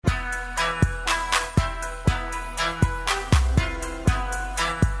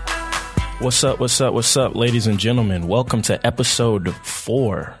What's up, ladies and gentlemen? Welcome to episode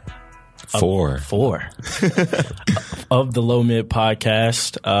 4 of the Low Mid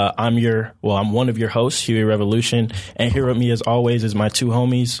podcast. I'm one of your hosts, Huey Revolution, and here with me as always is my two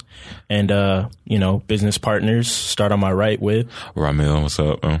homies and business partners. Start on my right with Ramil. What's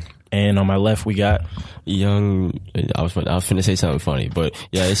up? And on my left we got Young. I was finna say something funny, but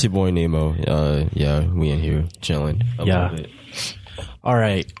yeah, it's your boy Nemo. We in here chilling a little bit. All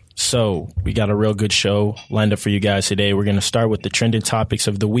right. So we got a real good show lined up for you guys today. We're going to start with the trending topics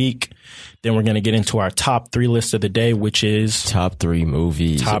of the week. Then we're going to get into our top 3 list of the day, which is top 3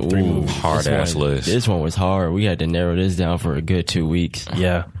 movies. Hard ass list. This one was hard. We had to narrow this down for a good 2 weeks.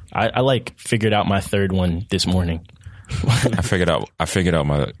 Yeah. I figured out my third one this morning. I figured out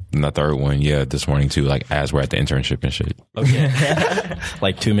my third one, this morning too, like as we're at the internship and shit. Okay.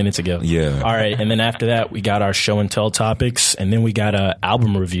 Like 2 minutes ago. Yeah. All right. And then after that, we got our show and tell topics. And then we got a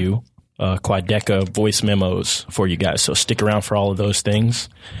album review, Quadeca voice memos for you guys. So stick around for all of those things.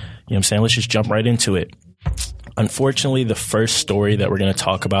 You know what I'm saying? Let's just jump right into it. Unfortunately, the first story that we're going to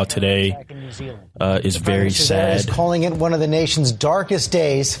talk about today is very sad. Calling it one of the nation's darkest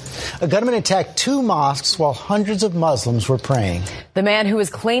days. A gunman attacked 2 mosques while hundreds of Muslims were praying. The man who is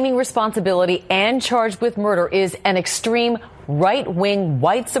claiming responsibility and charged with murder is an extreme right-wing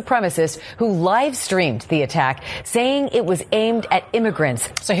white supremacist who live-streamed the attack, saying it was aimed at immigrants.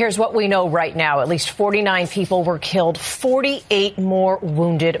 So here's what we know right now. At least 49 people were killed, 48 more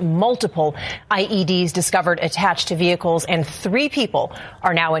wounded, multiple IEDs discovered attached to vehicles, and 3 people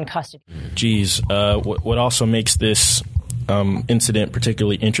are now in custody. Geez, what also makes this incident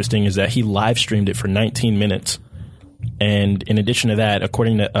particularly interesting is that he live-streamed it for 19 minutes. And in addition to that,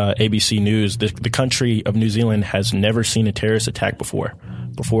 according to ABC News, the country of New Zealand has never seen a terrorist attack before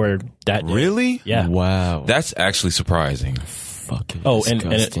that day. Really? Yeah. Wow. That's actually surprising. Fucking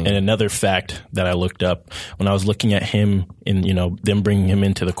and another fact that I looked up when I was looking at him and, them bringing him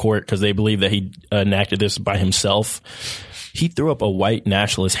into the court because they believe that he enacted this by himself. He threw up a white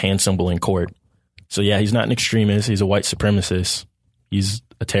nationalist hand symbol in court. So, yeah, he's not an extremist. He's a white supremacist. He's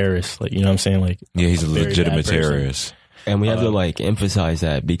a terrorist. Like, you know what I'm saying? Like, yeah, he's a legitimate terrorist. And we have to emphasize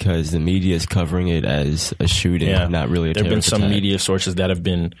that because the media is covering it as a shooting, not really a terrorist attack. There have been some media sources that have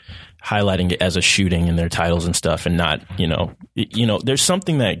been highlighting it as a shooting in their titles and stuff, and not, there's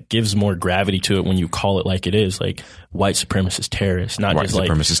something that gives more gravity to it when you call it like it is, like white supremacist terrorist, not white just like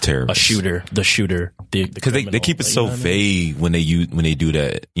terrorist. A shooter, the shooter, because they keep it so vague when they do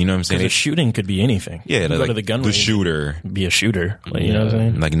that. You know what I'm saying? A shooting could be anything. Yeah, go to the gun range, shooter, be a shooter. Like, you know what I'm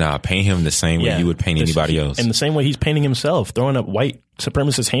saying? Like, nah, paint him the same way you would paint anybody else, and the same way he's painting himself, throwing up white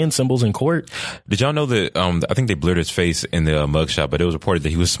supremacist hand symbols in court. Did y'all know that? I think they blurred his face in the mugshot, but it was reported that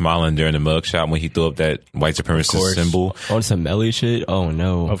he was smiling during the mugshot when he threw up that white supremacist symbol on some Melly shit. Oh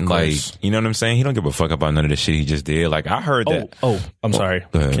no! Of course. Like, you know what I'm saying? He don't give a fuck about none of the shit he just did. Like, I heard that. I'm sorry.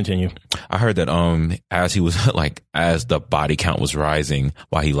 Continue. I heard that as he was as the body count was rising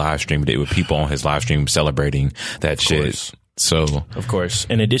while he live streamed it, with people on his live stream celebrating that shit. So, of course.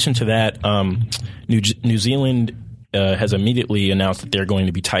 In addition to that, New Zealand has immediately announced that they're going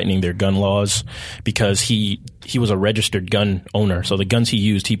to be tightening their gun laws because he was a registered gun owner. So the guns he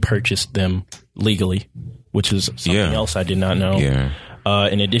used, he purchased them legally, which is something else I did not know. Yeah.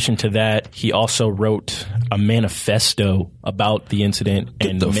 In addition to that, he also wrote a manifesto about the incident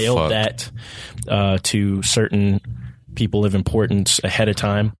and mailed that to certain people of importance ahead of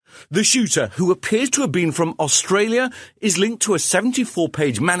time. The shooter, who appears to have been from Australia, is linked to a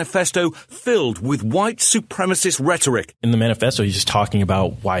 74-page manifesto filled with white supremacist rhetoric. In the manifesto, he's just talking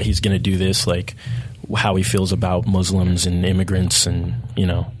about why he's going to do this, like how he feels about Muslims and immigrants and,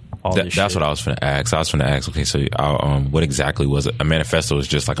 all this shit. That's what I was going to ask. Okay, so what exactly was it? A manifesto is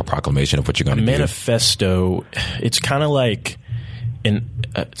just like a proclamation of what you're going to do. A manifesto, it's kind of like,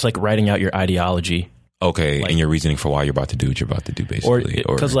 it's like writing out your ideology. Okay, and your reasoning for why you're about to do what you're about to do, basically.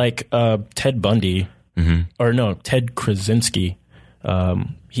 Because Ted Bundy, Ted Krasinski,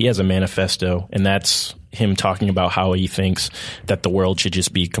 he has a manifesto, and that's him talking about how he thinks that the world should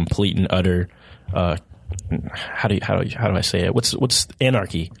just be complete and utter. How do I say it? What's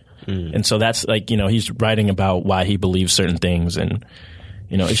anarchy? And so that's he's writing about why he believes certain things, and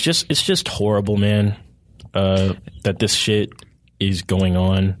it's just horrible, man. That this shit is going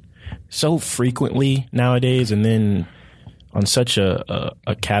on so frequently nowadays, and then on such a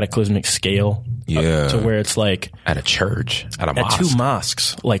cataclysmic scale. Yeah. To where it's like at a church, at a mosque. At 2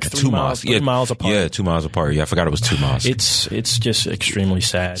 mosques, like 3 miles, 3 miles apart. Yeah, 2 miles apart. Yeah, I forgot it was 2 mosques. It's just extremely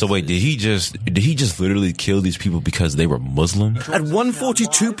sad. So wait, did he just literally kill these people because they were Muslim? At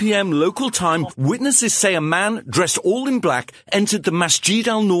 1:42 p.m. local time, witnesses say a man dressed all in black entered the Masjid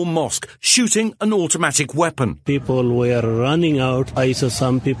al-Nur mosque, shooting an automatic weapon. People were running out. I saw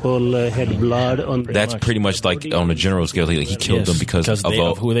some people had blood on their That's pretty much like on a general scale. He killed them because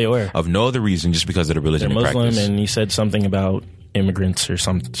of who they were. Of no other reason, just because of the religion. They're Muslim, practice. And he said something about immigrants or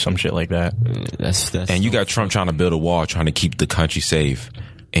some shit like that. And you got Trump trying to build a wall, trying to keep the country safe.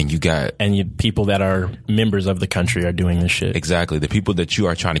 And you got people that are members of the country are doing this shit. Exactly. The people that you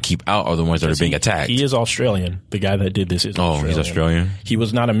are trying to keep out are the ones that are being attacked. He is Australian. The guy that did this is Australian. He's Australian? He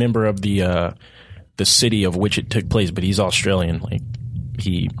was not a member of the city of which it took place, but he's Australian. Like,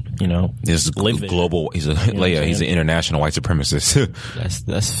 he, this global. He's he's an international white supremacist.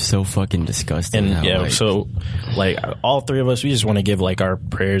 That's so fucking disgusting. And so all three of us, we just want to give like our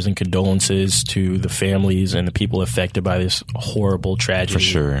prayers and condolences to the families and the people affected by this horrible tragedy. For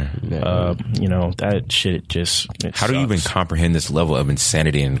sure. That shit just. How do you even comprehend this level of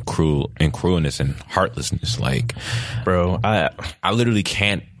insanity and cruelness and heartlessness? Like, bro, I literally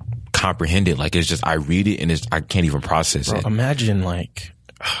can't comprehend it. Like, it's just, I read it and I can't even process it. Imagine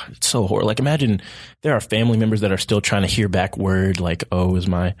it's so horrible. Like, imagine there are family members that are still trying to hear back word like, oh, was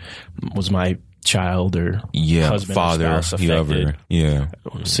my child or husband father or spouse affected. Yeah.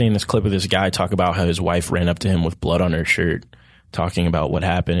 Seeing this clip of this guy talk about how his wife ran up to him with blood on her shirt, talking about what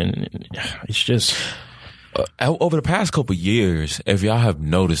happened, and it's just. Over the past couple of years, if y'all have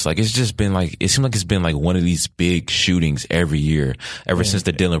noticed, like, it's just been like, it seems like it's been like one of these big shootings every year, ever since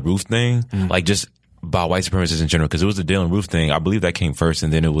the Dylan Roof thing, like just by white supremacists in general, because it was the Dylan Roof thing. I believe that came first,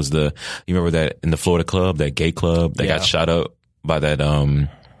 and then it was you remember that in the Florida club, that gay club that got shot up by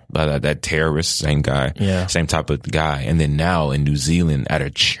that terrorist, same guy, same type of guy. And then now in New Zealand at a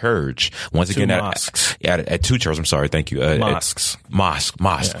church, once again at 2 churches. I'm sorry, thank you. Mosques.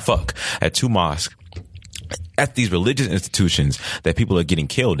 At 2 mosques. At these religious institutions that people are getting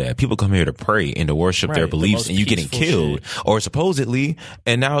killed at. People come here to pray and to worship their beliefs, and you getting killed, or supposedly.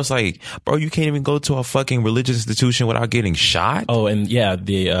 And now it's like, bro, you can't even go to a fucking religious institution without getting shot. Oh, and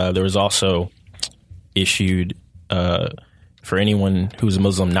there was also issued for anyone who's a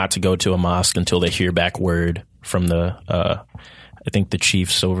Muslim not to go to a mosque until they hear back word from I think the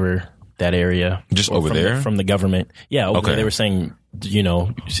chiefs over that area. Just over there? From the government. Yeah, over there. They were saying,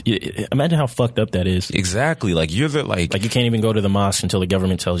 imagine how fucked up that is. Exactly. Like, you're like you can't even go to the mosque until the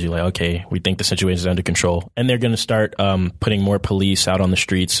government tells you, like, okay, we think the situation is under control. And they're going to start putting more police out on the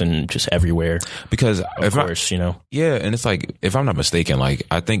streets and just everywhere. Because, of course, Yeah, and it's like, if I'm not mistaken, like,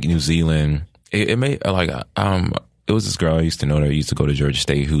 I think New Zealand, it may, like, it was this girl I used to know that used to go to Georgia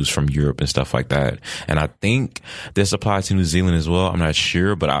State who's from Europe and stuff like that. And I think this applies to New Zealand as well. I'm not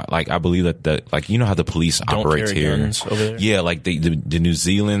sure, but I believe that how the police operates here. Guns over there? Yeah, like the New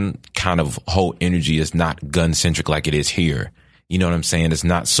Zealand kind of whole energy is not gun centric like it is here. You know what I'm saying? It's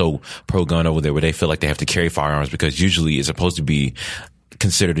not so pro gun over there where they feel like they have to carry firearms, because usually it's supposed to be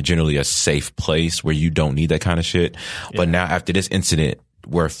considered generally a safe place where you don't need that kind of shit. Yeah. But now after this incident,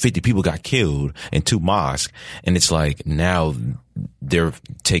 where 50 people got killed in 2 mosques, and it's like now they're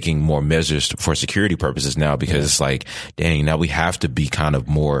taking more measures for security purposes now, because it's like, dang, now we have to be kind of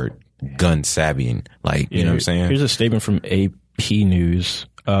more gun savvy, and like, you know what I'm saying? Here's a statement from AP News.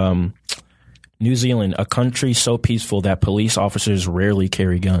 New Zealand, a country so peaceful that police officers rarely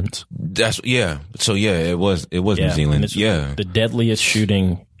carry guns. So it was New Zealand. The deadliest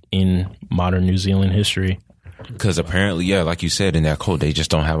shooting in modern New Zealand history. Because apparently, like you said in that quote, they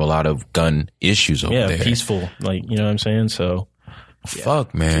just don't have a lot of gun issues over there. Yeah, peaceful. Like, you know what I'm saying? So,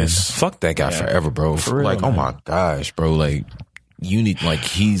 fuck, man. Fuck that guy forever, bro. For real, like, man. Oh my gosh, bro. Like,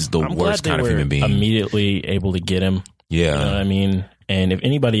 he's the worst kind of human being. Immediately able to get him. Yeah. You know what I mean? And if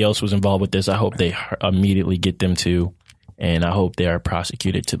anybody else was involved with this, I hope they immediately get them too. And I hope they are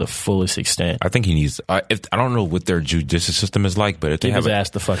prosecuted to the fullest extent. I think he needs. I don't know what their judicial system is like, but if they have his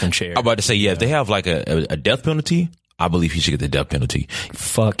ass the fucking chair. I'm about to say, if they have like a death penalty, I believe he should get the death penalty.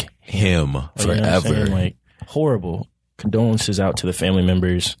 Fuck him forever. You know like, horrible. Condolences out to the family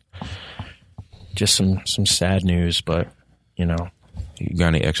members. Just some sad news, but You got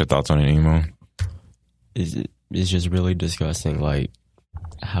any extra thoughts on it, Emo? It's just really disgusting. Like,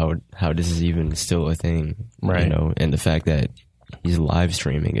 how this is even still a thing, right? And the fact that he's live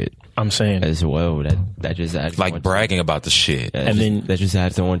streaming it. I'm saying as well that just adds like bragging about the shit, and then that just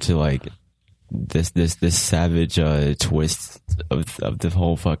adds on to like this savage twist of the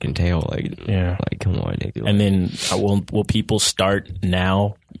whole fucking tale. Like, like come on, nigga. And then will people start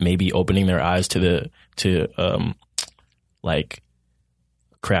now maybe opening their eyes to like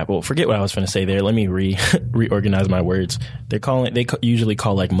crap? Well, forget what I was going to say there. Let me reorganize my words. They usually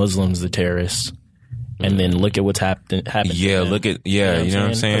call like Muslims the terrorists. And then look at what's happened. Yeah, look at you know what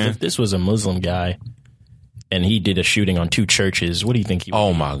I'm saying? If this was a Muslim guy and he did a shooting on 2 churches, what do you think he would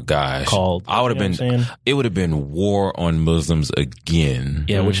Oh my gosh. called? I would have been it would have been war on Muslims again.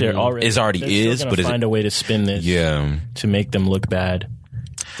 Yeah, which they're already but find a way to spin this to make them look bad.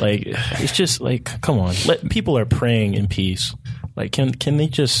 Like, it's just like, come on. People are praying in peace. Like, can they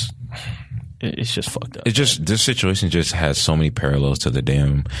just... It's just fucked up. It's just, this situation just has so many parallels to the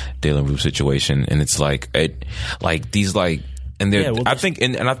damn De La Rue situation. And it's like, I think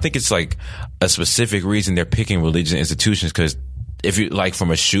it's like a specific reason they're picking religious institutions, because if you like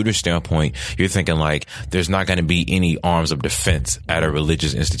from a shooter standpoint, you're thinking like there's not going to be any arms of defense at a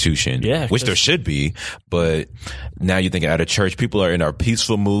religious institution, which there should be. But now you're thinking at a church, people are in a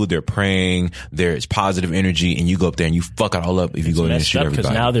peaceful mood, they're praying, there's positive energy, and you go up there and you fuck it all up if you go in and shoot everybody.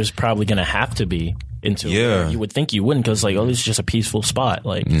 Because now there's probably going to have to be you would think you wouldn't, because like, oh, this is just a peaceful spot.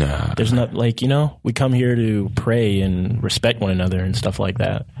 Like, there's not like, we come here to pray and respect one another and stuff like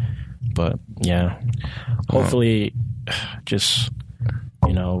that. But hopefully, just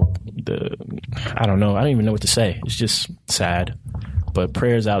I don't know. I don't even know what to say. It's just sad. But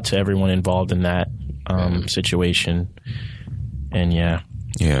prayers out to everyone involved in that situation. And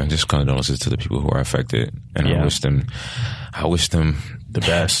just condolences to the people who are affected. And I wish them the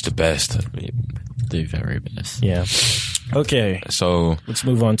best. The very best. Yeah. Okay. So let's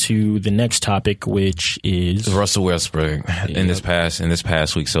move on to the next topic, which is Russell Westbrook in this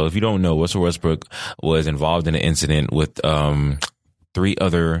past week. So if you don't know, Russell Westbrook was involved in an incident with 3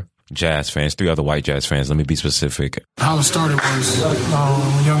 other white Jazz fans. Let me be specific. How it started was a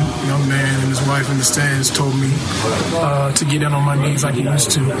young man and his wife in the stands told me to get down on my knees like he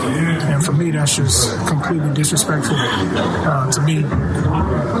used to. And for me, that's just completely disrespectful to me.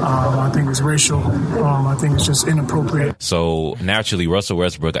 I think it's racial. I think it's just inappropriate. So naturally, Russell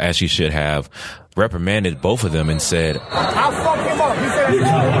Westbrook, as he should have, reprimanded both of them and said, I'll fuck him up. He said,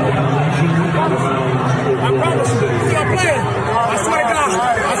 I promise you. Stop playing. I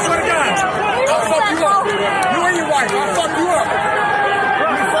swear to God. I'll fuck you up. You and your wife. I'll fuck you up. No,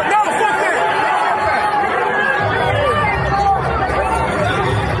 fuck that.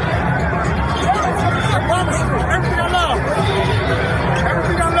 I promise you. Everything I love.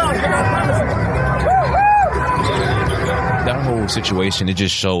 That whole situation, it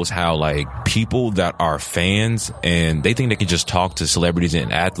just shows how like people that are fans and they think they can just talk to celebrities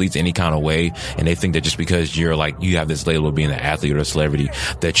and athletes any kind of way, and they think that just because you're like, you have this label of being an athlete or a celebrity,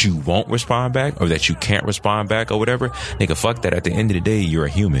 that you won't respond back or that you can't respond back or whatever. Nigga, fuck that. At the end of the day, you're a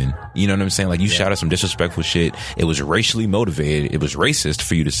human. You know what I'm saying? Like, you shouted some disrespectful shit. It was racially motivated. It was racist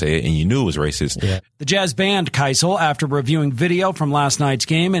for you to say it, and you knew it was racist. Yeah. The Jazz banned Keisel after reviewing video from last night's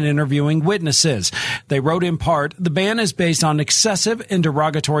game and interviewing witnesses. They wrote in part, the ban is based on excessive and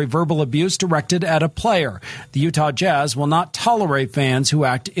derogatory verbal abuse directed at a player. The Utah Jazz will not tolerate fans who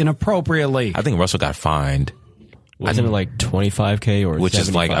act inappropriately. I think Russell got fined. Wasn't it like $25K or which 75K?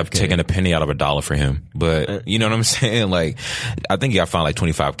 Is like, I've taken a penny out of a dollar for him. But you know what I'm saying? Like, I think he got fined like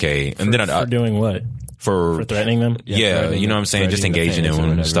 $25K. And then for doing what? For threatening them? Yeah, you know what I'm saying? Just engaging them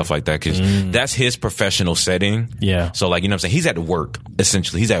and stuff like that. Cause that's his professional setting. Yeah. So like, you know what I'm saying? He's at work,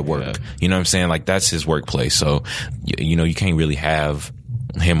 essentially. He's at work. Yeah. You know what I'm saying? Like, that's his workplace. So, you know, you can't really have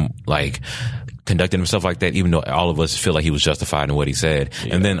him like conducting himself like that, even though all of us feel like he was justified in what he said.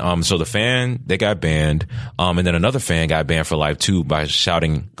 Yeah. And then, so the fan, they got banned. And then another fan got banned for life too by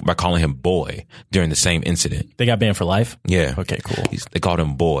calling him boy during the same incident. They got banned for life? Yeah. Okay, cool. They called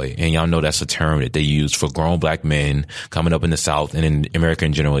him boy. And y'all know that's a term that they use for grown black men coming up in the South and in America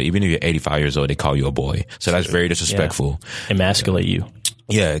in general. Even if you're 85 years old, they call you a boy. So that's very disrespectful. Yeah. Emasculate you.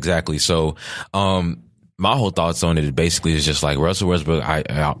 Yeah, exactly. So, my whole thoughts on it basically is just like Russell Westbrook.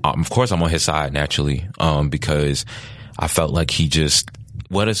 I of course I'm on his side naturally, because I felt like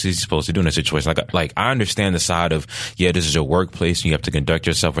what is he supposed to do in a situation? Like I understand the side of, yeah, this is your workplace and you have to conduct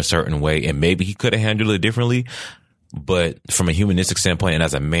yourself a certain way, and maybe he could have handled it differently. But from a humanistic standpoint, and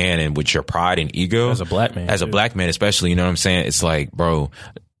as a man, and with your pride and ego, as a black man, especially, you know what I'm saying? It's like, bro,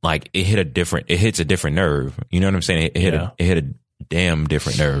 like it hits a different nerve. You know what I'm saying? It hit a damn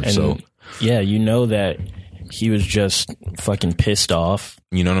different nerve. And so. Yeah, you know that he was just fucking pissed off.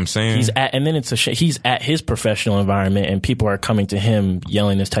 You know what I'm saying? And then it's he's at his professional environment and people are coming to him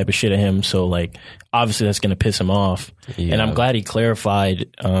yelling this type of shit at him. So like, obviously that's going to piss him off. Yeah. And I'm glad he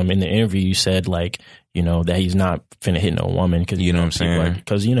clarified, in the interview, you said like, you know, that he's not finna hit no woman. Cause you know what I'm saying?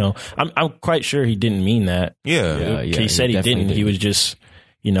 Because, you know, I'm quite sure he didn't mean that. Yeah. He said he didn't. He was just,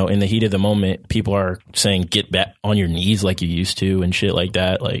 you know, in the heat of the moment, people are saying, get back on your knees like you used to and shit like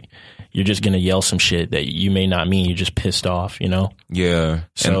that. Like, you're just going to yell some shit that you may not mean. You're just pissed off, you know? Yeah.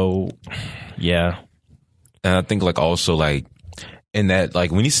 So, yeah. And I think like also like, in that,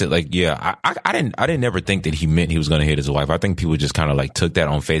 like when he said like, yeah, I didn't never think that he meant he was going to hit his wife. I think people just kind of like took that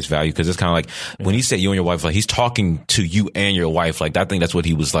on face value because it's kind of like when he said you and your wife, like he's talking to you and your wife. Like I think that's what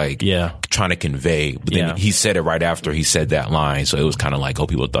he was like trying to convey. But then he said it right after he said that line. So it was kind of like, oh,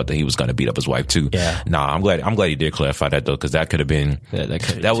 people thought that he was going to beat up his wife too. Yeah. Nah, I'm glad he did clarify that though, because that could have been,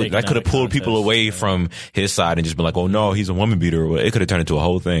 that could have pulled people away from his side and just been like, oh no, he's a woman beater. It could have turned into a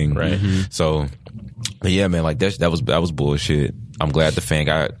whole thing. Right. Mm-hmm. So, but yeah, man, like that was bullshit. I'm glad the fan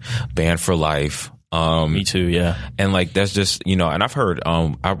got banned for life. Me too, yeah. And like that's just, you know, and I've heard,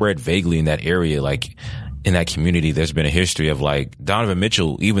 I read vaguely in that area, like in that community, there's been a history of like Donovan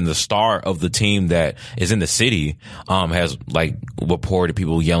Mitchell, even the star of the team that is in the city, has like reported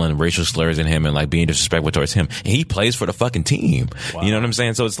people yelling racial slurs at him and like being disrespectful towards him. And he plays for the fucking team. Wow. You know what I'm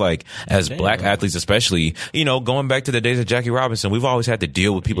saying? So it's like, as black athletes, especially, you know, going back to the days of Jackie Robinson, we've always had to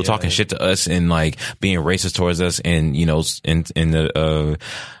deal with people talking shit to us and like being racist towards us and, you know, in the,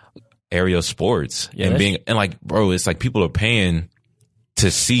 area of sports and being, and like, bro, it's like people are paying to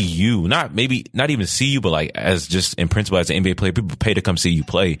see you, not even see you, but like as just in principle as an NBA player, people pay to come see you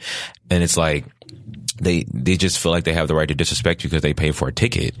play. And it's like, they just feel like they have the right to disrespect you because they pay for a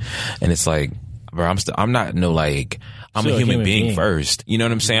ticket. And it's like, bro, I'm not no like, I'm a human being first. You know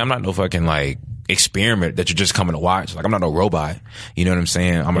what I'm saying? I'm not no fucking like experiment that you're just coming to watch. Like I'm not no robot. You know what I'm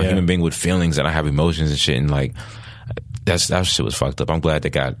saying? I'm a human being with feelings and I have emotions and shit. And like, that shit was fucked up. I'm glad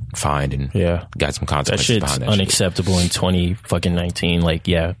they got fined and got some consequences behind that. That shit's unacceptable in 2019. Like,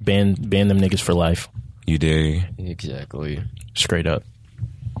 ban them niggas for life. You dig? Exactly. Straight up.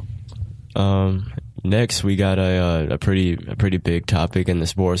 Next, we got a pretty big topic in the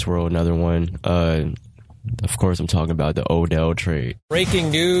sports world. Another one. Of course, I'm talking about the Odell trade.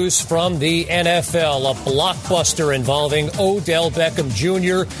 Breaking news from the NFL. A blockbuster involving Odell Beckham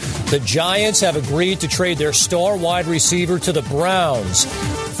Jr. The Giants have agreed to trade their star wide receiver to the Browns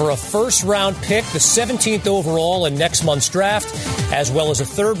for a first-round pick, the 17th overall in next month's draft, as well as a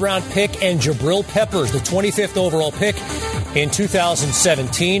third-round pick and Jabril Peppers, the 25th overall pick in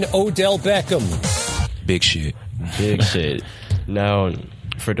 2017. Odell Beckham. Big shit. Big shit. Now,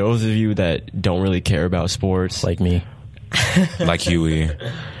 for those of you that don't really care about sports, like me, like Huey,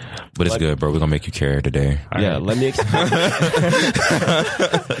 but it's good, bro. We're gonna make you care today. Let me explain.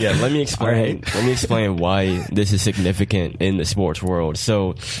 Let me explain why this is significant in the sports world.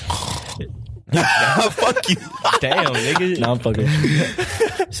 So, fuck you. Damn, nigga. No, I'm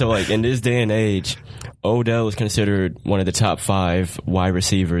fucking. So, like in this day and age, Odell is considered one of the top 5 wide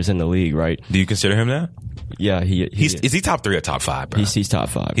receivers in the league, right? Do you consider him that? Yeah, is he top 3 or top 5, bro? He's top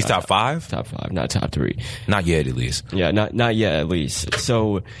 5. He's top 5? Top 5, not top 3. Not yet, at least. Yeah, not yet, at least.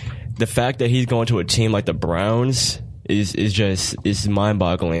 So the fact that he's going to a team like the Browns is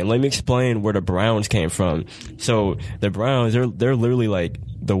mind-boggling. And let me explain where the Browns came from. So the Browns, they're literally like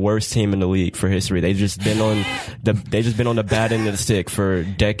the worst team in the league for history. They've just been on the bad end of the stick for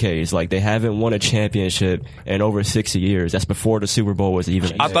decades. Like they haven't won a championship in over 60 years. That's before the Super Bowl was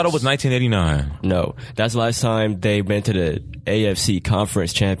even. I thought it was 1989. No, that's the last time they went to the AFC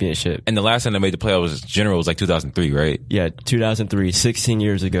Conference Championship. And the last time they made the playoffs was like 2003, right? Yeah, 2003, 16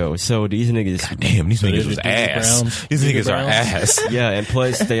 years ago. So these niggas, God damn, these niggas was ass. These niggas are ass. Yeah, and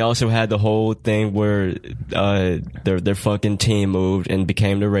plus they also had the whole thing where their fucking team moved and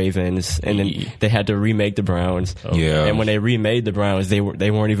became the Ravens, and then they had to remake the Browns. Yeah, and when they remade the Browns, they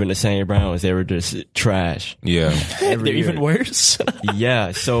weren't even the same Browns. They were just trash. Yeah, they're even worse.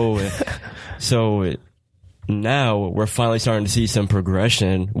 Yeah, so now we're finally starting to see some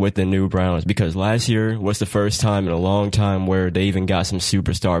progression with the new Browns, because last year was the first time in a long time where they even got some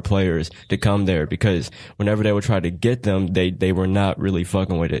superstar players to come there, because whenever they would try to get them, they were not really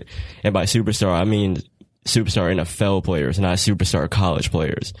fucking with it. And by superstar, I mean superstar NFL players, not superstar college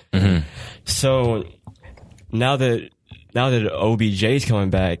players. Mm-hmm. So now that OBJ's coming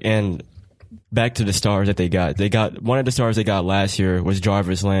back, and back to the stars that they got. They got one of the stars they got last year was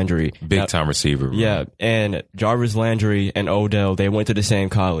Jarvis Landry. Big time receiver. Bro. Yeah. And Jarvis Landry and Odell, they went to the same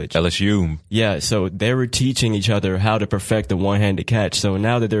college. LSU. Yeah. So they were teaching each other how to perfect the one-handed catch. So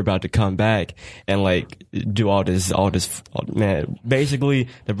now that they're about to come back and like do all this, man, basically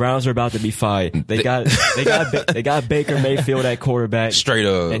the Browns are about to be fired. They got Baker Mayfield at quarterback. Straight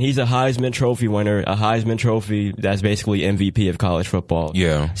up. And he's a Heisman Trophy winner, a Heisman Trophy that's basically MVP of college football.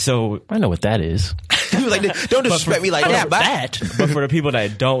 Yeah. So I know what that is. He was like, don't disrespect me like that, but for the people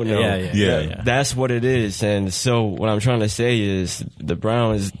that don't know, yeah. that's what it is. And so what I'm trying to say is the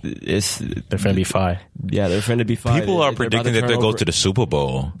Browns, they're finna be fine. Yeah, they're finna be fine. People are predicting that they'll go to the Super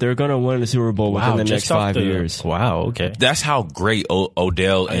Bowl. They're gonna win the Super Bowl within the next 5 years. Wow, okay. That's how great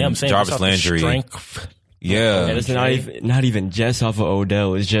Odell and Jarvis Landry. Yeah, and it's not even just off of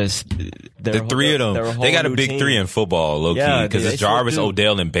Odell. It's just the three of them. They got a big three in football, low key, because it's Jarvis,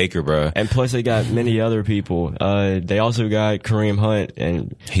 Odell, and Baker, bro. And plus, they got many other people. They also got Kareem Hunt,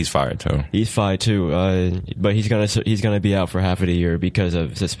 and he's fired too. He's fired too. But he's gonna be out for half of the year because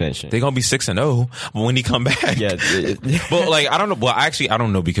of suspension. They're gonna be 6-0 when he come back. Yeah, but like I don't know. Well, actually, I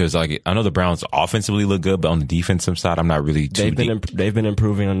don't know because like I know the Browns offensively look good, but on the defensive side, I'm not really too. They've been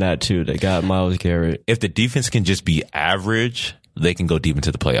improving on that too. They got Myles Garrett. If the defense can just be average, they can go deep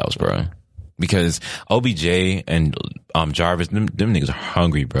into the playoffs, bro. Because OBJ and Jarvis, them niggas are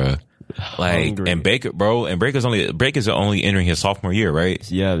hungry, bro. Like and Baker, bro, and Baker's only entering his sophomore year,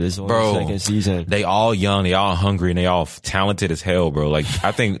 right? Yeah, this is only the second season. They all young, they all hungry, and they all talented as hell, bro. Like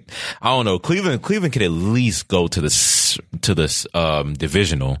I don't know, Cleveland could at least go to this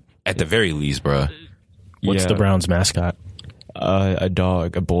divisional at the very least, bro. What's the Browns mascot? A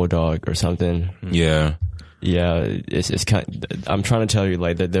bulldog or something. Yeah. Yeah, it's kind of, I'm trying to tell you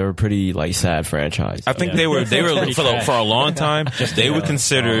like that they're a pretty like sad franchise. I think they were for a long time. They were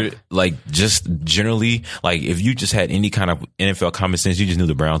considered like just generally like if you just had any kind of NFL common sense, you just knew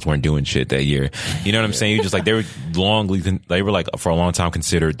the Browns weren't doing shit that year. You know what I'm saying? You just like they were like for a long time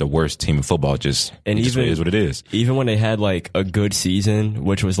considered the worst team in football. Just is what it is. Even when they had like a good season,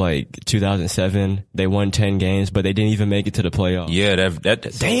 which was like 2007, they won 10 games, but they didn't even make it to the playoffs. Yeah,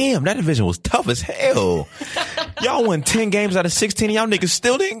 that division was tough as hell. Y'all won 10 games out of 16 and y'all niggas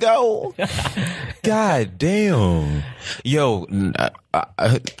still didn't go. God damn. Yo,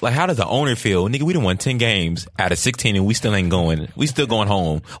 like how does the owner feel? Nigga, we done won 10 games out of 16 and we still ain't going. We still going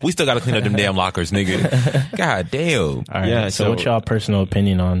home. We still got to clean up them damn lockers, nigga. God damn. All right, yeah, so what's y'all personal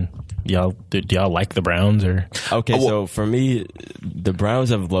opinion on y'all? Do y'all like the Browns or? Okay, so for me, the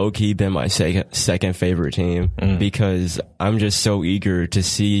Browns have low key been my second favorite team because I'm just so eager to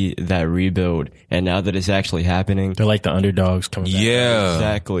see that rebuild. And now that it's actually happening, they're like the underdogs coming back. Yeah,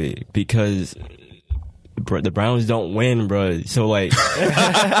 exactly. Because the Browns don't win, bro. So like,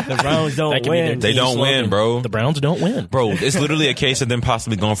 the Browns don't win. They don't win, bro. The Browns don't win, bro. It's literally a case of them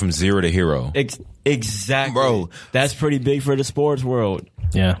possibly going from zero to hero. Exactly, bro. That's pretty big for the sports world.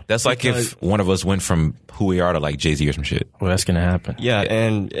 Yeah, that's like if one of us went from who we are to like Jay-Z or some shit. Well, that's gonna happen. Yeah,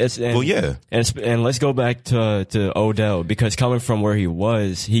 and let's go back to Odell because coming from where he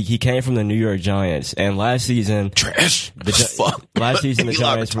was, he came from the New York Giants, and last season trash. Last season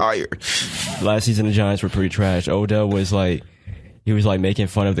the Giants were pretty trash. Odell was like making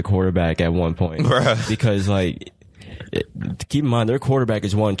fun of the quarterback at one point. Bruh. Because like. Keep in mind, their quarterback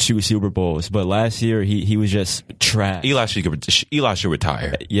has won 2 Super Bowls, but last year he was just trash. Eli should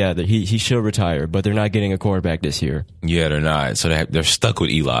retire. Yeah, he should retire, but they're not getting a quarterback this year. Yeah, they're not. So they're stuck with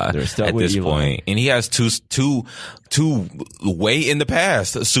Eli. They're stuck at this point, and he has two way in the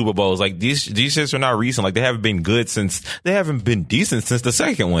past Super Bowls. Like these shits are not recent. Like they haven't been decent since the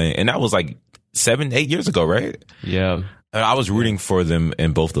second one, and that was like 7-8 years ago, right? Yeah. I was rooting for them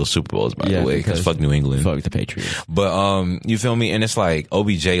in both those Super Bowls, by the way, because fuck New England. Fuck the Patriots. But, you feel me? And it's like,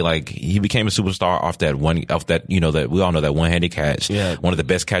 OBJ, like, he became a superstar off that, that we all know that one-handed catch. Yeah. One of the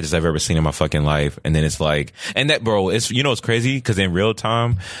best catches I've ever seen in my fucking life. And then it's like, and that, bro, it's, it's crazy, because in real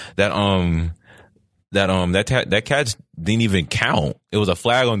time, that catch didn't even count. It was a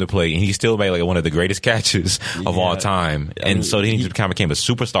flag on the play, and he still made like one of the greatest catches of all time. And so then he just kind of became a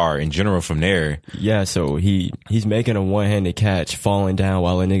superstar in general from there. Yeah, so he's making a one-handed catch, falling down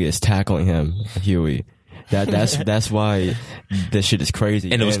while a nigga is tackling him, Huey. That's why this shit is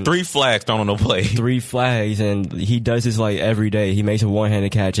crazy. And it was 3 flags thrown on the play. 3 flags, and he does this like every day. He makes a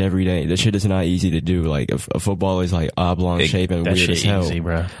one-handed catch every day. This shit is not easy to do. Like a football is like oblong shape and weird as hell. Easy,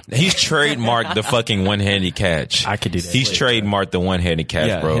 bro. He's trademarked the fucking one-handed catch. I could do that. He's trademarked the one-handed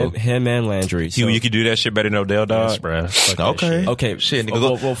catch, bro. Him and Landry. So. You could do that shit better than Odell, dog. Yes, bro. Okay. Shit.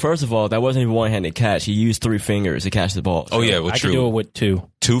 Well, first of all, that wasn't even one-handed catch. He used 3 fingers to catch the ball. So. Oh yeah, well, I true. could do it with 2.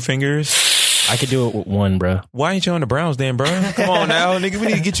 2 fingers. I could do it with one, bro. Why ain't you on the Browns then, bro? Come on now, nigga. We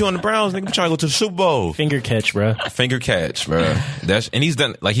need to get you on the Browns, nigga. We trying to go to the Super Bowl. Finger catch, bro. Finger catch, bro. And he's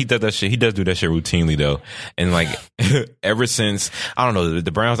done, like, he does that shit. He does do that shit routinely, though. And, like, ever since, I don't know,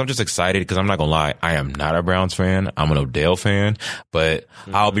 the Browns, I'm just excited because I'm not gonna lie, I am not a Browns fan. I'm an Odell fan, but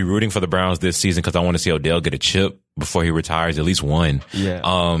I'll be rooting for the Browns this season because I want to see Odell get a chip before he retires, at least one. Yeah.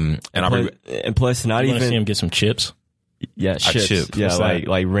 And plus, not you even see him get some chips. Yeah, chips. Chip. Yeah,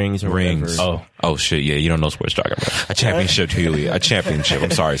 like rings or rings. Whatever. Oh shit. Yeah, you don't know sports talking about a championship, Healy. A championship. I'm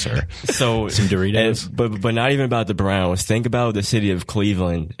sorry, sir. So some Doritos. But not even about the Browns. Think about the city of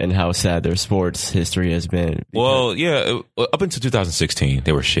Cleveland and how sad their sports history has been. Well, yeah, up until 2016,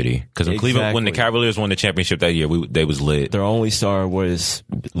 they were shitty because in Cleveland, when the Cavaliers won the championship that year, they was lit. Their only star was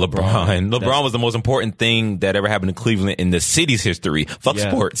LeBron. LeBron was the most important thing that ever happened in Cleveland in the city's history. Fuck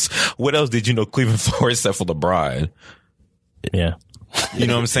sports. What else did you know Cleveland for except for LeBron? Yeah. You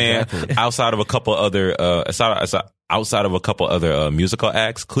know what I'm saying? Exactly. Outside of a couple other musical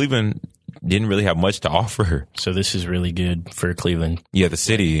acts, Cleveland didn't really have much to offer. So this is really good for Cleveland. Yeah, the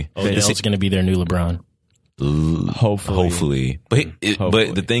city. Odell's going to be their new LeBron. Hopefully. But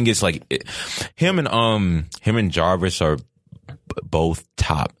the thing is, like, him and Jarvis are both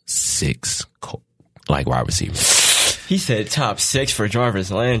top 6 like wide receivers. He said top 6 for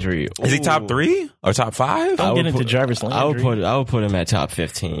Jarvis Landry. Ooh. Is he top 3 or top 5? Don't get into Jarvis Landry. I would put him at top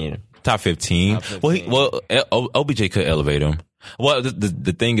 15. Top 15. OBJ could elevate him. Well,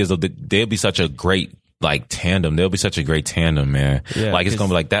 the thing is, though, they'll be such a great tandem. They'll be such a great tandem, man. Yeah, like, it's gonna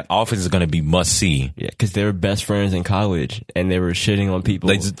be like, that offense is gonna be must see. Yeah, because they were best friends in college and they were shitting on people.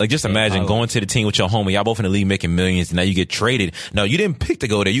 Just imagine going to the team with your homie. Y'all both in the league making millions, and now you get traded. No, you didn't pick to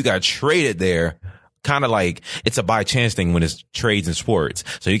go there. You got traded there. Kind of like it's a by chance thing when it's trades in sports.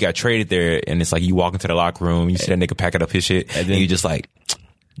 So you got traded there, and it's like you walk into the locker room, you see that nigga packing up his shit, and you just like,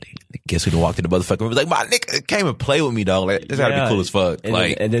 guess who done walked in the motherfucking room? Like, my nigga came and play with me, dog. Like, this gotta be cool as fuck.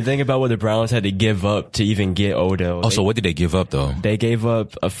 And then think about what the Browns had to give up to even get Odell. So what did they give up, though? They gave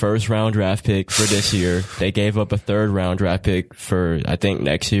up a first-round draft pick for this year. They gave up a third-round draft pick for, I think,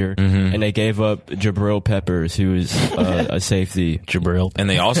 next year. Mm-hmm. And they gave up Jabril Peppers, who's a safety. Jabril. And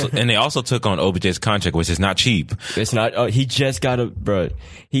they also took on OBJ's contract, which is not cheap. It's not. He just got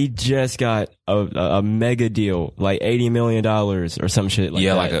a mega deal, like $80 million or some shit like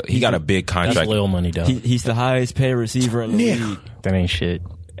that. He got a big contract. That's little money, dog. He's the highest paid receiver in the league. That ain't shit.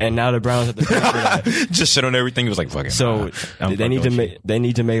 And now the Browns have to pay for that. Just shit on everything. He was like, fuck it. So they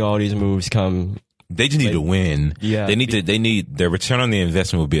need to make all these moves come. They just need to win. Yeah. They need their return on the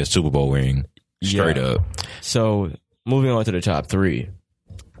investment would be a Super Bowl ring. Straight up. So moving on to the top 3.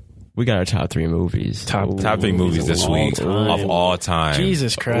 We got our top 3 movies. Top 3 movies this week of all time.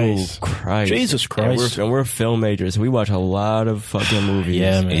 Jesus Christ. Oh, Christ. Jesus Christ. And we're film majors. We watch a lot of fucking movies.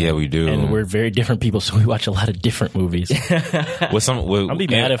 Yeah, man. Yeah, we do. And we're very different people, so we watch a lot of different movies. I'll be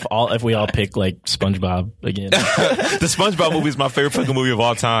mad if we all pick like SpongeBob again. The SpongeBob movie is my favorite fucking movie of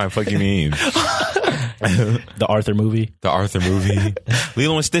all time. Fucking mean. The Arthur movie.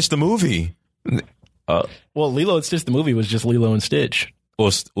 Lilo and Stitch the movie. Well, Lilo and Stitch the movie was just Lilo and Stitch.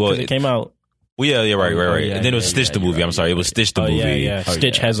 Well, it came out. Well, yeah, right. And then it was Stitch the movie. I'm sorry, it was Stitch the movie. Yeah.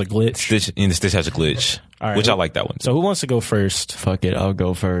 Stitch has a glitch. Stitch has a glitch, right, which I like that one. So who wants to go first? Fuck it, I'll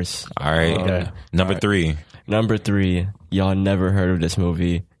go first. All right. Okay. Number 3. Number 3. Y'all never heard of this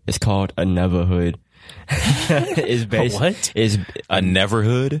movie? It's called A Neverhood. What? Is A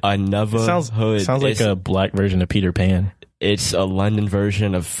Neverhood? A Neverhood. Sounds like a black version of Peter Pan. It's a London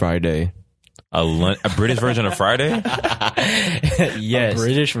version of Friday. A British version of Friday? Yes. A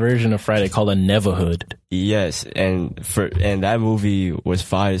British version of Friday called A Neverhood. Yes, and that movie was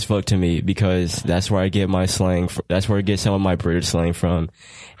fire as fuck to me because that's where I get my slang. That's where I get some of my British slang from,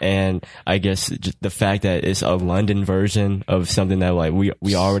 and I guess just the fact that it's a London version of something that like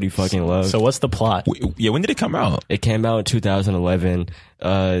we already fucking love. So what's the plot? When did it come out? It came out in 2011.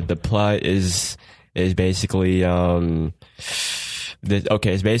 The plot is basically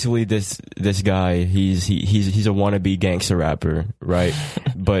it's basically this guy. He's a wannabe gangster rapper, right?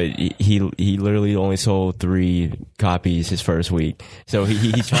 But he literally only sold 3 copies his first week. So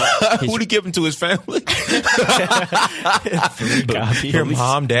he's who'd he give them to his family? 3 copies. Your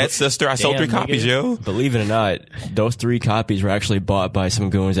mom, dad, sister. I sold 3 copies, yo. Believe it or not, those 3 copies were actually bought by some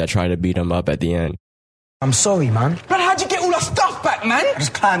goons that tried to beat him up at the end. I'm sorry, man. But how'd you get all that stuff back, man? I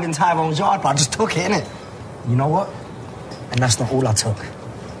just climbed in Tyrone's yard, but I just took it, innit? You know what? And that's not all I took.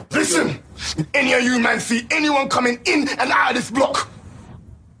 Listen, any of you man see anyone coming in and out of this block?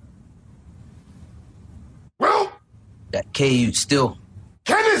 Well? That KU still.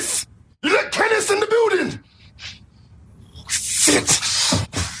 Kenneth! You let Kenneth in the building! Shit!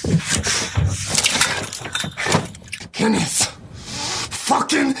 Kenneth.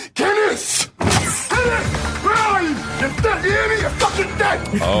 Fucking Kenneth! Kenneth! Where are you? You're dead. You hear me? You're fucking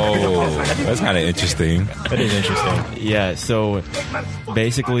dead. Oh, that's kind of interesting. That is interesting. Yeah, so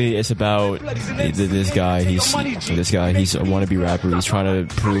basically it's about this guy. He's a wannabe rapper. He's trying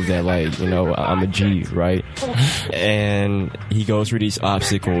to prove that, like, you know, I'm a G, right? And he goes through these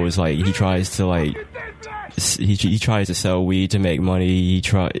obstacles. Like, he tries to sell weed to make money.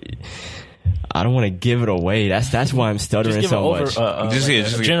 I don't want to give it away. That's why I'm stuttering so much.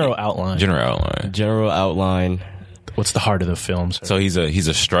 General outline. General outline. What's the heart of the film? Sir? So he's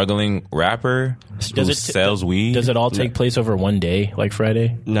a struggling rapper who sells weed. Does it all take place over one day, like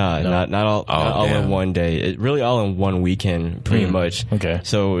Friday? No. Not all in one day. It really all in one weekend, pretty much. Okay.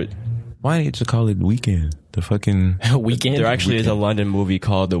 So why didn't you call it Weekend? The fucking Weekend. There actually is a London movie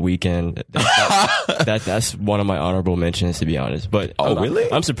called The Weekend. That's one of my honorable mentions, to be honest. But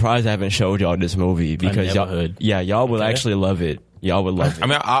really? I'm surprised I haven't showed y'all this movie because y'all will actually love it. Y'all would love it. I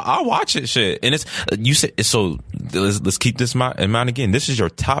mean, I'll watch it, shit. And you said, so let's keep this in mind again. This is your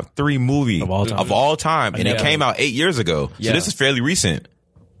top 3 movie of all time. And it came out 8 years ago. So this is fairly recent.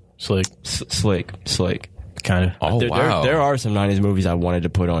 Slick. Kind of. Oh, wow. There are some 90s movies I wanted to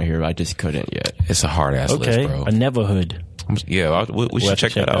put on here, but I just couldn't yet. It's a hard ass list, bro. A Neverhood. Yeah, we should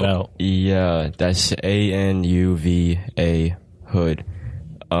check that out. Yeah, that's ANUVA Hood.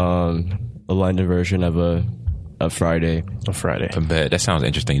 A London version of Friday. I bet. That sounds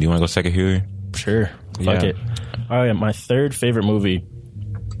interesting. Do you want to go second here? Sure. Fuck it. All right, my third favorite movie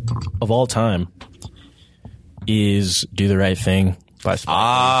of all time is Do the Right Thing. He's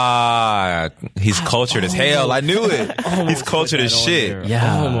cultured as hell. I knew it. He's cultured as shit.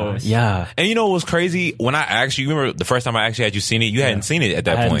 Yeah. And you know what was crazy? When I asked you, remember the first time I actually had you seen it? You hadn't seen it at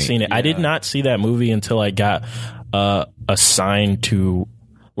that point. I hadn't seen it. Yeah. I did not see that movie until I got assigned to,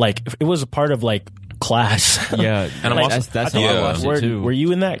 like, it was a part of, like, class. Yeah. And that's how I watched it too. Were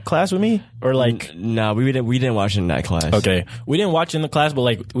you in that class with me? Or like no, we didn't watch it in that class. Okay. We didn't watch it in the class, but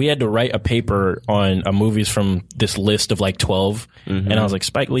like we had to write a paper on movies from this list of like 12. And I was like,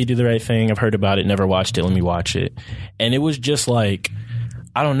 Spike Lee, Do the Right Thing. I've heard about it, never watched it. Let me watch it. And it was just like,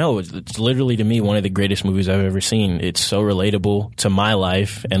 I don't know. It's literally, to me, one of the greatest movies I've ever seen. It's so relatable to my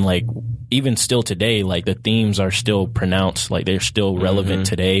life. And like, even still today, like the themes are still pronounced. Like they're still relevant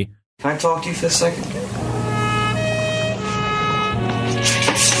today. Can I talk to you for a second?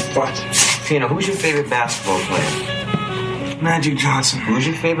 What? Pino, who's your favorite basketball player? Magic Johnson. Who's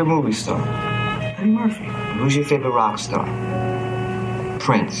your favorite movie star? Eddie Murphy. Who's your favorite rock star?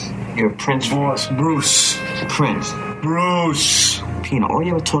 Prince. You're a Prince fan. Bruce. Prince. Bruce. Pino, all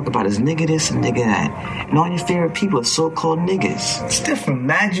you ever talk about is nigga this and nigga that. And all your favorite people are so-called niggas. It's different.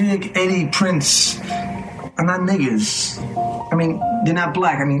 Magic, Eddie, Prince are not niggas. I mean, they're not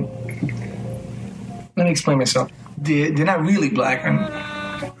black. I mean, let me explain myself. They're not really black.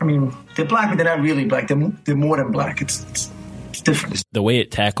 I mean, they're black, but they're not really black. They're more than black. It's different. The way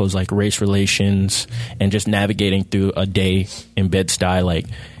it tackles like race relations and just navigating through a day in Bed-Stuy, like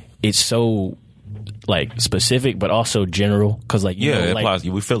it's so like specific, but also general. Because like it applies.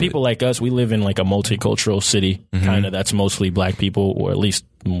 We feel people like us, we live in like a multicultural city, kind of. That's mostly black people, or at least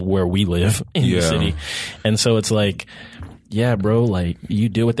where we live in the city. And so it's like, yeah, bro, like you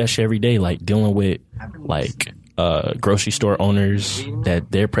deal with that shit every day, like dealing with like grocery store owners that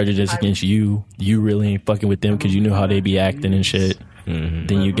they're prejudiced against you. You really ain't fucking with them because you know how they be acting and shit.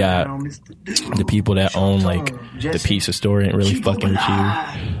 Then you got the people that own like the pizza store ain't really fucking with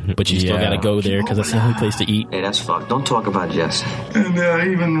you, but you still gotta go there because that's the only place to eat. Hey, that's fucked. Don't talk about Jesse. And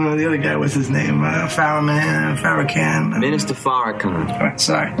even the other guy, what's his name? Farrakhan. Minister Farrakhan. Right,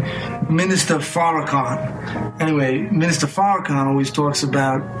 sorry. Minister Farrakhan. Anyway, Minister Farrakhan always talks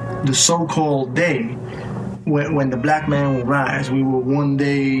about the so-called day when the black man will rise. We will one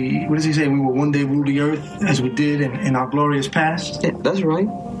day, what does he say? We will one day rule the earth as we did in our glorious past. Yeah, that's right.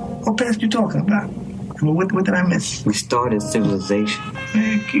 What past you talking about? I mean, what did I miss? We started civilization.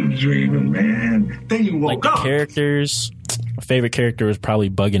 Man, keep dreaming, man. Then you woke up. Like the characters, my favorite character was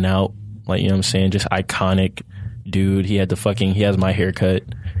probably Bugging Out. Like, you know what I'm saying? Just iconic dude. He has my haircut.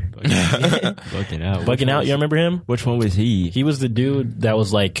 Bugging Out, you remember him? Which one was he? He was the dude that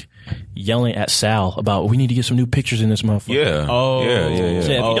was like yelling at Sal about, we need to get some new pictures in this motherfucker. Yeah. So if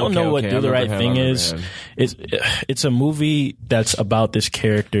you don't know what Do the Right Thing is, it's a movie that's about this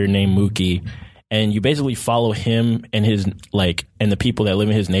character named Mookie, and you basically follow him and his and the people that live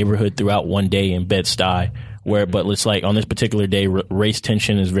in his neighborhood throughout one day in Bed-Stuy. But it's like on this particular day, race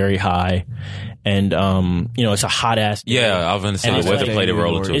tension is very high, and it's a hot ass day. Yeah, I was going to say the weather played a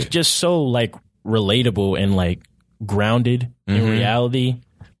role too. It's just so like relatable and like grounded in reality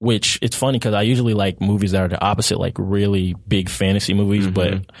which it's funny because I usually like movies that are the opposite, like really big fantasy movies.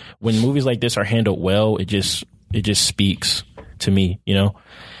 But when movies like this are handled well, it just speaks to me, you know?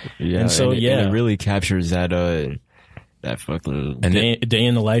 Yeah. And so, and it really captures that fucking day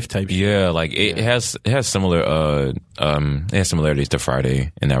in the life type shit. Yeah, like it has similar it has similarities to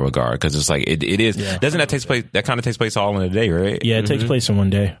Friday in that regard, because it's like it is doesn't that takes place, that kind of takes place all in a day, right? Yeah, it takes place in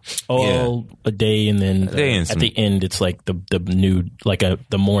one day. A day, and then at the end it's like the new, like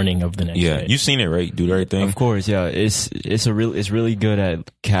the morning of the next day. You've seen it, right? Do the right thing. Of course, yeah. It's really good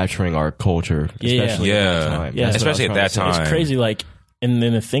at capturing our culture, especially at that time. Yeah, especially at that time. It's crazy, like. And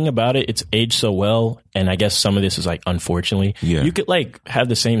then the thing about it, it's aged so well, and I guess some of this is like, unfortunately, you could like have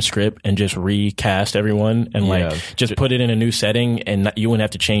the same script and just recast everyone and like just put it in a new setting, and you wouldn't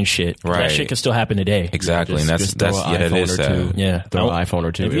have to change shit. Right, that shit could still happen today. Exactly, and that's that is sad. Yeah, throw an iPhone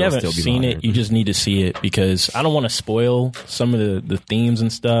or two. If you haven't seen it, you just need to see it, because I don't want to spoil some of the themes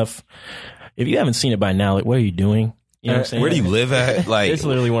and stuff. If you haven't seen it by now, like, what are you doing? You know what I'm saying? Where do you live at? Like, it's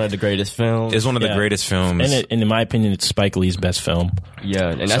literally one of the greatest films. It's one of the greatest films. And in my opinion, it's Spike Lee's best film.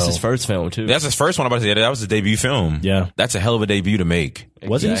 Yeah, and that's his first film, too. That's his first one. I'm about to say that was his debut film. Yeah. That's a hell of a debut to make.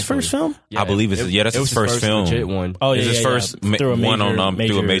 Was it his first film? I believe it's that's his first film. Legit one. Oh, yeah, it's his first one through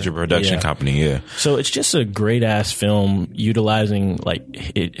a major production company. Yeah. So it's just a great ass film, utilizing, like,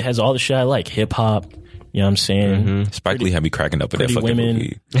 it has all the shit I like, hip hop. You know what I'm saying? Spike Lee had me cracking up at that fucking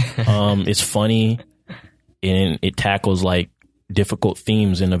movie. It's funny, and it tackles like difficult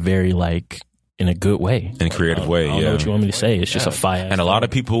themes in a very in a good way, in a creative way. I don't know what you want me to say. It's just a fire. And a lot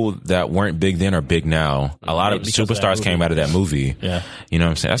of people that weren't big then are big now. A lot of superstars came out of that movie. Yeah, you know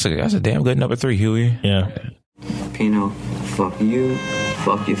what I'm saying? That's a damn good number 3, Huey. Yeah. Pino, fuck you,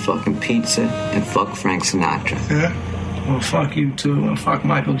 fuck your fucking pizza, and fuck Frank Sinatra. Yeah. Well, fuck you too, and fuck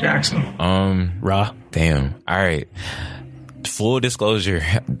Michael Jackson. Raw. Damn. All right. Full disclosure,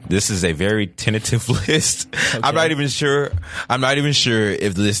 this is a very tentative list. Okay. I'm not even sure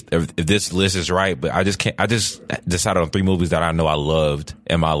if this list is right, but I just decided on 3 movies that I know I loved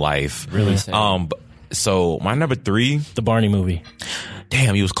in my life. Really? So my number 3, the Barney movie.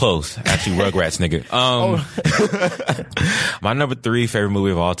 Damn, he was close. Actually, Rugrats, nigga. My number 3 favorite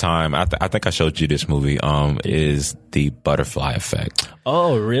movie of all time, I think I showed you this movie, is The Butterfly Effect.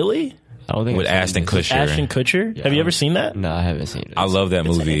 Oh, really? With Ashton Kutcher. Ashton Kutcher? Yeah. Have you ever seen that? No, I haven't seen it. I love that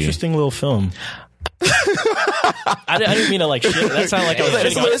movie. It's an interesting little film. I didn't mean to like shit. That sounded like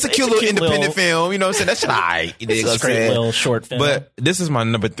it's a cute little independent film. You know what I'm saying? That's right. It's a great little short film. But this is my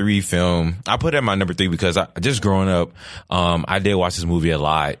number 3 film. I put it at my number 3 because just growing up, I did watch this movie a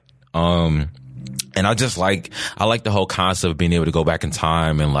lot. And I like the whole concept of being able to go back in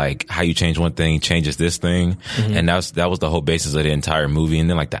time, and like how you change one thing changes this thing. And that was the whole basis of the entire movie. And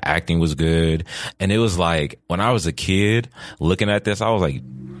then like the acting was good. And it was like, when I was a kid looking at this, I was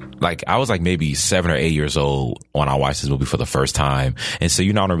like maybe 7 or 8 years old when I watched this movie for the first time. And so,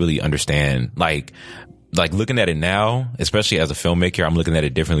 you know, I don't really understand, like looking at it now, especially as a filmmaker, I'm looking at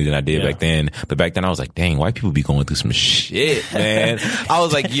it differently than I did back then. But back then I was like, dang, white people be going through some shit, man. I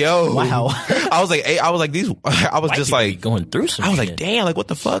was like, yo. Wow. I was like, these, I was white just like going through some I was shit. like, damn, like what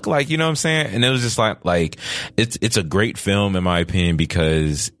the fuck? Like, you know what I'm saying? And it was just like, it's a great film in my opinion,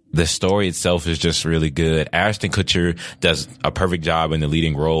 because the story itself is just really good. Ashton Kutcher does a perfect job in the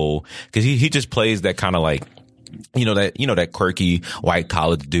leading role, because he just plays that kind of like, that quirky white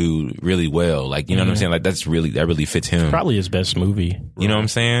college dude really well. Like, you know what I'm saying? Like that really fits him. Probably his best movie. You know what I'm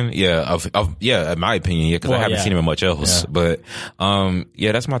saying? Yeah. In my opinion, because I haven't seen him in much else. Yeah. But,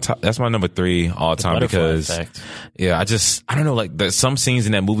 that's my number 3 all time, because, I don't know, like some scenes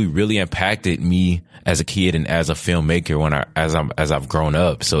in that movie really impacted me as a kid and as a filmmaker as I've grown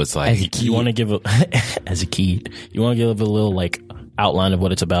up. So it's like, you want to give as a kid, you want to give a little like outline of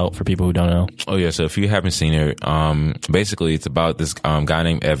what it's about for people who don't know. Oh yeah, so if you haven't seen it, basically it's about this guy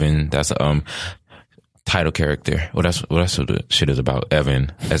named Evan. That's a title character. Well, that's what the shit is about.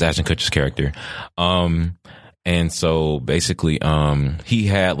 Evan as Ashton Kutcher's character. And so basically, he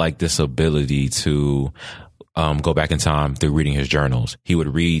had like this ability to go back in time through reading his journals. He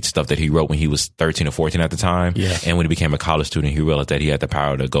would read stuff that he wrote when he was 13 or 14 at the time. Yeah. And when he became a college student, he realized that he had the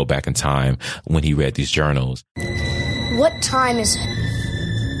power to go back in time when he read these journals. What time is it?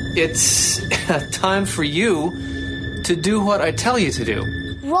 It's time for you to do what I tell you to do.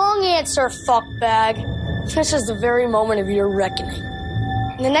 Wrong answer, fuckbag. This is the very moment of your reckoning.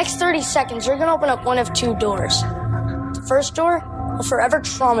 In the next 30 seconds, you're gonna open up one of 2 doors. The first door will forever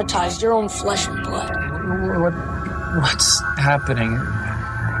traumatize your own flesh and blood. What's happening?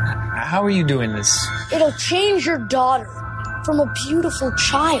 How are you doing this? It'll change your daughter from a beautiful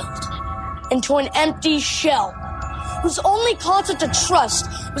child into an empty shell whose only concept of trust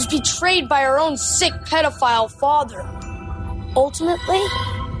was betrayed by her own sick pedophile father. Ultimately,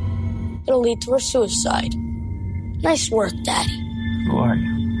 it'll lead to her suicide. Nice work, Daddy. Who are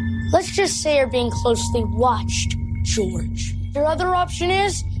you? Let's just say you're being closely watched, George. Your other option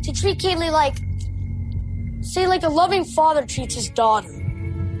is to treat Kaylee like a loving father treats his daughter.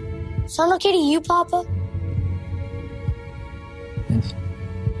 Sound okay to you, Papa? Yes.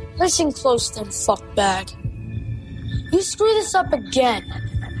 Listen close then, fuckbag. You screw this up again,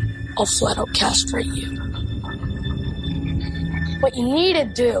 I'll flat out castrate you. What you need to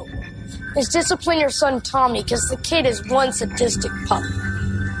do is discipline your son Tommy, because the kid is one sadistic pup.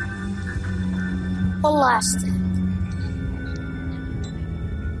 One last thing.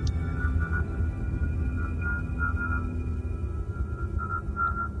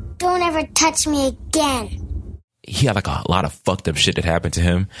 Don't ever touch me again. He had like a lot of fucked up shit that happened to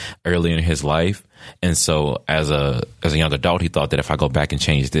him early in his life. And so as a young adult, he thought that if I go back and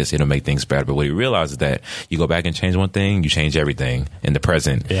change this, it'll make things better. But what he realized is that you go back and change one thing, you change everything in the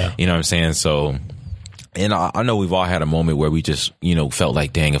present. Yeah. You know what I'm saying? So, and I know we've all had a moment where we just, felt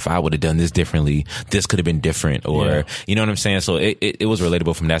like, dang, if I would have done this differently, this could have been different, or, you know what I'm saying? So it was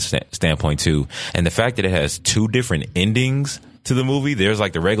relatable from that standpoint too. And the fact that it has two different endings to the movie, there's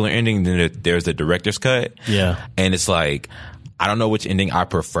like the regular ending, then there's the director's cut. Yeah. And it's like, I don't know which ending I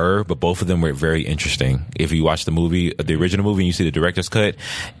prefer, but both of them were very interesting. If you watch the movie, the original movie, and you see the director's cut,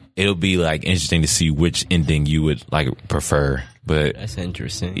 it'll be like interesting to see which ending you would like prefer. But that's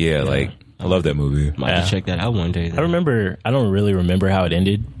interesting. Yeah, like I love that movie. Might have to check that out one day. Then. I don't really remember how it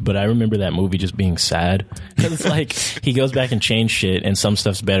ended, but I remember that movie just being sad. Because it's like, he goes back and changes shit, and some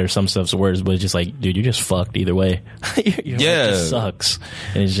stuff's better, some stuff's worse, but it's just like, dude, you're just fucked either way. Your life just sucks.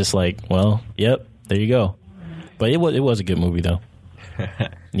 And it's just like, well, yep, there you go. But it was a good movie, though.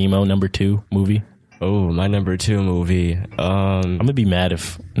 Nemo, number 2 movie. Oh, my number 2 movie. I'm going to be mad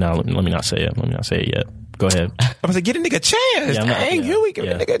if... No, let me not say it. Let me not say it yet. Go ahead. I was like, get a nigga a chance. Dang, here we give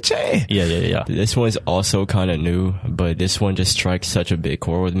a nigga a chance. Yeah. This one's also kind of new, but this one just strikes such a big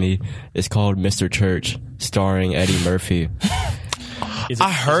chord with me. It's called Mr. Church, starring Eddie Murphy.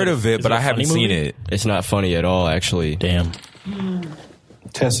 I heard of it, but I haven't seen it. It's not funny at all, actually. Damn.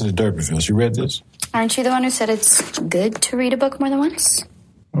 Test of the D'Urbervilles. You read this? Aren't you the one who said it's good to read a book more than once?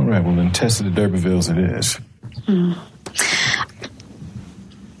 All right, well, then Test of the D'Urbervilles it is.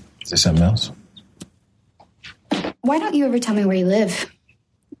 Is there something else? Why don't you ever tell me where you live?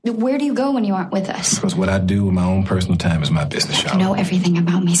 Where do you go when you aren't with us? Because what I do with my own personal time is my business, y'all. You know everything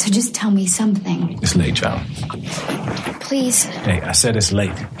about me, so just tell me something. It's late, y'all. Please. Hey, I said it's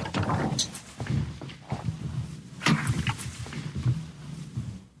late.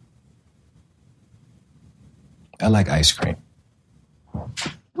 I like ice cream.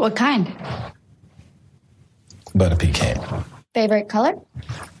 What kind? Butter pecan. Favorite color?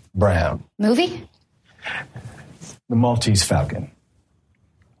 Brown. Movie? The Maltese Falcon.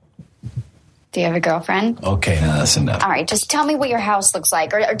 Do you have a girlfriend? Okay, now that's enough. All right, just tell me what your house looks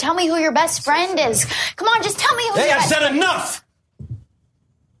like, or tell me who your best friend is. Come on, just tell me who. Hey, I said enough!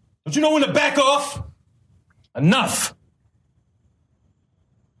 Don't you know when to back off? Enough!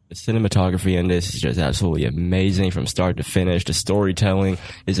 The cinematography in this is just absolutely amazing from start to finish. The storytelling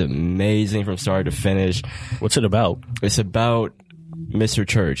is amazing from start to finish. What's it about? It's about Mr.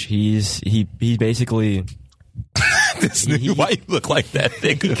 Church. He basically... Why you look like that,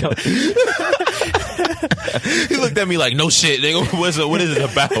 nigga? He looked at me like, no shit, nigga. What is it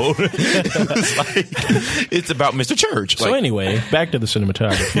about? It's like, it's about Mr. Church. So anyway, back to the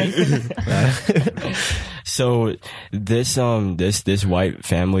cinematography. So this white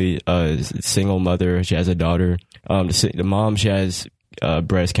family, single mother, she has a daughter. The mom, she has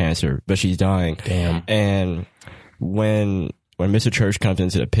breast cancer, but she's dying. Damn. And when Mr. Church comes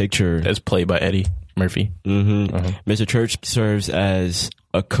into the picture, as played by Eddie Murphy. Mm-hmm. Uh-huh. Mr. Church serves as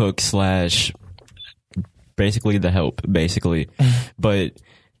a cook / basically the help, basically. But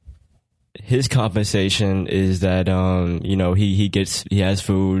his compensation is that he has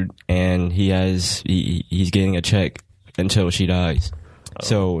food and he's getting a check until she dies. Oh.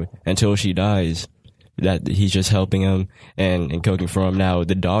 So until she dies, that he's just helping him and cooking for him. Now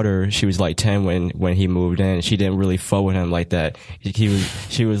the daughter, she was like 10 when he moved in. She didn't really fuck with him like that.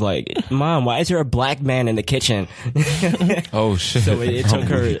 She was like, "Mom, why is there a black man in the kitchen?" Oh shit! So it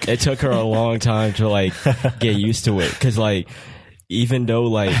took her a long time to like get used to it, because like, even though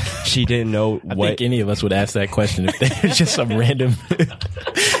like she didn't know I think any of us would ask that question if there's just some random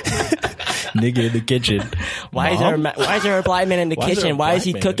nigga in the kitchen. Why is there a black man in the kitchen? Why is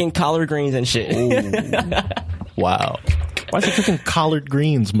he cooking collard greens and shit? Wow. Why is he cooking collard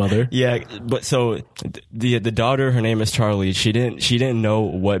greens, mother? Yeah, but so the daughter, her name is Charlie. She didn't know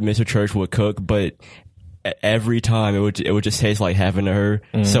what Mr. Church would cook, but every time it would just taste like heaven to her.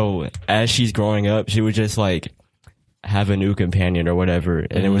 So as she's growing up, she would just like have a new companion or whatever,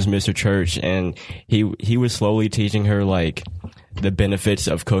 and it was Mr. Church, and he was slowly teaching her like the benefits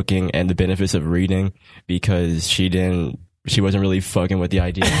of cooking and the benefits of reading, because she wasn't really fucking with the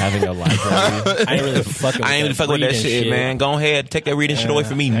idea of having a library. I ain't really fucking with that shit, man. Go ahead, take that reading shit away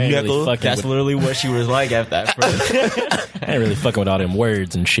from me, nigga. Really That's literally what she was like after first. I ain't really fucking with all them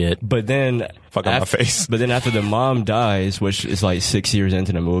words and shit. But then my face. But then after the mom dies, which is like 6 years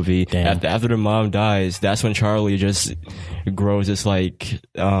into the movie, after the mom dies, that's when Charlie just grows this like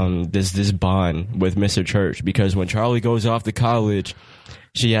this bond with Mr. Church, because when Charlie goes off to college,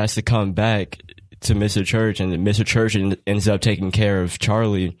 she has to come back to Mr. Church, and Mr. Church ends up taking care of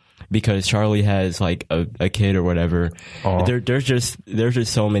Charlie because Charlie has like a kid or whatever. There's just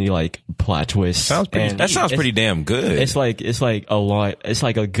so many like plot twists. That sounds pretty damn good. It's like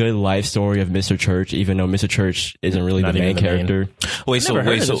a good life story of Mr. Church, even though Mr. Church isn't really the main character. So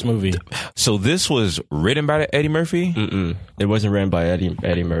this movie. So this was written by Eddie Murphy? It wasn't written by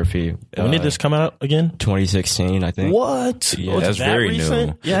Eddie Murphy. When did this come out again? 2016, I think. What? Yeah, that's very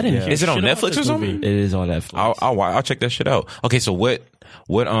recent? new. Yeah, I didn't hear Is it on shit about Netflix this or something? movie. It is on Netflix. I'll check that shit out. Okay, so what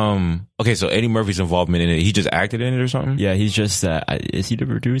okay, so Eddie Murphy's involvement in it, he just acted in it or something? Yeah, he's just is he the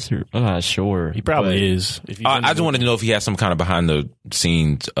producer? I'm not sure. He probably is. I just wanted to know if he has some kind of behind the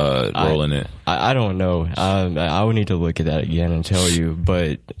scenes role in it. I don't know. I would need to look at that again and tell you,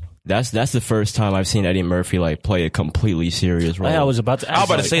 but that's the first time I've seen Eddie Murphy like play a completely serious role. I was about to ask.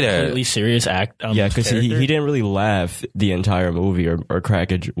 say that. Completely serious act. Yeah, because he didn't really laugh the entire movie or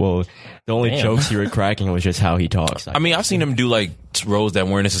crack it. Well, the only jokes he was cracking was just how he talks. I mean, I've seen him do like roles that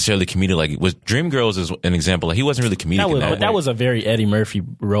weren't necessarily comedic. Like was Dreamgirls is an example. Like he wasn't really comedic. But that was a very Eddie Murphy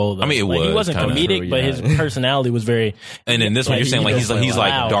role. Though. I mean, it was. He wasn't comedic, but his personality was very. And in this one, you're saying like he's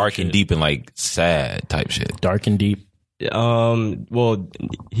like dark and deep and like sad type shit. Dark and deep. Well,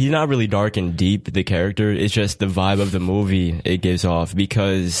 he's not really dark and deep, the character. It's just the vibe of the movie it gives off,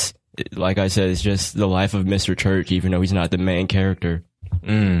 because, like I said, it's just the life of Mr. Church, even though he's not the main character.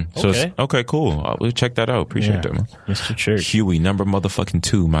 Okay, cool. We'll check that out. Appreciate that, man. Mr. Church. Huey, number motherfucking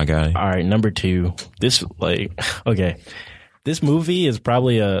 2, my guy. All right, number 2. This movie is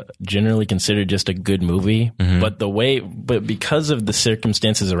probably generally considered just a good movie, but because of the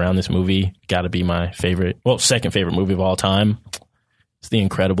circumstances around this movie, got to be my second favorite movie of all time. It's The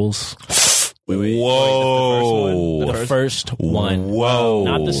Incredibles. Whoa. The first one. Whoa.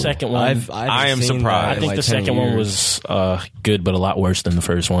 Not the second one. I am surprised. I think the second one was good, but a lot worse than the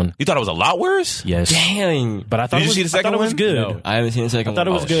first one. You thought it was a lot worse? Yes. Dang. But I thought it was good. No, I haven't seen the second one. I thought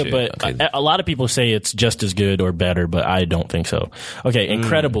it was good, but a lot of people say it's just as good or better, but I don't think so. Okay,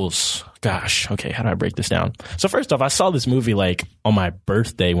 Incredibles. Gosh, okay, how do I break this down? So first off, I saw this movie like on my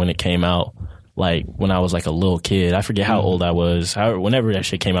birthday when it came out. Like when I was like a little kid. I forget how old I was. Whenever that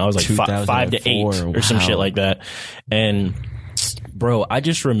shit came out, I was like 5 to 8 or some shit like that. And bro, I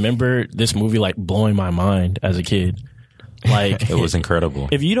just remember this movie like blowing my mind as a kid. Like it was incredible.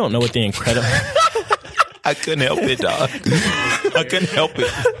 If you don't know what The Incredible I couldn't help it, dog. I couldn't help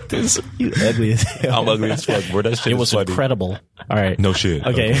it. You ugly as hell. I'm ugly as fuck, bro. That shit was funny. incredible. All right. No shit.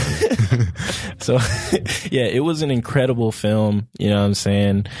 Okay. So, yeah, it was an incredible film. You know what I'm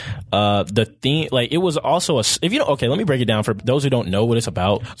saying? The theme, like, it was also let me break it down for those who don't know what it's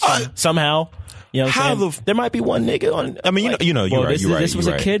about. Somehow. You know what I'm saying? There might be one nigga on. I mean, you're right. This was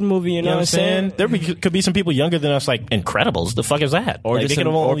a kid movie. You know what I'm saying? There could be some people younger than us, like Incredibles. The fuck is that? Or like, just they could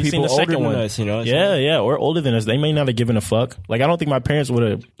have only seen the second one. Us, you know? Yeah, or older than us. They may not have given a fuck. Like I don't think my parents would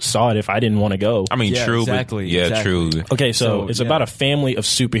have saw it if I didn't want to go. I mean, true. Exactly. But true. Okay, so it's about a family of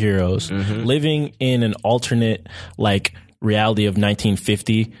superheroes living in an alternate like reality of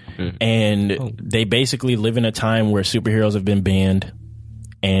 1950, and they basically live in a time where superheroes have been banned.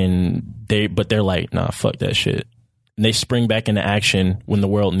 And they're like, nah, fuck that shit. And they spring back into action when the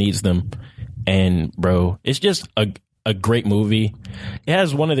world needs them. And bro, it's just a great movie. It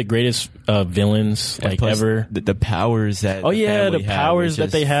has one of the greatest villains like ever. The powers that the powers that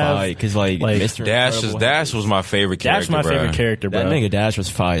they have. Because like Mr. Dash was my favorite character. Dash my favorite character, bro. That nigga Dash was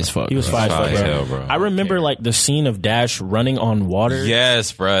fire as fuck. He was fire as fuck, bro. I remember like the scene of Dash running on water.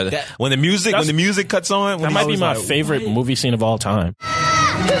 Yes, bro. When the music cuts on, that might be my favorite movie scene of all time.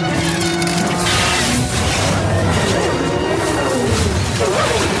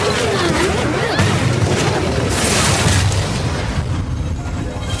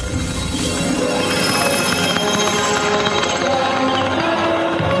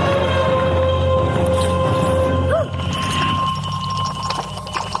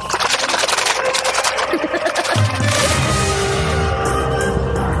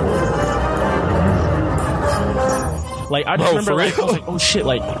 Like I just remember, like, I was like, oh shit!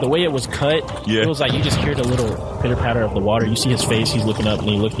 Like the way it was cut, it was like you just hear the little pitter patter of the water. You see his face. He's looking up, and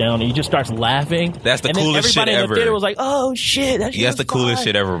he looks down, and he just starts laughing. That's the coolest shit ever. Everybody in the theater was like, oh shit! That's the coolest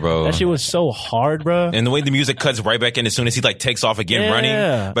shit ever, bro. That shit was so hard, bro. And the way the music cuts right back in as soon as he like takes off again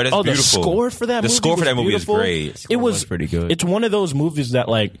running. But it's beautiful. The score for that movie is great. It was pretty good. It's one of those movies that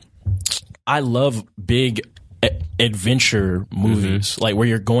like I love big adventure movies, like where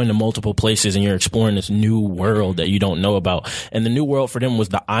you're going to multiple places and you're exploring this new world that you don't know about. And the new world for them was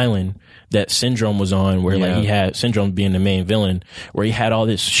the island that Syndrome was on, where like he had Syndrome being the main villain, where he had all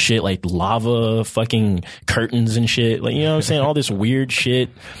this shit like lava fucking curtains and shit, like, you know what I'm saying, all this weird shit.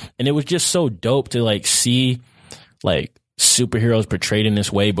 And it was just so dope to like see like superheroes portrayed in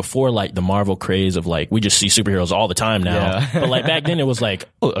this way before like the Marvel craze of like we just see superheroes all the time now. But like back then it was like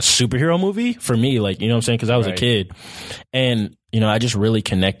a superhero movie for me, like, you know what I'm saying, because I was a kid. And you know, I just really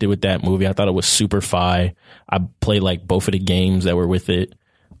connected with that movie. I thought it was super fi. I played like both of the games that were with it,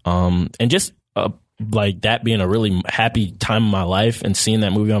 and just like that being a really happy time of my life, and seeing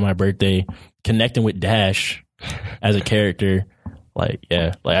that movie on my birthday, connecting with Dash as a character. Like,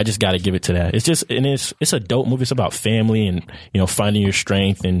 yeah, like I just got to give it to that. It's just, and it's a dope movie. It's about family and, you know, finding your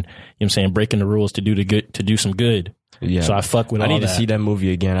strength and, you know what I'm saying, breaking the rules to do some good. Yeah. So I fuck with all that. I need to see that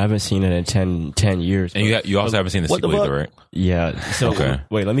movie again. I haven't seen it in 10 years. And you also haven't seen the sequel either, right? Yeah. So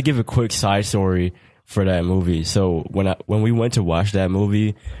wait, let me give a quick side story for that movie. So when we went to watch that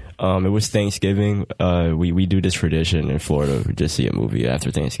movie, it was Thanksgiving. We do this tradition in Florida. We just see a movie after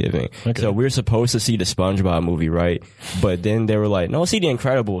Thanksgiving. Okay. So we were supposed to see the SpongeBob movie, right? But then they were like, no, see The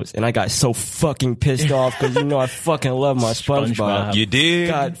Incredibles. And I got so fucking pissed off because you know I fucking love my SpongeBob. You did?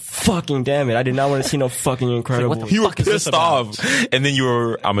 God fucking damn it. I did not want to see no fucking Incredibles. Like, you were pissed off. And then you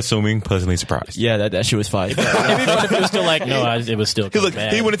were, I'm assuming, pleasantly surprised. Yeah, that shit was fine. Even if it was still like, no, it was still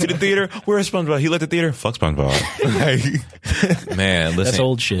bad. He went into the theater. Where's SpongeBob? He left the theater. Fuck SpongeBob. Man, listen. That's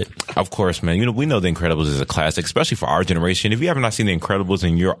old shit. Of course, man. You know, we know The Incredibles is a classic, especially for our generation. If you have not seen The Incredibles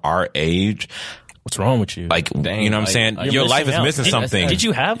and you're our age, what's wrong with you? Like, you know what I'm saying? Your life is missing something. Did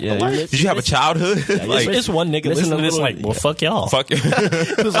you have a life? Did you have a childhood? Like, this one nigga listening to this like, well, fuck y'all. Fuck you.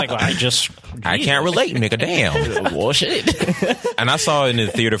 It was like, well, I can't relate, nigga. Damn. Well, shit. And I saw it in the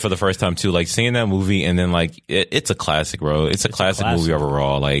theater for the first time too. Like seeing that movie, and then like it's a classic, bro. It's a classic movie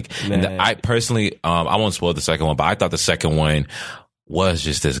overall. Like, I personally, I won't spoil the second one, but I thought the second one was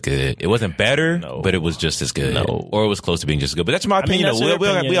just as good. It wasn't better, but it was just as good. Or it was close to being just as good. But that's my opinion.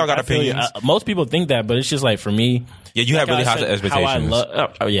 We all got opinions. Most people think that, but it's just like, for me, yeah, you have really high expectations.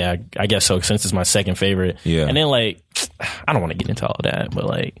 Yeah, I guess so, since it's my second favorite. Yeah. And then like, I don't want to get into all of that, but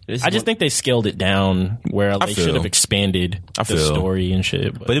like, I just think they scaled it down where they should have expanded the story and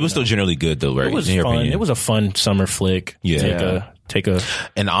shit. But it was still generally good though, right? It was fun. Opinion. It was a fun summer flick. Yeah. Take a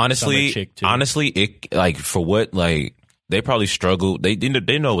and honestly, it like for what like. They probably struggled. They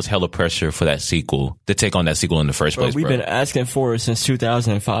know it was hella pressure for that sequel to take on that sequel in the first place. We've been asking for it since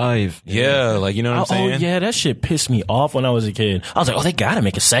 2005. Yeah, like, you know what I'm saying? Oh yeah, that shit pissed me off when I was a kid. I was like, oh, they gotta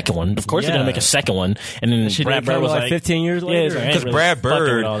make a second one. Of course they're gonna make a second one. And then Brad Bird was like 15 years later. Because Brad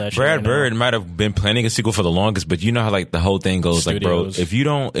Bird might have been planning a sequel for the longest, but you know how like the whole thing goes. Studios. Like,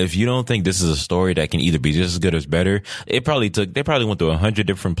 bro, if you don't think this is a story that can either be just as good as better, they probably went through 100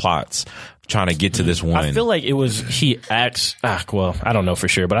 different plots trying to get to this one. I feel like it was well, I don't know for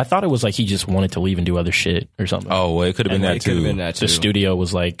sure, but I thought it was like he just wanted to leave and do other shit or something. Oh, well, it could have been that too. The studio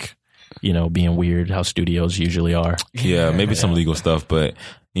was like, you know, being weird, how studios usually are. Yeah, maybe some legal stuff, but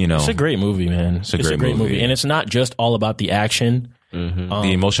you know, it's a great movie, man. It's a great movie, and it's not just all about the action. Mm-hmm.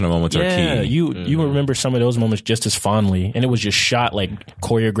 The emotional moments are key. You remember some of those moments just as fondly, and it was just shot like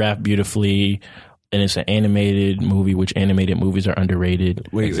choreographed beautifully. And it's an animated movie, which animated movies are underrated.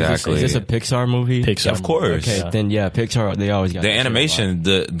 Wait, exactly. Is this a Pixar movie? Pixar, of course. Okay, then yeah, Pixar. They always got the animation.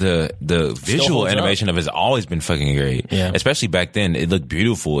 The visual animation of it has always been fucking great. Yeah, especially back then. It looked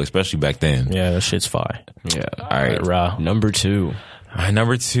beautiful, especially back then. Yeah, that shit's fire. Yeah. All right, Ra. Number 2.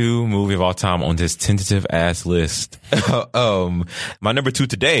 Number 2 movie of all time on this tentative ass list. My number 2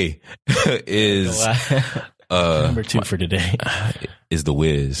 today is. Number 2 for today is The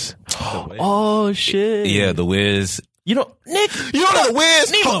Wiz. Oh shit! Yeah, The Wiz. You don't, Nick. You don't know The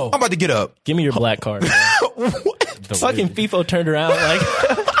Wiz? Nemo. I'm about to get up. Give me your black card. Fucking FIFO turned around like.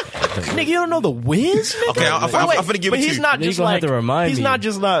 Nigga, you don't know The Wiz? Nigga? Okay, I'm gonna give it to you. He's not just like.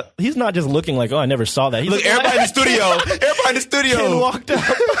 He's not just looking like, oh, I never saw that. Look, everybody in the studio. Everybody in the studio. Ken walked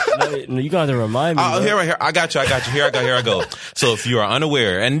up. No, you gotta remind me. Here, I got you. Here I go. So if you are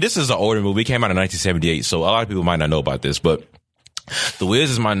unaware, and this is an older movie, it came out in 1978, so a lot of people might not know about this, but The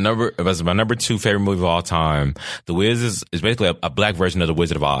Wiz is my number 2 favorite movie of all time. The Wiz is basically a black version of The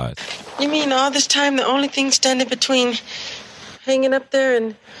Wizard of Oz. You mean all this time the only thing standing between hanging up there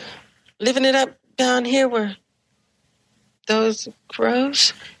and living it up down here were those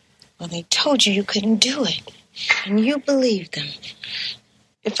crows? Well, they told you couldn't do it, and you believed them.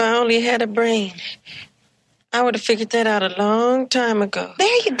 If I only had a brain, I would have figured that out a long time ago.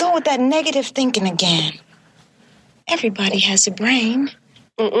 There you go with that negative thinking again. Everybody has a brain.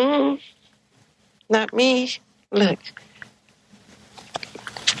 Not me. Look.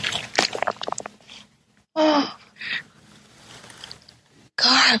 Oh.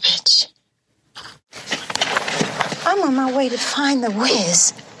 Garbage. I'm on my way to find the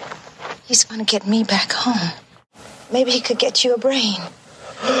Wiz. He's going to get me back home. Maybe he could get you a brain.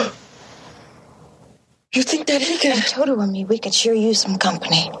 You think that he could? And Toto and me, we could sure use some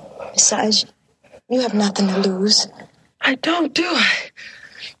company. Besides, you have nothing to lose. I don't, do I?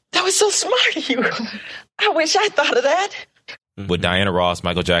 That was so smart of you. I wish I thought of that. With Diana Ross,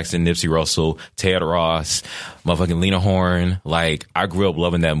 Michael Jackson, Nipsey Russell, Ted Ross, motherfucking Lena Horne. Like, I grew up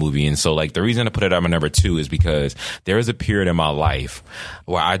loving that movie. And so, like, the reason I put it at my number 2 is because there is a period in my life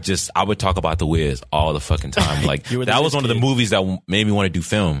where I would talk about The Wiz all the fucking time. Like, that was one of the movies that made me want to do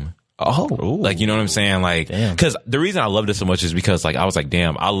film. Oh, like, you know what I'm saying? Like, because the reason I loved it so much is because, like, I was like,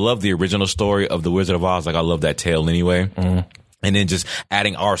 damn, I love the original story of The Wizard of Oz. Like, I love that tale anyway. And then just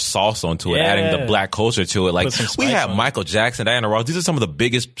adding our sauce onto it, adding the black culture to it. Like, we had Michael Jackson, Diana Ross. These are some of the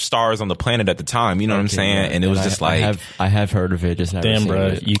biggest stars on the planet at the time. You know what I'm saying? And it was just like, I have heard of it. Just never seen bro,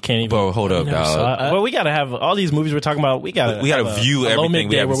 it. You can't even. Bro, hold up, dog. Well, we gotta have all these movies we're talking about. We gotta view everything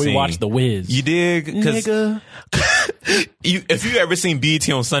we haven't where we seen. watch The Wiz. You dig? Nigga. If you ever seen BET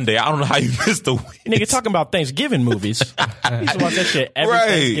on Sunday, I don't know how you missed The Wiz. Nigga, talking about Thanksgiving movies. I used to watch that shit every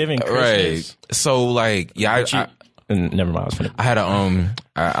Thanksgiving, Christmas. Right. So, like, yeah, never mind. I had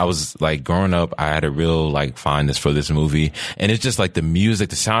I was like growing up, I had a real like fondness for this movie, and it's just like the music,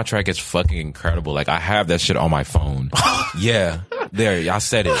 the soundtrack is fucking incredible. Like, I have that shit on my phone. Yeah, there, I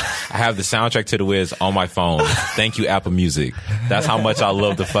said it. I have the soundtrack to The Wiz on my phone. Thank you, Apple Music. That's how much I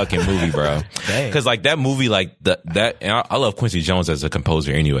love the fucking movie, bro. Because like that movie, like that, and I love Quincy Jones as a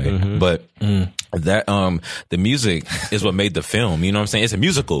composer anyway, but. That the music is what made the film, you know what I'm saying? It's a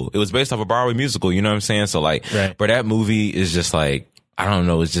musical. It was based off a Broadway musical, you know what I'm saying? So like, but that movie is just like, I don't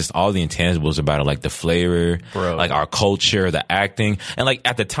know, it's just all the intangibles about it, like the flavor, like our culture, the acting. And like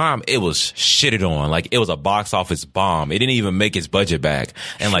at the time, it was shitted on. Like, it was a box office bomb. It didn't even make its budget back.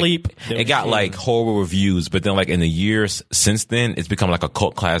 And like, it got like horrible reviews. But then like in the years since then, it's become like a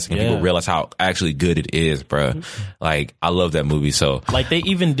cult classic, and people realize how actually good it is, bro. Like, I love that movie. So like, they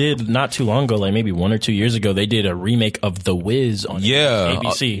even did not too long ago, like maybe 1 or 2 years ago, they did a remake of The Wiz on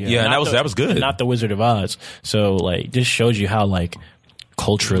ABC. And that was good. Not The Wizard of Oz. So like, just shows you how like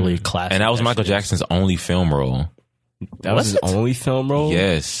culturally classic. And that was Michael Jackson's only film role. That was his only film role?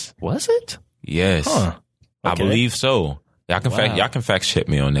 Yes. Was it? Yes. Huh. I believe so. Y'all can fact check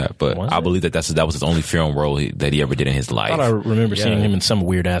me on that, but I believe that that was his only film role that he ever did in his life. I thought I remember seeing him in some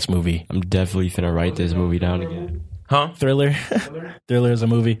weird ass movie. I'm definitely finna write this movie down again. Huh? Thriller? Thriller's a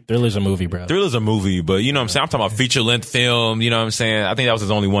movie. Thriller's a movie, bro. Thriller's a movie, but you know what I'm saying? I'm talking about feature length film, you know what I'm saying? I think that was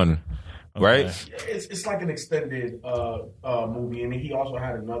his only one. Okay. Right? It's like an extended movie, and he also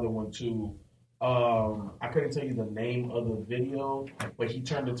had another one too. I couldn't tell you the name of the video, but he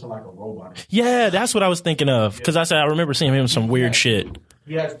turned into like a robot. Yeah, that's what I was thinking of. Because I remember seeing him in some weird shit.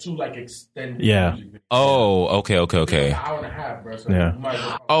 He has 2 like extended. Yeah. music videos. Oh, okay. It's like an hour and a half, bro. So Yeah. you might as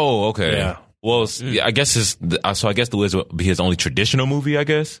well- Oh, okay. Yeah. Well, I guess I guess The Wiz would be his only traditional movie, I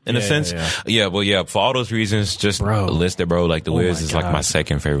guess, in a sense. Yeah, well, yeah, for all those reasons, just list it, bro. Like, The Wiz is like my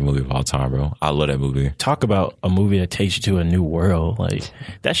second favorite movie of all time, bro. I love that movie. Talk about a movie that takes you to a new world. Like,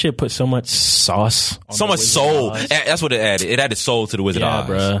 that shit put so much sauce on so much soul. That's what it added. It added soul to The Wizard of Oz.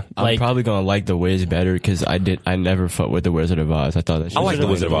 Bro. I'm probably gonna like The Wiz better because I never fucked with The Wizard of Oz. I thought that shit I like The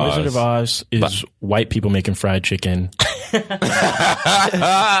Wizard of Oz. The Wizard of Oz is white people making fried chicken. The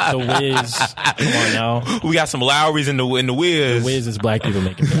Wiz, come on now. We got some Lowry's in the Wiz. The Wiz is black people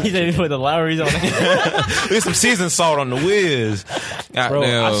making fried chicken. He put the Lowry's on it. There's some seasoned salt on The Wiz. Bro,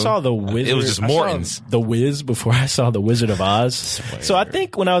 I saw The Wizard. It was just Morton's. The Wiz before I saw The Wizard of Oz. So I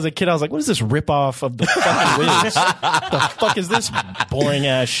think when I was a kid, I was like, what is this ripoff of the fucking Wiz? The fuck is this boring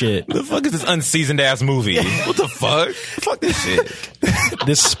ass shit? The fuck is this unseasoned ass movie? What the fuck? Fuck this shit.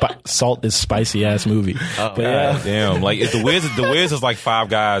 This spicy ass movie. But yeah. Damn. Like, if The Wiz is like 5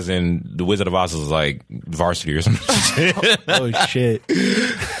 guys and The Wizard of Oz is like Varsity or some shit. Oh shit.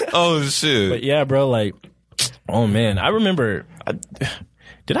 Oh shit. But yeah, bro, like, oh man, I remember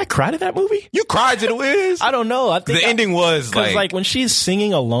Did I cry to that movie? You cried to The Wiz? I don't know. I think the ending was like when she's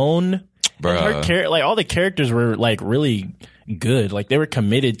singing alone, her like all the characters were like really good. Like they were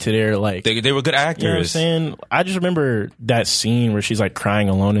committed to their like they were good actors. You know what I'm saying? I just remember that scene where she's like crying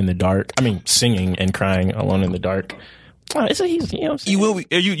alone in the dark. I mean, singing and crying alone in the dark. You know what I'm saying?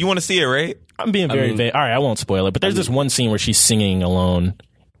 You want to see it, right? I'm being very vague. All right, I won't spoil it. But there's this one scene where she's singing alone.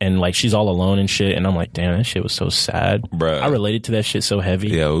 And like she's all alone and shit, and I'm like, damn, that shit was so sad, bro. I related to that shit so heavy.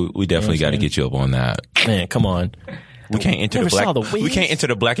 Yeah, we definitely got to get you up on that. Man, come on. We can't enter we can't enter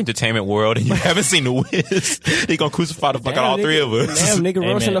the black entertainment world, and you haven't seen The Wiz. They gonna crucify the fuck out all three of us. Damn, nigga,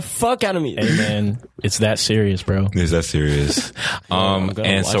 roasting the fuck out of me. Hey man, it's that serious, bro. It's that serious.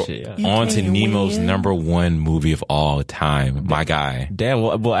 And so on to Nemo's number one movie of all time, my guy. Damn.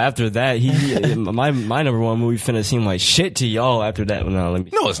 Well, after that, my number one movie finna seem like shit to y'all. After that, no,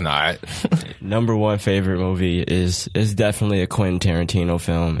 it's not. Number one favorite movie is definitely a Quentin Tarantino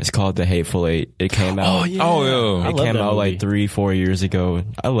film. It's called The Hateful Eight. It came out. It came out like 3-4 years ago.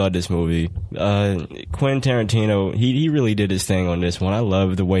 I love this movie. Quentin Tarantino, he really did his thing on this one. I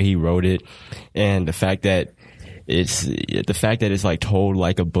love the way he wrote it, and the fact that it's like told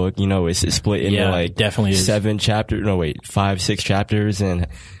like a book. You know, it's split into like definitely 5-6 chapters, and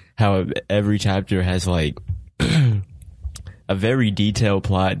how every chapter has like a very detailed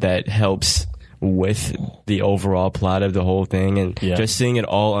plot that helps with the overall plot of the whole thing, and just seeing it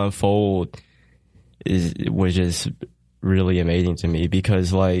all unfold was just really amazing to me,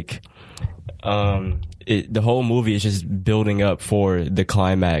 because like the whole movie is just building up for the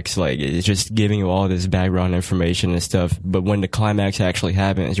climax. Like it's just giving you all this background information and stuff, but when the climax actually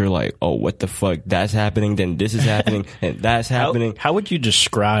happens, you're like, oh, what the fuck, that's happening, then this is happening, and that's happening. How would you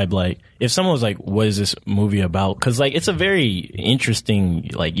describe, like, if someone was like, what is this movie about? Because like it's a very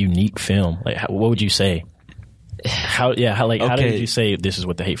interesting, like, unique film. Like what would you say? How did you say this is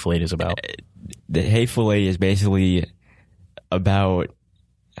what The Hateful Eight is about? The Hateful Eight is basically about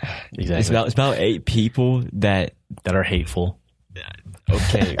it's about 8 people that are hateful.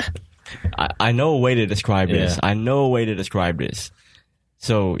 Okay. I know a way to describe this. I know a way to describe this.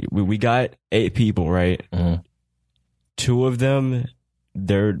 So we got 8 people, right? Mm-hmm. 2 of them,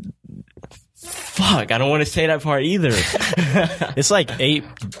 they're fuck. I don't want to say that part either. It's like 8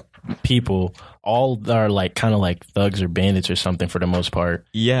 people. All are like kind of like thugs or bandits or something for the most part.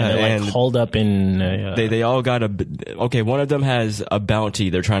 Yeah, and they're like holed up in. They all got one of them has a bounty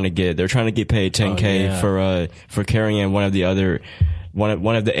they're trying to get. They're trying to get paid $10K for carrying one of the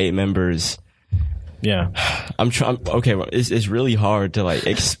 8 members. Yeah, I'm trying. Okay, it's really hard to like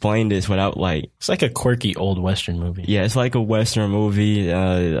explain this without like. It's like a quirky old Western movie. Yeah, it's like a Western movie.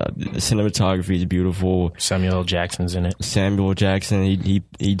 The cinematography is beautiful. Samuel L. Jackson's in it. Samuel Jackson, he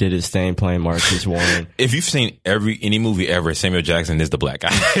did his thing playing Marcus Warren. If you've seen any movie ever, Samuel Jackson is the black guy.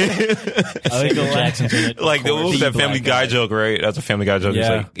 Samuel Jackson's in it. Like what was that Family Guy joke, right? That's a Family Guy joke. Yeah.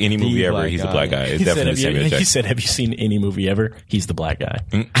 It's like any movie ever, he's the black guy. It's definitely Samuel Jackson. He said, "Have you seen any movie ever? He's the black guy."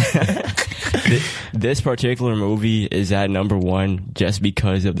 This particular movie is at number one just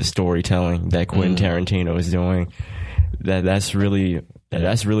because of the storytelling that Quentin Tarantino is doing. That's really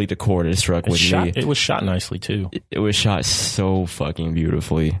the chord that struck with me. It was shot nicely too. It was shot so fucking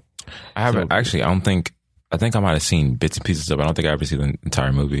beautifully. I haven't actually. I think I might have seen bits and pieces of it. I don't think I ever seen the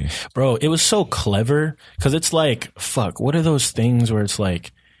entire movie. Bro, it was so clever because it's like, fuck, what are those things where it's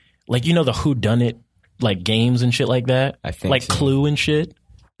like you know the whodunit like games and shit like that? I think like so. Clue and shit.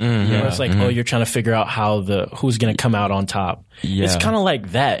 Mm-hmm. You know, it's like, oh, you're trying to figure out who's going to come out on top. Yeah. It's kind of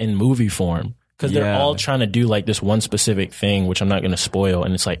like that in movie form because they're all trying to do like this one specific thing, which I'm not going to spoil.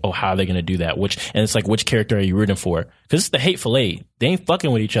 And it's like, oh, how are they going to do that? And it's like, which character are you rooting for? Because it's the Hateful Eight. They ain't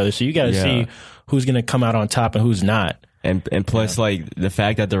fucking with each other. So you got to see who's going to come out on top and who's not. And plus, like, the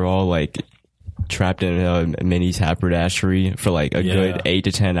fact that they're all like trapped in a mini haberdashery for like a good 8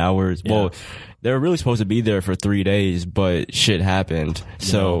 to 10 hours. Yeah. Well, they were really supposed to be there for 3 days, but shit happened.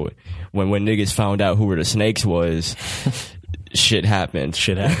 So when niggas found out who were the snakes was, shit happened.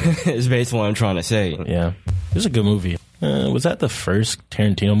 It's basically what I'm trying to say. Yeah. It was a good movie. Was that the first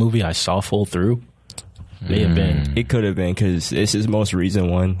Tarantino movie I saw full through? May have been. It could have been because it's his most recent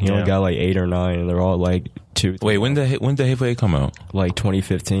one. He only got like 8 or 9, and they're all like 2. Wait, when did the Hateful Eight come out? Like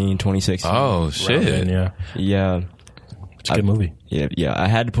 2015, 2016. Oh shit! Then, yeah. It's a good movie. Yeah. I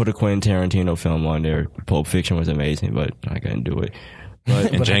had to put a Quentin Tarantino film on there. Pulp Fiction was amazing, but I couldn't do it.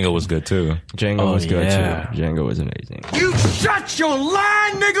 And Django was good too. Django was good too. Django was amazing. You shut your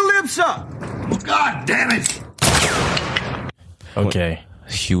lying nigga lips up! God damn it! Okay.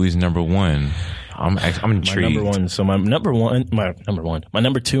 Huey's number one. I'm intrigued. My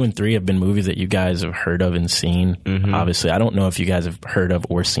number 2 and 3 have been movies that you guys have heard of and seen. Obviously, I don't know if you guys have heard of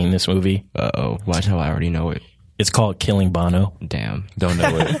or seen this movie. Watch how I already know it. It's called Killing Bono. Damn. Don't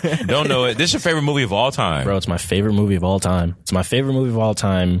know it. Don't know it. This is your favorite movie of all time. Bro, it's my favorite movie of all time.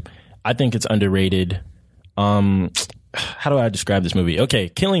 I think it's underrated. How do I describe this movie? Okay,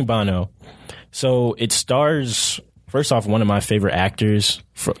 Killing Bono. So it stars, first off, one of my favorite actors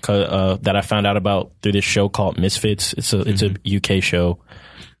that I found out about through this show called Misfits. It's a UK show.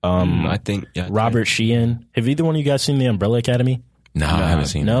 I think Robert Sheehan. Have either one of you guys seen The Umbrella Academy? No, I haven't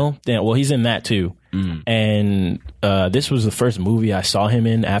seen it. No? Damn, well, he's in that too. And this was the first movie I saw him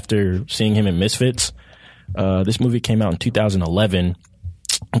in after seeing him in Misfits. This movie came out in 2011.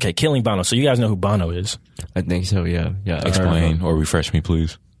 Okay, Killing Bono. So you guys know who Bono is? I think so, yeah. Explain or refresh me,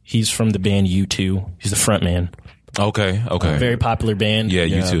 please. He's from the band U2. He's the front man. Okay. Very popular band. Yeah,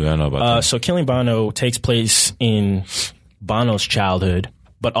 U2. I know about that. So Killing Bono takes place in Bono's childhood,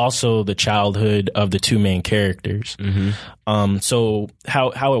 but also the childhood of the two main characters. So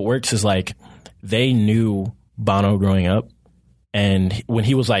how it works is like they knew Bono growing up, and when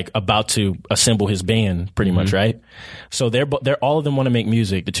he was like about to assemble his band, pretty much, right? So they're all of them want to make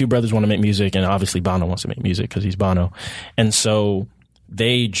music. The two brothers want to make music, and obviously Bono wants to make music because he's Bono. And so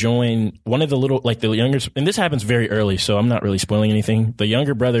they join one of the little, like the younger, and this happens very early, so I'm not really spoiling anything. The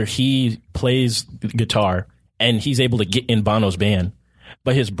younger brother, he plays guitar, and he's able to get in Bono's band.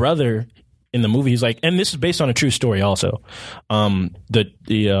 But his brother in the movie, he's like, and this is based on a true story also.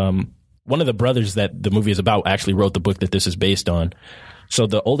 One of the brothers that the movie is about actually wrote the book that this is based on. So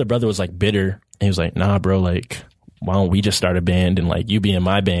the older brother was like bitter, and he was like, nah, bro, like, why don't we just start a band and like you be in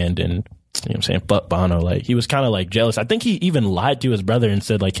my band, and you know what I'm saying, fuck Bono. Like he was kind of like jealous. I think he even lied to his brother and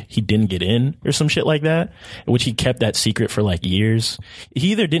said like he didn't get in or some shit like that, which he kept that secret for like years.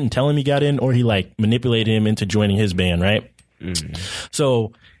 He either didn't tell him he got in or he like manipulated him into joining his band, right?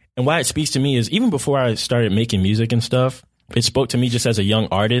 So, and why it speaks to me is even before I started making music and stuff, it spoke to me just as a young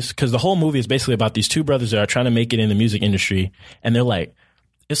artist, because the whole movie is basically about these two brothers that are trying to make it in the music industry, and they're like,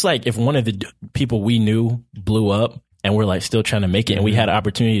 it's like if one of the people we knew blew up and we're like still trying to make it, and we had an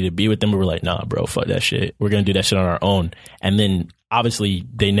opportunity to be with them, but we're like, nah, bro, fuck that shit. We're going to do that shit on our own. And then obviously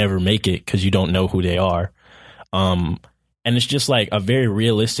they never make it because you don't know who they are. And it's just like a very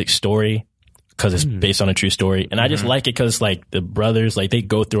realistic story because it's based on a true story. And I just like it because like the brothers, like they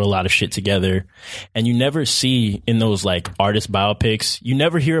go through a lot of shit together, and you never see in those like artist biopics, you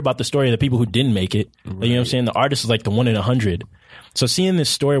never hear about the story of the people who didn't make it. Like, you know what I'm saying? The artist is like the 1 in 100. So seeing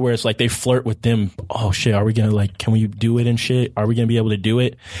this story where it's like they flirt with them, oh shit, are we gonna like, can we do it and shit? Are we gonna be able to do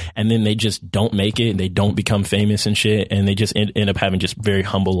it? And then they just don't make it, and they don't become famous and shit, and they just end up having just very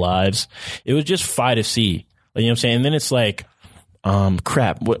humble lives. It was just fun to see. Like, you know what I'm saying? And then it's like,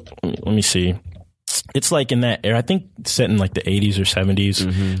 let me see. It's like in that era, I think it's set in like the 80s or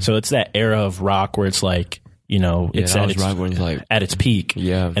 70s. So it's that era of rock where it's like, you know, it's at its peak.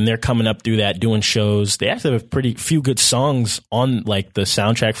 Yeah. And they're coming up through that, doing shows. They actually have pretty few good songs on like the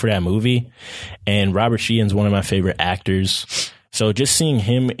soundtrack for that movie. And Robert Sheehan's one of my favorite actors. So just seeing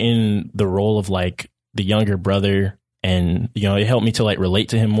him in the role of like the younger brother, and, you know, it helped me to like relate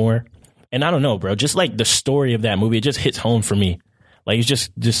to him more. And I don't know, bro, just like the story of that movie, it just hits home for me. Like, it's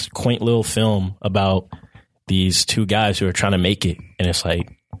just this quaint little film about these two guys who are trying to make it. And it's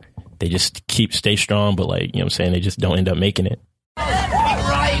like, they just stay strong, but like, you know what I'm saying, they just don't end up making it.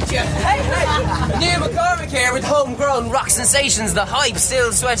 Right, yeah. Neil McCormick here with Homegrown Rock Sensations, the hype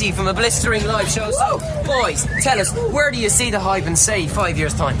still sweaty from a blistering live show. So, boys, tell us, where do you see the hype in, say, 5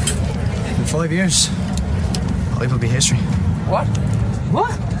 years' time? In 5 years, hype will be history. What?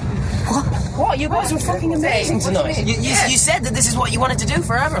 What? You guys are fucking amazing tonight. You said that this is what you wanted to do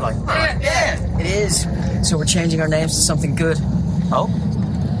forever, like. Yeah. It is. So we're changing our names to something good. Oh?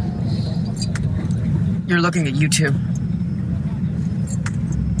 You're looking at YouTube.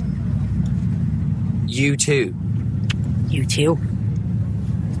 U2. U2?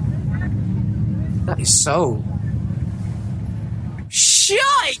 That is so...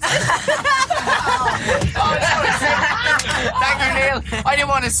 Shite! Thank you, Neil. I didn't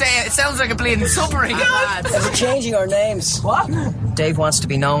want to say it. It sounds like a bleeding submarine. We're changing our names. What? Dave wants to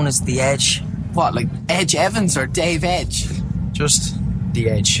be known as The Edge. What, like Edge Evans or Dave Edge? Just The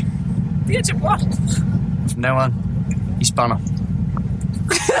Edge. The Edge of what? From now on, he's Bono.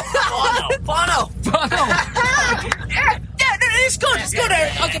 Bono! Yeah, it's good. It's good.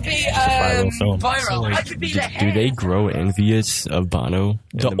 I could be viral. So, like, I could be do they grow envious of Bono?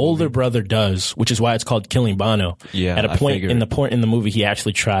 The older brother does, which is why it's called Killing Bono. Yeah, at a point in the movie, he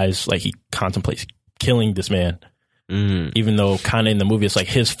actually tries, like, he contemplates killing this man. Even though kind of in the movie it's like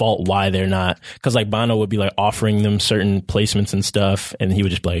his fault why they're not, because like Bono would be like offering them certain placements and stuff, and he would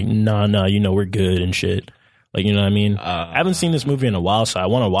just be like, nah, you know, we're good and shit. Like, you know what I mean? I haven't seen this movie in a while, so I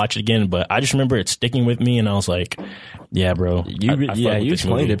want to watch it again, but I just remember it sticking with me, and I was like, yeah, bro. You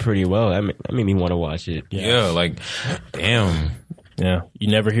explained it pretty well. That made me want to watch it. Yeah, like, damn. Yeah, you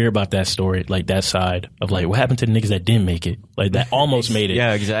never hear about that story, like that side of like what happened to the niggas that didn't make it, like that almost made it.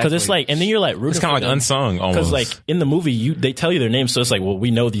 Yeah, exactly. Because it's like, and then you're like, it's kind of like unsung almost. Because like in the movie, they tell you their names, so it's like, well, we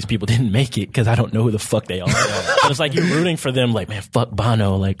know these people didn't make it because I don't know who the fuck they are. But it's like you're rooting for them, like, man, fuck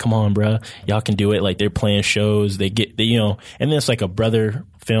Bono, like, come on, bro, y'all can do it. Like they're playing shows, they you know, and then it's like a brother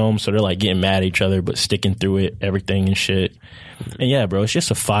film, so they're like getting mad at each other but sticking through it, everything and shit. And yeah, bro, it's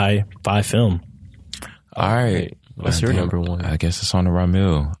just a five film. All right. What's your number one? I guess it's on the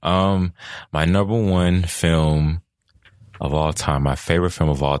Ramil. My number one film of all time, my favorite film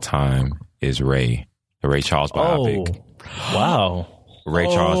of all time is Ray, the Ray Charles biopic. Oh, wow. Ray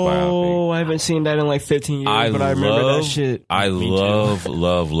Charles biopic. Oh, I haven't seen that in like 15 years, but I remember that shit. I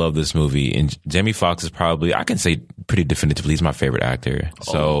love this movie. And Jamie Foxx is probably, I can say pretty definitively, he's my favorite actor.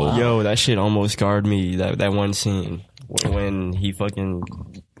 So, wow. Yo, that shit almost scarred me, that one scene when he fucking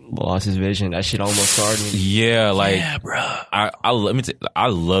lost his vision. That shit almost scarred me. Yeah, like, yeah, bro. I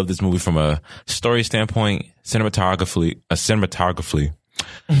love this movie from a story standpoint, cinematography,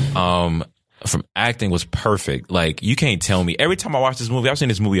 from acting was perfect. Like, you can't tell me. Every time I watch this movie, I've seen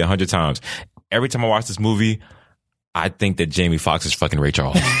this movie 100 times. Every time I watch this movie, I think that Jamie Foxx is fucking Ray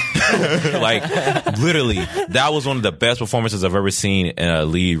Charles. Like, literally, that was one of the best performances I've ever seen in a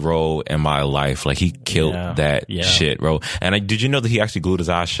lead role in my life. Like, he killed that shit, bro. And did you know that he actually glued his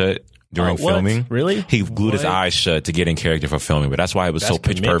eyes shut during filming? Really? He glued his eyes shut to get in character for filming, but that's why it was so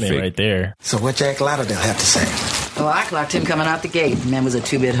pitch perfect. Right there. So what Jack Lauderdale have to say? Well, I clocked him coming out the gate. Man was a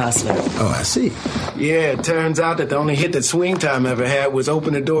two-bit hustler. Oh, I see. Yeah, it turns out that the only hit that Swing Time ever had was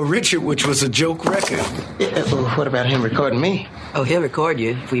Open the Door Richard, which was a joke record. Yeah, well, what about him recording me? Oh, he'll record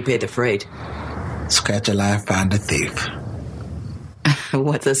you if we paid the freight. Scratch a lie, find a thief.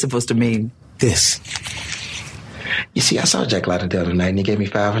 What's that supposed to mean? This. You see, I saw Jack Lauderdale tonight, and he gave me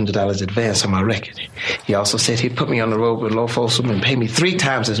 $500 advance on my record. He also said he'd put me on the road with Lo Folsom and pay me 3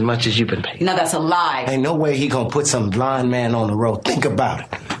 times as much as you've been paying. No, that's a lie. Ain't no way he gonna put some blind man on the road. Think about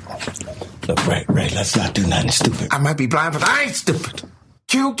it. Look, Ray, let's not do nothing stupid. I might be blind, but I ain't stupid.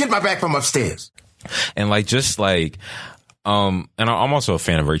 Q, get my back from upstairs. And like, just like, and I'm also a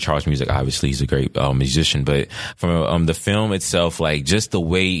fan of Ray Charles music. Obviously, he's a great musician, but from the film itself, like, just the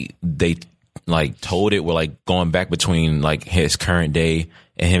way they like told it, were like going back between like his current day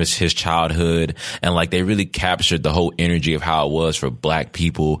and his childhood, and like they really captured the whole energy of how it was for black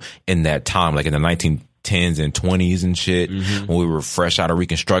people in that time, like in the 1910s and 20s and shit, when we were fresh out of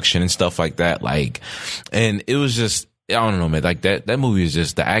Reconstruction and stuff like that. Like, and it was just, I don't know, man, like that movie is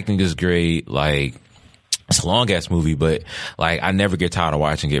just, the acting is great. Like, it's a long ass movie, but like I never get tired of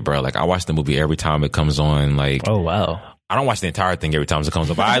watching it, bro. Like, I watch the movie every time it comes on. Like, oh wow. I don't watch the entire thing every time it comes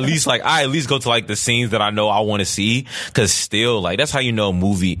up, but I at least go to like the scenes that I know I want to see, because still, like, that's how you know a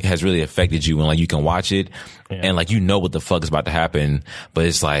movie has really affected you, when like you can watch it and like you know what the fuck is about to happen, but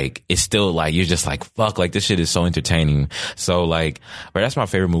it's like, it's still like, you're just like, fuck, like this shit is so entertaining. So like, but that's my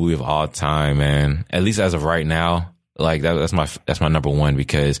favorite movie of all time, man. At least as of right now, like that's my number one,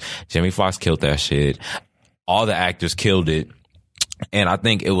 because Jamie Foxx killed that shit. All the actors killed it. And I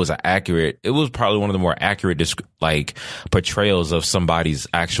think it was probably one of the more accurate, like, portrayals of somebody's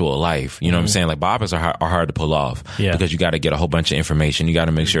actual life. You know what I'm saying? Like, biopics are hard to pull off, because you got to get a whole bunch of information. You got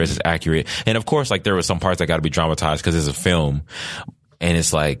to make sure it's as accurate. And of course, like, there were some parts that got to be dramatized because it's a film. And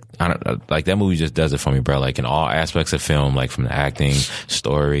it's like, like, that movie just does it for me, bro. Like, in all aspects of film, like from the acting,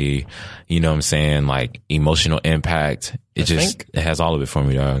 story, you know what I'm saying? Like, emotional impact. It has all of it for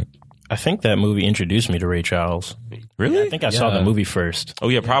me, dog. I think that movie introduced me to Ray Charles. Really? I think I saw the movie first. Oh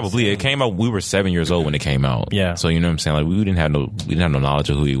yeah, probably. It came out, we were 7 years old when it came out. Yeah. So you know what I'm saying? Like, we didn't have no knowledge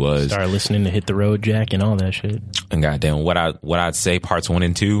of who he was. Started listening to Hit the Road Jack and all that shit. And goddamn, what I'd say, parts 1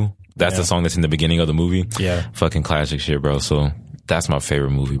 and 2, that's the song that's in the beginning of the movie. Yeah. Fucking classic shit, bro. So that's my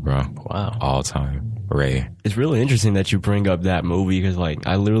favorite movie, bro. Wow. All time. Ray. It's really interesting that you bring up that movie, because like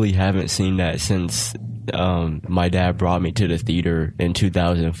I literally haven't seen that since my dad brought me to the theater in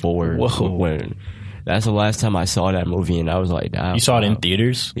 2004. Whoa. That's the last time I saw that movie, and I was like, wow. You saw it in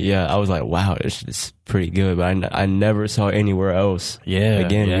theaters? Yeah, I was like, wow, it's pretty good, but I never saw it anywhere else. Yeah,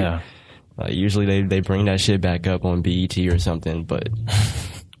 again, yeah. Usually they bring that shit back up on BET or something, but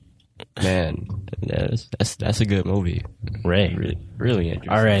man, that's a good movie. Ray. Really, really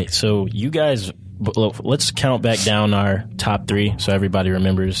interesting. All right, so you guys But look, let's count back down our top 3 so everybody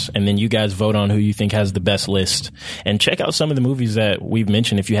remembers, and then you guys vote on who you think has the best list. And check out some of the movies that we've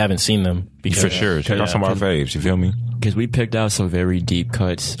mentioned if you haven't seen them. For sure. Check out some of our faves, you feel me? Because we picked out some very deep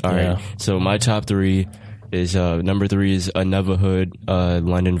cuts. All right. So my top 3 is number 3 is A Neverhood,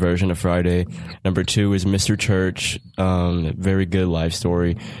 London version of Friday. Number 2 is Mr. Church, very good life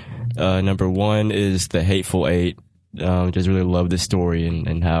story. Number 1 is The Hateful Eight. Just really love this story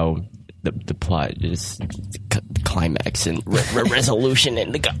and how the plot is the climax and resolution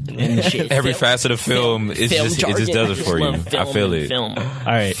and the shit. Every facet of film, it just does it for you. I feel it. All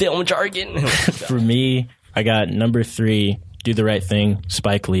right. Film jargon. For me, I got number 3, Do the Right Thing,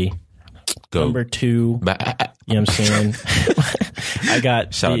 Spike Lee. Go. Number 2, you know what I'm saying? I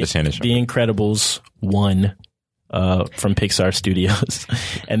got Shout out to Shannon Sharp. The Incredibles 1 from Pixar Studios.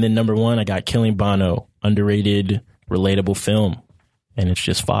 And then number 1, I got Killing Bono, underrated, relatable film. And it's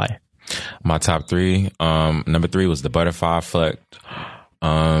just fire. My top 3, number 3 was The Butterfly Effect.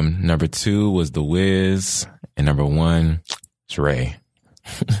 Number 2 was The Wiz. And number 1 is Ray.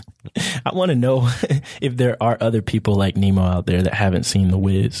 I want to know if there are other people like Nemo out there that haven't seen The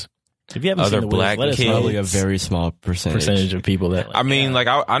Wiz. If you haven't Other seen The black Wiz, let us kids. know. Probably a very small percentage of people that. Like, I mean, like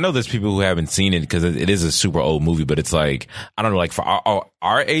I know there's people who haven't seen it because it is a super old movie, but it's like I don't know, like for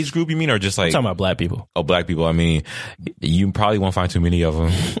our age group, you mean, or just like I'm talking about black people? Oh, black people. I mean, you probably won't find too many of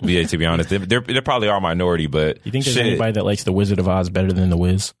them. Yeah, to be honest, they probably are a minority. But You think there's anybody that likes The Wizard of Oz better than The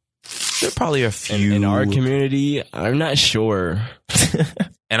Wiz? There are probably a few in our community. I'm not sure.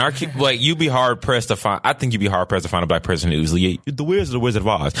 And you'd be hard pressed to find. I think you'd be hard pressed to find a black person who's like, The Wiz or The Wizard of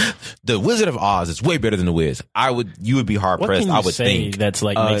Oz. The Wizard of Oz is way better than The Wiz. You would be hard pressed. I would think that's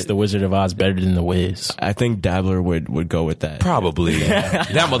like makes The Wizard of Oz better than The Wiz. I think Dabbler would go with that. Probably.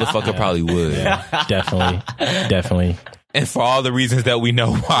 That motherfucker probably would. Yeah. Definitely. And for all the reasons that we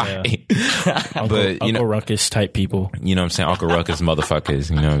know why. Yeah. Uncle Ruckus type people. You know what I'm saying? Uncle Ruckus motherfuckers.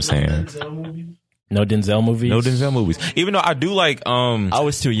 You know what I'm saying? No Denzel movies? No Denzel movies. Even though I do like... I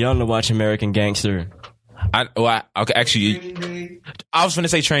was too young to watch American Gangster. Actually, I was going to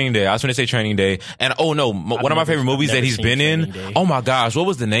say Training Day. And one of my favorite movies that he's been in. Oh my gosh, what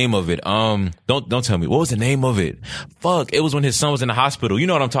was the name of it? Don't tell me. What was the name of it? Fuck, it was when his son was in the hospital. You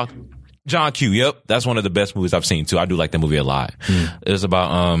know what I'm talking... John Q. Yep, that's one of the best movies I've seen too. I do like that movie a lot. It was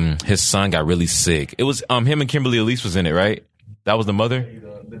about his son got really sick. It was him and Kimberly Elise was in it, right? That was the mother.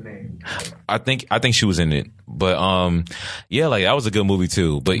 The name. I think she was in it, but yeah, like that was a good movie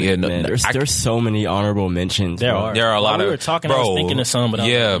too. But yeah, there's so many honorable mentions. There are a lot of. We were talking. I was thinking of some, but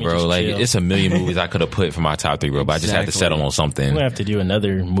like it's a million movies I could have put for my top 3, bro. But I just had to settle on something. We're gonna have to do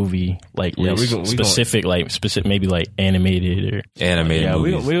another movie like specific, maybe like animated or animated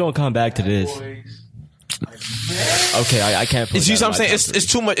movies. We're gonna come back to this. Okay, I can't. You see what I'm saying? It's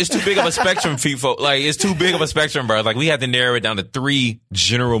too much. It's too big of a spectrum, people. Like it's too big of a spectrum, bro. Like we had to narrow it down to 3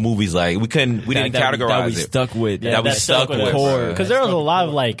 general movies. Like we didn't categorize that we it. Stuck with. That we stuck with. Because there was a lot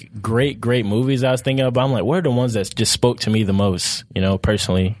of like great movies I was thinking of. But I'm like, what are the ones that just spoke to me the most? You know,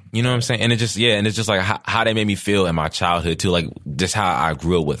 personally. You know what I'm saying? And it's just like how they made me feel in my childhood too. Like just how I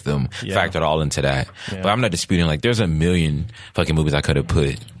grew up with them factored all into that. Yeah. But I'm not disputing. Like there's a million fucking movies I could have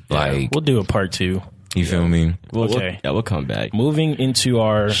put. Like we'll do a part 2. You feel me? We'll come back. Moving into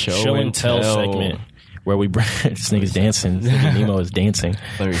our show and tell segment, where we bring this nigga's dancing. This nigga Nemo is dancing.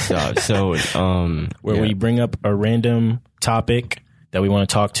 Let me stop. So, we bring up a random topic that we want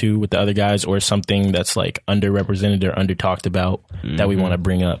to talk to with the other guys, or something that's like underrepresented or under talked about that we want to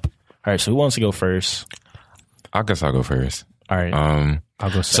bring up. All right. So who wants to go first? I guess I'll go first. All right. I'll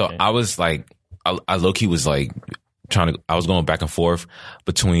go second. So I was like, I low key was like I was going back and forth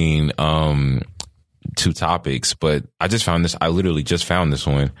between 2 topics, but I literally just found this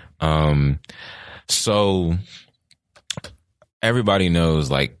one. So everybody knows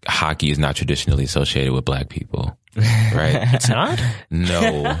like hockey is not traditionally associated with black people. Right? It's not?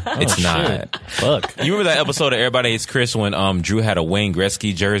 No, it's not. Fuck. You remember that episode of Everybody Hates Chris when Drew had a Wayne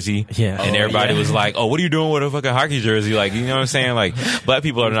Gretzky jersey? Yeah. And everybody was like, oh, what are you doing with a fucking hockey jersey? Like, you know what I'm saying? Like, black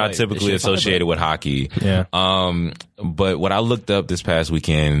people are not typically associated with hockey. Yeah. But what I looked up this past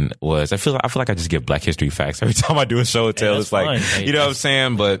weekend was I feel like I just give Black History facts every time I do a show and tell. It's like, you know what I'm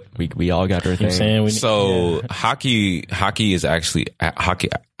saying? But we all got our thing. Hockey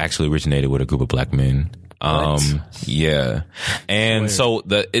actually originated with a group of black men. Yeah. And so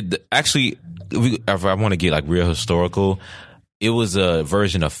if I want to get like real historical, it was a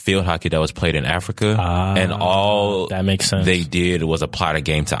version of field hockey that was played in Africa, and all that makes sense. They did was apply the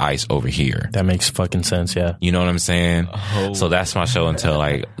game to ice over here. That makes fucking sense, yeah. You know what I'm saying? So that's my show until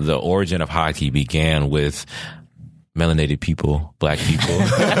like the origin of hockey began with melanated people, black people.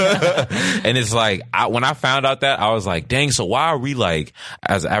 And it's like, when I found out that, I was like, dang, so why are we like,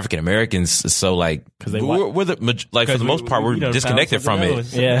 as African Americans, so like, because we're the, like, for the most part, we're disconnected from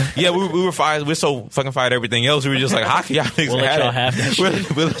it. Yeah. Yeah, we were fired. We're so fucking fired everything else. We were just like, hockey, y'all we'll let y'all have that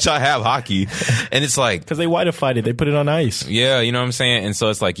shit. We'll let y'all have hockey. And it's like, because they whiteified it. They put it on ice. Yeah, you know what I'm saying? And so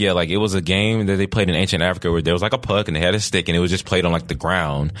it's like, yeah, like it was a game that they played in ancient Africa where there was like a puck and they had a stick and it was just played on like the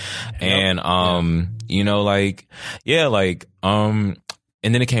ground. And, you know, like, yeah, like, and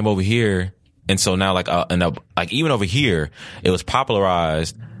then it came over here. And so now like, like even over here, it was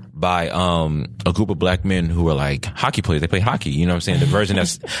popularized by, a group of black men who were like hockey players. They play hockey, you know what I'm saying? The version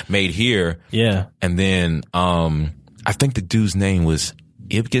that's made here. Yeah. And then, I think the dude's name was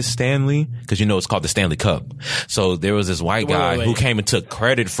Ibgis Stanley, because you know it's called the Stanley Cup. So there was this white guy who came and took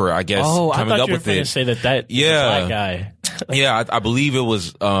credit for, I guess, coming up with it. To say that black guy. Yeah, I believe it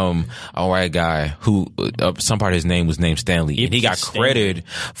was a white guy who some part of his name was named Stanley, and he got credited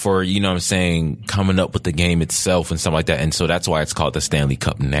for, you know what I'm saying, coming up with the game itself and stuff like that. And so that's why it's called the Stanley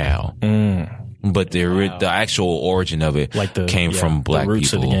Cup now. But the actual origin of it came from black the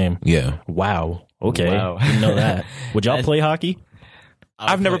roots people. Of the game. Yeah. Wow. Okay. Didn't know that. Would y'all play hockey?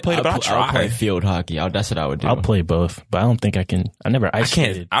 I've never played it, but I'll try. I'll play field hockey. That's what I would do. I'll play both, but I don't think I can. I never ice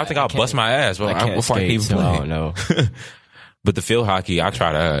skated. I don't think I'll bust my ass before I can even play. I don't know. But the field hockey, I'll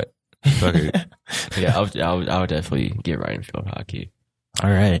try that. Fuck it. Yeah, I would definitely get right in field hockey. All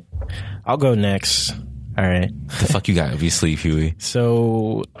right. I'll go next. All right. The fuck you got up your sleeve, Huey?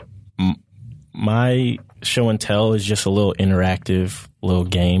 So, my show and tell is just a little interactive little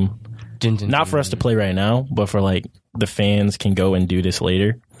game. Not for us to play right now, but for like the fans can go and do this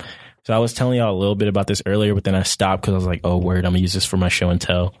later. So I was telling y'all a little bit about this earlier, but then I stopped because I was like, oh, word, I'm going to use this for my show and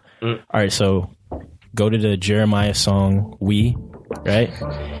tell. All right, so go to the Jeremiah song, We, right?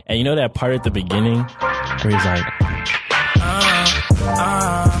 And you know that part at the beginning where he's like,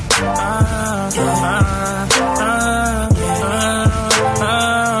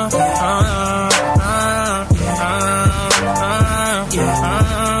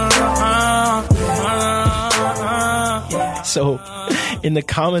 so in the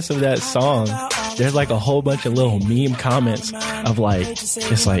comments of that song, there's like a whole bunch of little meme comments of like,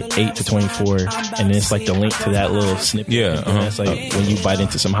 it's like 8 to 24, and then it's like the link to that little snippet. Yeah. And it's like when you bite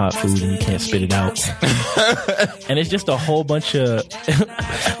into some hot food and you can't spit it out. And it's just a whole bunch of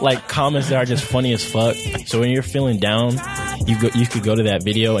like comments that are just funny as fuck. So when you're feeling down, you could go to that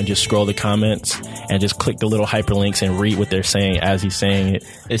video and just scroll the comments and just click the little hyperlinks and read what they're saying as he's saying it.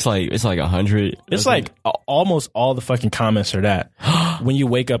 It's like 100. It's like almost all the fucking comments are that. When you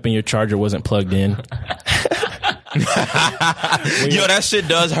wake up and your charger wasn't plugged in. Yo, that shit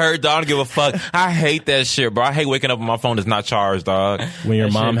does hurt, dog. I don't give a fuck. I hate that shit, bro. I hate waking up and my phone is not charged, dog. When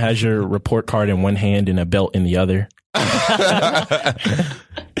your mom has your report card in one hand and a belt in the other.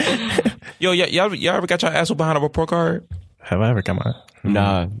 Yo, y'all ever got your ass whooped behind a report card? Have I ever got my...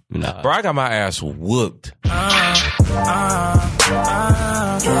 Nah. Bro, I got my ass whooped.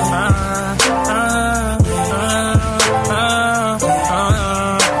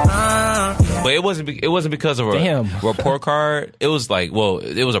 But it wasn't because of a report card. It was like, well,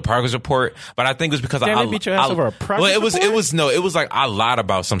 it was a progress report, but I think it was because they beat your ass over a progress report? It was like I lied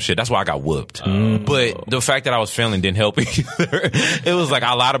about some shit. That's why I got whooped. But the fact that I was failing didn't help either. It was like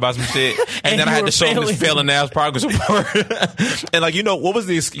I lied about some shit, and then I had to show them this failing ass progress report. And like, what was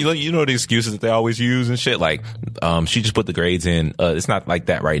the the excuses that they always use and shit? Like, she just put the grades in. It's not like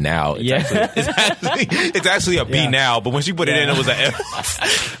that right now. It's actually a B now, but when she put it in, it was an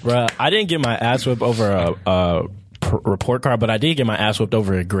F. Bruh, I didn't get my ass whipped over a report card, but I did get my ass whipped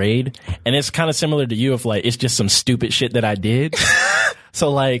over a grade. And it's kind of similar to you, if like it's just some stupid shit that I did. So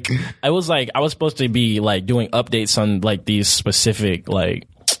like I was supposed to be like doing updates on like these specific like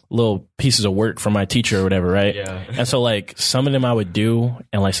little pieces of work from my teacher or whatever, right? Yeah. And so like some of them I would do,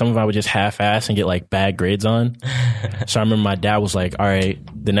 and like some of them I would just half-ass and get like bad grades on. So I remember my dad was like, all right,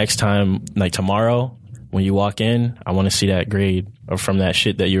 the next time, like tomorrow when you walk in, I want to see that grade or from that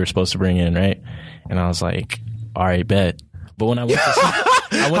shit that you were supposed to bring in, right? And I was like, all right, bet. But when I went to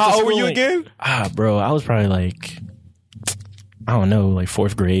How old were you again? Bro, I was probably like, I don't know, like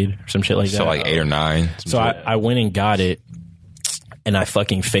 4th grade or some shit like that. So like 8 or 9. So I went and got it, and I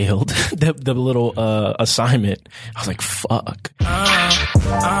fucking failed the little assignment. I was like, fuck.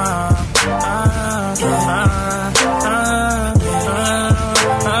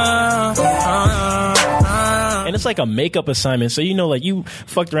 And it's like a makeup assignment. So, like you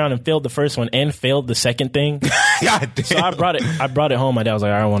fucked around and failed the first one and failed the second thing. God damn. So I brought it home. My dad was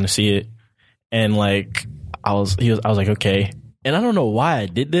like, I don't want to see it. And like, I was like, okay. And I don't know why I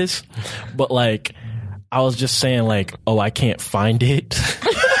did this, but like, I was just saying like, oh, I can't find it.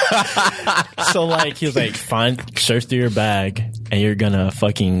 So like, he was like, search through your bag, and you're gonna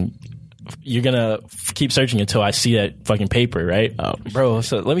keep searching until I see that fucking paper, right? Bro,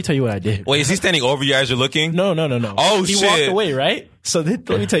 so let me tell you what I did. Wait, is he standing over you as you're looking? No. Oh, he shit. walked away, right? So let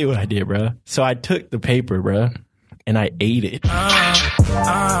me tell you what I did, bro. So I took the paper, bro, and I ate it.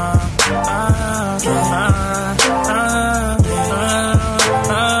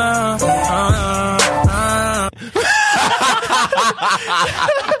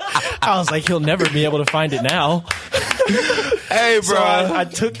 I was like, he'll never be able to find it now. Hey, bro. So I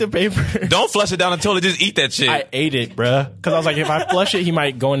took the paper. Don't flush it down the toilet. Just eat that shit. I ate it, bro. Because I was like, if I flush it, he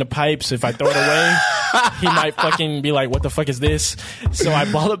might go in the pipes. If I throw it away, he might fucking be like, what the fuck is this? So I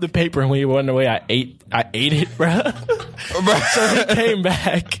balled up the paper, and when he went away, I ate it, bro. So he came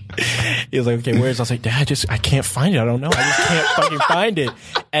back. He was like, okay, where's? I was like, Dad, I can't find it. I don't know. I just can't fucking find it.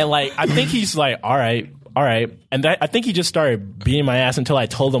 And like, I think he's like, all right. And I think he just started beating my ass until I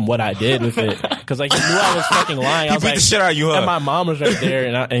told him what I did with it. Because like, he knew I was fucking lying. I was beat like, the shit out of you, huh? And my mom was right there,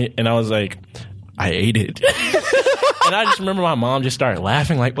 and I was like, I ate it. And I just remember my mom just started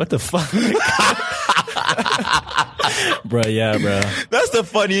laughing like, what the fuck? Bro, yeah, bro. That's the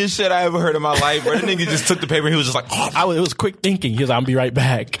funniest shit I ever heard in my life. Bro, the nigga just took the paper. He was just like, oh. It was quick thinking. He was like, I'll be right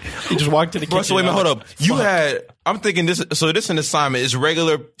back. He just walked to the kitchen. So wait a minute, hold up. You had, I'm thinking this an assignment is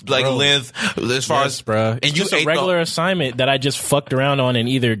regular like length as far as, bro. And you just a regular assignment that I just fucked around on and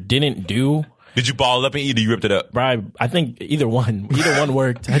either didn't do. Did you ball it up and eat it? You ripped it up? Bro, I think either one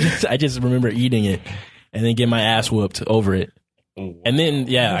worked. I just remember eating it and then getting my ass whooped over it. And then,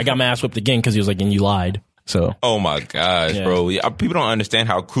 yeah, I got my ass whooped again because he was like, and you lied. So. Oh my gosh, bro. People don't understand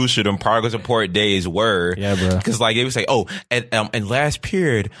how crucial them progress report days were. Yeah, bro. Because like they would say, oh, in last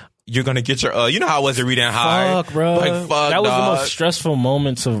period, you're going to get your, you know how it was to read and high? Fuck, bro. Like, fuck, that was dog. the most stressful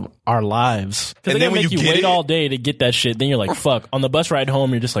moments of our lives. Because they make you wait all day to get that shit. Then you're like, fuck. On the bus ride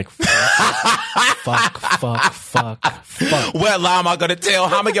home, you're just like, fuck. What lie am I going to tell?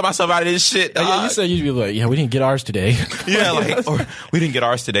 How am I going to get myself out of this shit? Yeah, you said you'd be like, yeah, we didn't get ours today. Yeah, like, or we didn't get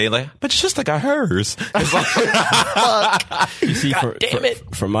ours today. Like, but it's just like I hers. It's like, fuck. You see,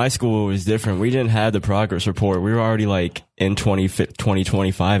 for my school, it was different. We didn't have the progress report. We were already like in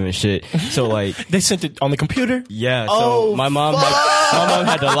 2025 and shit. So like, they sent it on the computer? Yeah. So my mom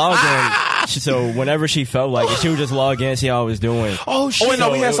had to log in. So whenever she felt like it, she would just log in, see how I was doing. Oh shit! Oh,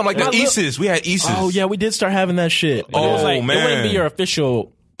 no, we had something like that. ESIS. We had ESIS. Oh yeah, we did start having that shit. But it was like, man, it wouldn't be your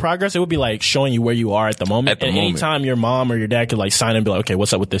official progress. It would be like showing you where you are at the moment. Anytime your mom or your dad could like sign and be like, okay,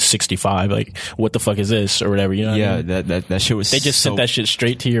 what's up with this 65? Like, what the fuck is this or whatever? You know? What I mean? that shit was. They just sent that shit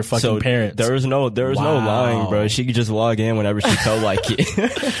straight to your fucking parents. There was no lying, bro. She could just log in whenever she felt like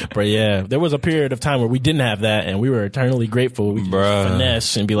it. Bro, yeah, there was a period of time where we didn't have that, and we were eternally grateful. We could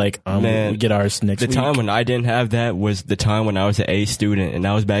finesse and be like, we get ours next week. The time when I didn't have that was the time when I was an A student, and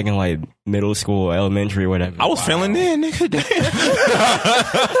I was back in like middle school, elementary, whatever. I was feeling in, nigga.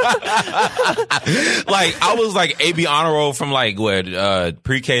 Like I was like AB honor roll from like what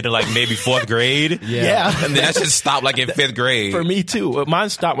pre-K to like maybe 4th grade. Yeah. And then that just stopped like in 5th grade. For me too. Mine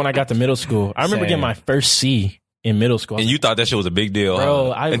stopped when I got to middle school. I remember getting my first C in middle school. And you thought that shit was a big deal,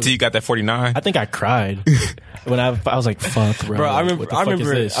 bro, huh? Until you got that 49. I think I cried when I was like, "Fuck, bro." I remember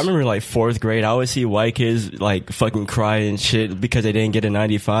like 4th grade. I always see white kids like fucking cry and shit because they didn't get a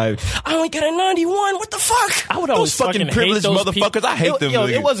 95. I only got a 91. What the fuck? I would always fucking privileged hate those motherfuckers. I hate them.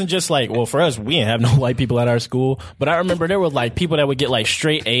 It wasn't just like, well, for us, we didn't have no white people at our school, but I remember there were like people that would get like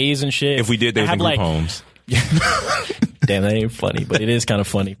straight A's and shit. If we did, they would in group homes. Damn, that ain't funny, but it is kind of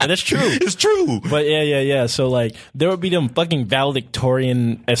funny. But it's true. It's true. But yeah. So like, there would be them fucking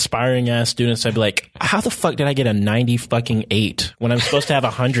valedictorian aspiring ass students. I'd be like, how the fuck did I get a 98 when I'm supposed to have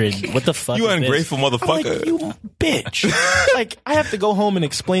 100? What the fuck? You is ungrateful this? motherfucker. I'm like, you bitch. Like, I have to go home and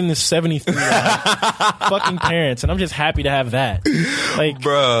explain this 73 fucking parents, and I'm just happy to have that. Like,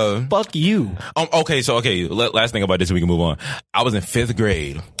 bruh, fuck you. Okay. Last thing about this, and we can move on. I was in 5th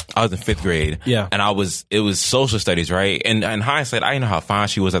grade. Yeah. And it was social studies, right? And in hindsight, I didn't know how fine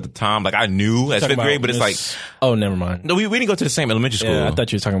she was at the time. Like I knew at 5th grade, but it's like, oh, never mind. No, we didn't go to the same elementary school. Yeah, I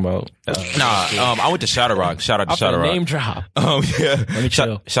thought you were talking about. I went to Shadow Rock. Shout out to Shadow Rock. Name drop. Yeah. Let me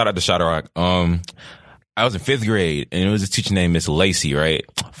chill. Shout out to Shadow Rock. I was in 5th grade, and it was a teacher named Miss Lacey, right?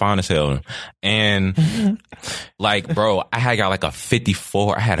 Fine as hell. And like, bro, I had got like a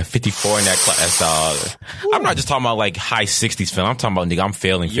 54. I had a 54 in that class, dog. I'm not just talking about like high 60s feeling. I'm talking about, nigga, I'm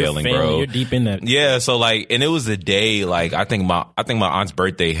failing, bro. You're deep in that. Yeah, so like, and it was the day, like, I think my aunt's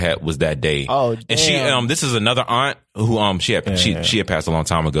birthday was that day. Oh, damn. And she, this is another aunt who, she had passed a long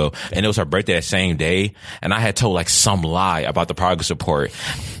time ago, and it was her birthday that same day, and I had told like some lie about the progress report.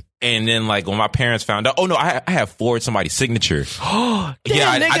 And then like when my parents found out, oh no, I had forged somebody's signature. Damn,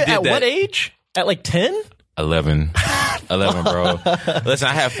 Yeah, I nigga, did at that. what age? At like 10? 11, bro. Listen,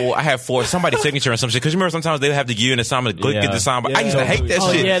 I had four somebody's signature on some shit. Because you remember sometimes they have to give you an assignment, go get the sign. But I used to hate that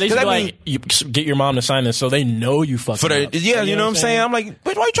shit. Yeah, they used to be I mean, like, you get your mom to sign this so they know you fucking for the up. you know what I'm saying? I'm like,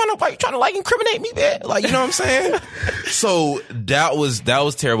 bitch, why you trying to like incriminate me, man? Like, you know what I'm saying? So that was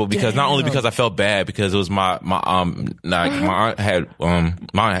terrible because not only because I felt bad because it was my aunt had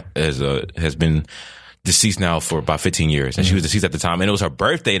mine has been deceased now for about 15 years, and she was deceased at the time, and it was her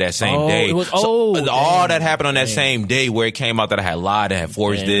birthday that same day. All that happened on that same day where it came out that I had lied, I had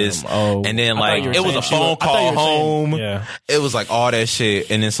forged this, and then like it was a phone call home. It was like all that shit,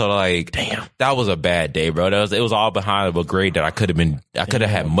 and then so like, damn, that was a bad day, bro. It was all behind a grade that I could have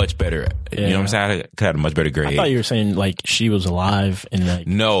had much better. You know what I'm saying? I could have had a much better grade. I thought you were saying like she was alive and like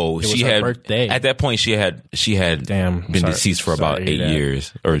no, it was she her had birthday. At that point she had been deceased for about 8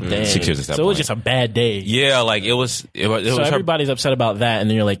 years or 6 years at that point. So it was just a bad day. Yeah, like it was so was everybody's upset about that, and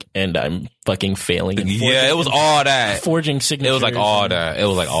then you're like, and I'm fucking failing. And yeah, it was all that forging signatures. It was like all that. It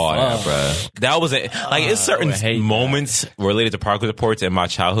was like all that, bro. That was it. Like it's certain moments related to progress reports in my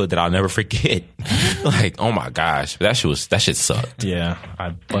childhood that I'll never forget. Like, oh my gosh, that shit sucked. Yeah,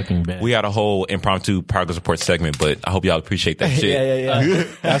 I fucking bet. We had a whole impromptu progress report segment, but I hope y'all appreciate that shit. yeah.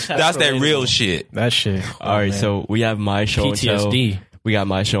 That's that real shit. That shit. All right, so we have my show and tell. We got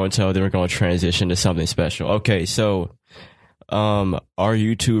my show and tell, then we're going to transition to something special. Okay, so are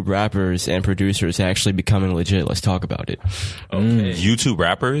YouTube rappers and producers actually becoming legit? Let's talk about it. Okay. YouTube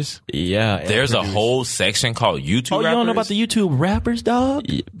rappers? Yeah. There's a whole section called YouTube rappers? You don't know about the YouTube rappers, dog?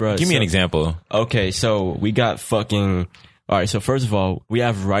 Bro, Give me an example. Okay, so we got fucking... All right, so first of all, we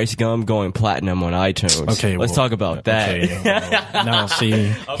have Rice Gum going platinum on iTunes. Okay, let's talk about that. Okay, now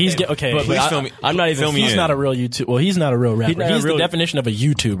see, he's okay. But please film me. I'm not even. He's not a real YouTube. Well, he's not a real rapper. He's the definition of a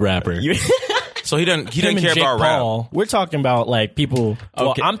YouTube rapper. So he doesn't care about rap. We're talking about like people.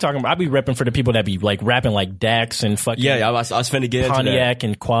 Well, Okay. I'm talking about. I be repping for the people that be like rapping like Dax and fucking I was finna get into Pontiac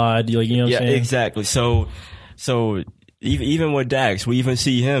and Quad. You know what I'm saying? Exactly. So. Even with Dax, we even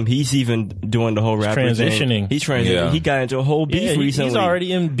see him. He's even doing the whole rapper transitioning. Thing. He's transitioning. Yeah. He got into a whole beef recently. He's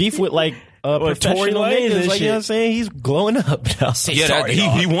already in beef with like professional niggas. Like, you know what I'm saying? He's glowing up now.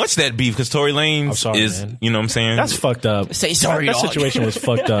 He wants that beef because Tory Lanez is, man. You know what I'm saying? That's fucked up. Say sorry, That dog. situation was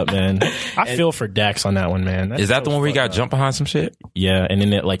fucked up, man. I feel for Dax on that one, man. Is that the one where he got jumped behind some shit? Yeah, and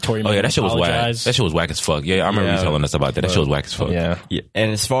then it like Tory. Oh yeah, that shit was whack. That shit was whack as fuck. Yeah, I remember you telling us about that. That shit was whack as fuck. Yeah. And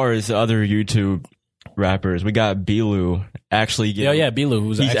as far as other YouTube rappers, we got Bilu actually getting...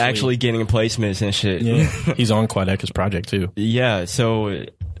 Bilu. He's actually getting placements and shit. Yeah, he's on Quadeca's project too. Yeah, so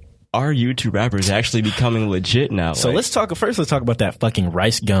are YouTube rappers actually becoming legit now? So let's talk about that fucking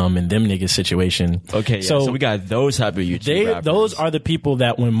Rice Gum and them niggas situation. Okay, so we got those type of YouTube rappers. Those are the people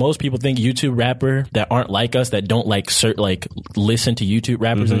that when most people think YouTube rapper that aren't like us, that don't like listen to YouTube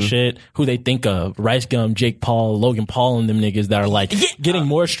rappers and shit, who they think of Rice Gum, Jake Paul, Logan Paul, and them niggas that are like getting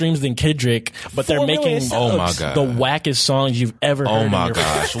more streams than Kendrick, but they're making the wackest songs you've ever heard. Oh my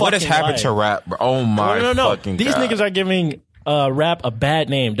gosh, what has happened to rap? Oh my fucking These God. niggas are giving rap a bad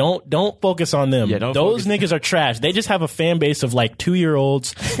name. Don't focus on them. Those niggas are trash. They just have a fan base of like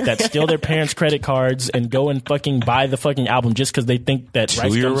 2-year-olds that steal their parents' credit cards and go and fucking buy the fucking album just because they think that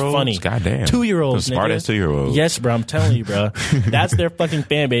Rice Gum's funny. Goddamn. 2-year-olds, smart ass 2-year-olds. Yes, bro. I'm telling you, bro. That's their fucking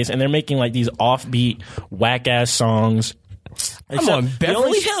fan base, and they're making like these offbeat, whack ass songs. I'm on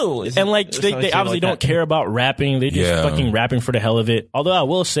Beverly Hills. And like they obviously don't care about rapping. They just fucking rapping for the hell of it. Although I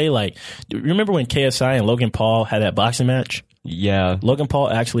will say, like, remember when KSI and Logan Paul had that boxing match? Yeah. Logan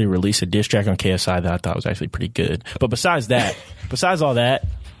Paul actually released a diss track on KSI that I thought was actually pretty good. But besides all that,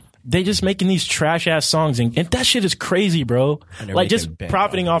 they just making these trash ass songs and that shit is crazy, bro. Like just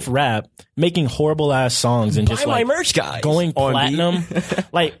profiting off rap, making horrible ass songs and just like my merch, guys, going platinum.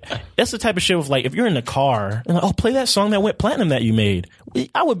 Like that's the type of shit with like if you're in the car and like, play that song that went platinum that you made.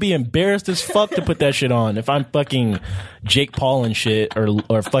 I would be embarrassed as fuck to put that shit on if I'm fucking Jake Paul and shit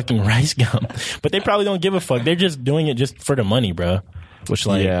or fucking Rice Gum. But they probably don't give a fuck. They're just doing it just for the money, bro. Which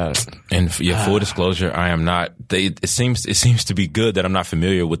like and full disclosure, I am not. It seems to be good that I'm not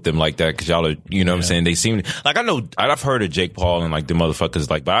familiar with them like that because y'all are, you know what I'm saying. They seem like I've heard of Jake Paul and like the motherfuckers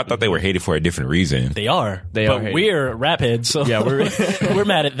like, but I thought they were hated for a different reason. They are, but we're rap heads, so we're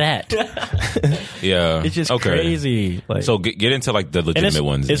mad at that. Yeah, it's just crazy. Like, so get into like the legitimate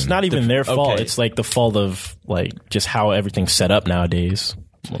ones. It's not even their fault. It's like the fault of like just how everything's set up nowadays.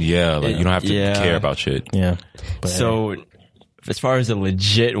 Yeah, like you don't have to care about shit. Yeah, so. as far as the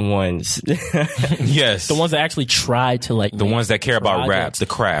legit ones, yes, the ones that actually try to like the ones that care about rap, the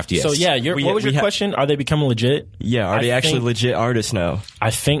craft. Yes. So yeah, what was your question? Are they becoming legit? Yeah, are they actually legit artists now?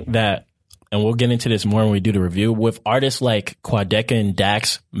 I think that, and we'll get into this more when we do the review, with artists like Quadeca and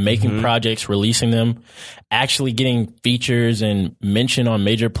Dax making projects, releasing them, actually getting features and mention on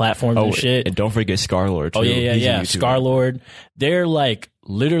major platforms and shit. And don't forget Scarlord, too. Oh, yeah. Scarlord. They're like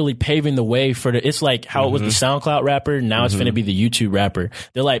literally paving the way for it's like how it was the SoundCloud rapper. Now it's going to be the YouTube rapper.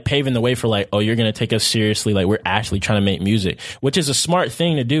 They're like paving the way for like, oh, you're going to take us seriously. Like we're actually trying to make music, which is a smart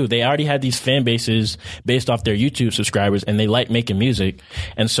thing to do. They already had these fan bases based off their YouTube subscribers and they like making music.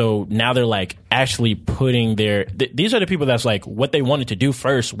 And so now they're like actually putting these are the people that's like what they wanted to do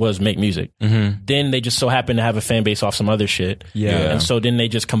first was make music. Then they just so happen to have a fan base off some other shit. Yeah. And so then they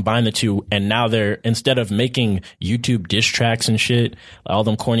just combine the two. And now they're, instead of making YouTube diss tracks and shit, all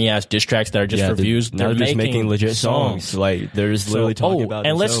them corny ass diss tracks that are just for views, they're just making legit songs. Like they're just literally talking about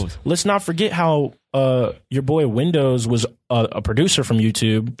and themselves. let's not forget how your boy Windows was a producer from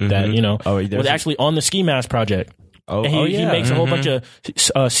YouTube that was actually on the Ski Mask project. And he makes a whole bunch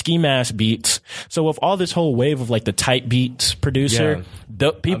of Ski Mask beats. So with all this whole wave of like the type beats producer,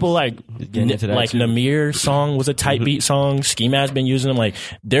 the people like Namir's song was a type beat song. Ski Mask been using them. Like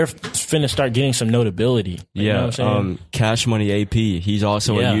they're finna start getting some notability. You know what I'm saying? Cash Money AP, he's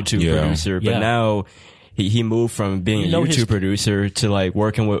also a YouTube producer, but now he moved from being a YouTube producer to like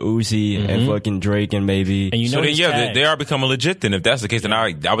working with Uzi and fucking Drake and maybe. And so then, they are becoming legit. Then if that's the case, then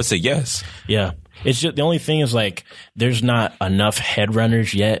I would say yes. Yeah. It's just the only thing is like there's not enough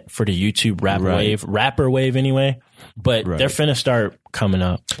headrunners yet for the YouTube rapper wave anyway. But they're finna start coming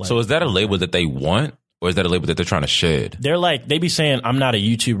up. Like, so is that a label that they want, or is that a label that they're trying to shed? They're like they be saying I'm not a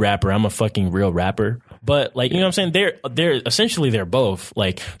YouTube rapper, I'm a fucking real rapper. But like you know what I'm saying? They're essentially they're both.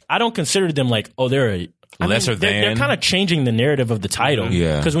 Like I don't consider them like they're lesser than. They're kind of changing the narrative of the title.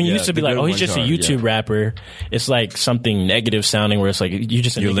 Yeah. Because when you used to be like, oh, he's just a YouTube rapper, it's like something negative sounding where it's like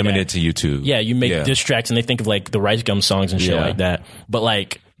you're limited to YouTube. Yeah, you make diss tracks and they think of like the Rice Gum songs and shit like that. But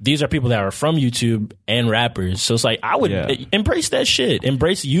like these are people that are from YouTube and rappers. So it's like I would embrace that shit.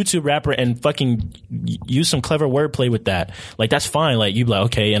 Embrace YouTube rapper and fucking use some clever wordplay with that. Like that's fine. Like you be like,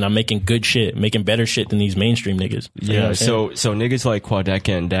 okay, and I'm making good shit, making better shit than these mainstream niggas. Yeah. You know so niggas like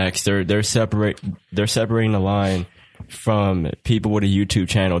Quadeca and Dax, they're separating the line from people with a YouTube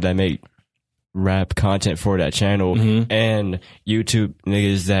channel that make rap content for that channel and YouTube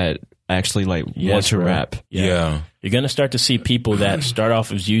niggas that actually like want to rap. Yeah. You're going to start to see people that start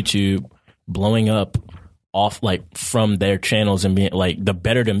off as YouTube blowing up off like from their channels and being like the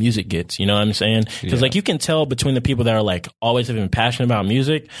better the music gets, you know what I'm saying? Because like you can tell between the people that are like always have been passionate about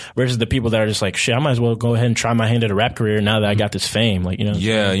music versus the people that are just like shit, I might as well go ahead and try my hand at a rap career now that I got this fame, like you know.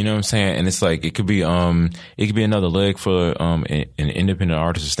 You know what I'm saying? And it's like it could be another leg for an independent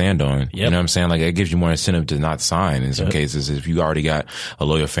artist to stand on. You know what I'm saying? Like it gives you more incentive to not sign in some cases if you already got a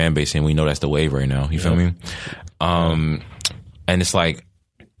loyal fan base, and we know that's the wave right now. You feel me? And it's like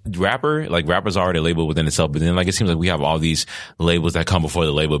rappers are already labeled within itself, but then like it seems like we have all these labels that come before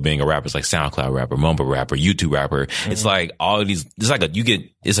the label of being a rapper. It's like SoundCloud rapper, mumble rapper, YouTube rapper. It's like all of these. It's like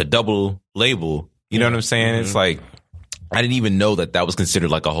it's a double label. You know what I'm saying? It's like I didn't even know that was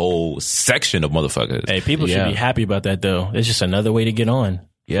considered like a whole section of motherfuckers. Hey, people should be happy about that though. It's just another way to get on.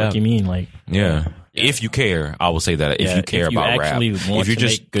 Yeah, what you mean? Like if you care, I will say that if you care about rap, if you're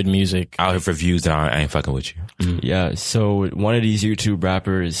just good music out here for views, then I ain't fucking with you. Yeah. So one of these YouTube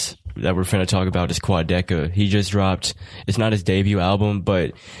rappers that we're finna talk about is Quadeca. He just dropped. It's not his debut album,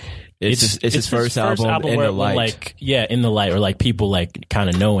 but it's his first album in the light. Like in the light, or like people like kind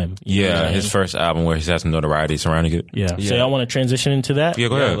of know him. His first album where he's had some notoriety surrounding it. Yeah. So y'all want to transition into that? Yeah,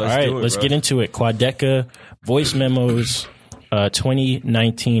 go ahead. All right, let's get into it. Quadeca, Voice Memos.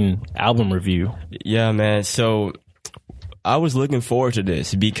 2019 album review. Yeah, man. So I was looking forward to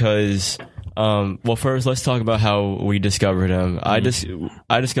this because, well, first let's talk about how we discovered him. I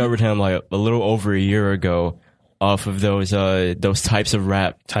discovered him like a little over a year ago off of those types of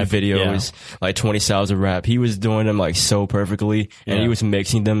rap videos, like 20 styles of rap. He was doing them like so perfectly, and he was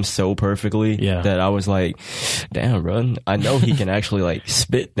mixing them so perfectly that I was like, damn, bro, I know he can actually like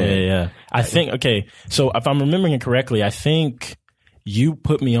spit them. I think, okay, so if I'm remembering it correctly, I think you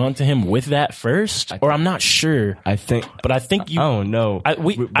put me onto him with that first, or I'm not sure. I think you. I don't know.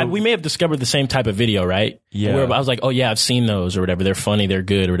 We may have discovered the same type of video, right? Yeah. Where I was like, oh yeah, I've seen those or whatever. They're funny, they're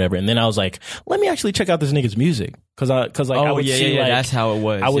good or whatever. And then I was like, let me actually check out this nigga's music because I would see like that's how it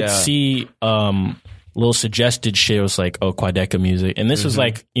was. I would see little suggested shit. It was like, oh, Quadeca music, and this was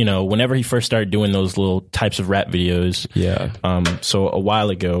like, you know, whenever he first started doing those little types of rap videos. Yeah. So a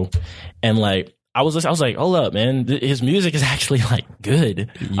while ago, and like. I was like, hold up, man. His music is actually like good.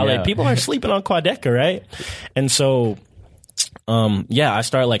 Yeah. Like, people are sleeping on Quadeca, right? And so, I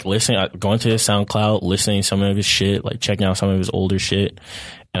started like listening, going to his SoundCloud, listening to some of his shit, like checking out some of his older shit.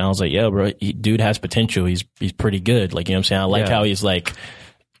 And I was like, yeah, bro, dude has potential. He's pretty good. Like, you know what I'm saying? I like how he's like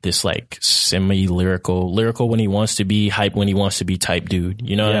this like lyrical when he wants to be, hype when he wants to be type dude.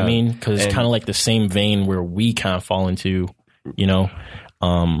 You know what I mean? Because it's kind of like the same vein where we kind of fall into, you know?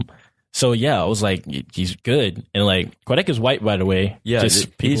 So I was like, he's good. And like, Quadeca's white, by the way. Yeah, he's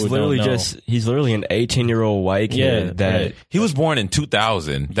literally an 18-year-old white kid that he was born in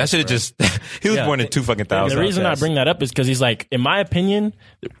 2000. That should have just he was born in 2000. The reason I bring that up is because he's like, in my opinion,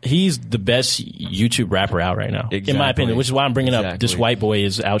 he's the best YouTube rapper out right now. Exactly. In my opinion, which is why I'm bringing up this white boy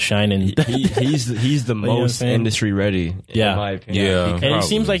is outshining. He's the most industry ready. Yeah, in my opinion. Yeah, and it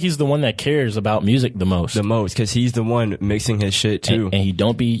seems like he's the one that cares about music the most. Because he's the one mixing his shit too, and he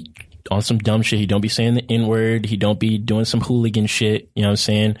don't be on some dumb shit. He don't be saying the N-word. He don't be doing some hooligan shit. You know what I'm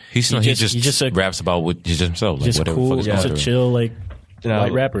saying? He just raps about what he's himself. Like, just whatever cool. the fuck is Just going a through. chill, like,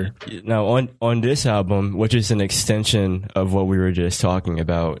 white rapper. Now, on this album, which is an extension of what we were just talking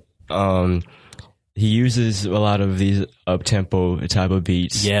about, he uses a lot of these up-tempo type of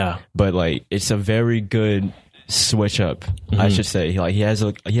beats. Yeah. But, like, it's a very good switch up, I should say. Like, he has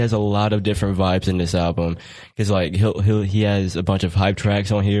a lot of different vibes in this album, because like he has a bunch of hype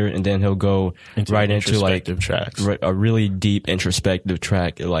tracks on here, and then he'll go right into like tracks, a really deep introspective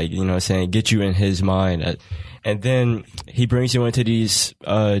track, like, you know what I'm saying, get you in his mind, and then he brings you into these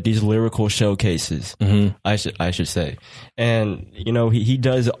lyrical showcases. I should say, and you know, he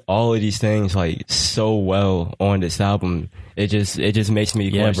does all of these things like so well on this album. It just makes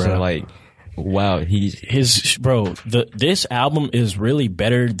me question, like, wow, this album is really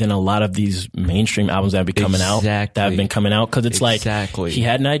better than a lot of these mainstream albums that have been coming out. Because it's like, he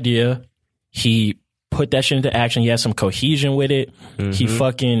had an idea, he put that shit into action, he had some cohesion with it, he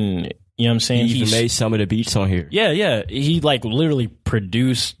fucking, you know what I'm saying? He even made some of the beats on here. Yeah. He like literally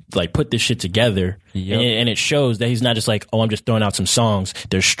produced, like put this shit together. And it shows that he's not just like, oh, I'm just throwing out some songs.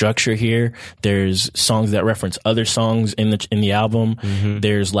 There's structure here. There's songs that reference other songs in the album.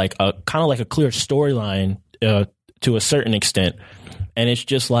 There's like a kind of like a clear storyline to a certain extent. And it's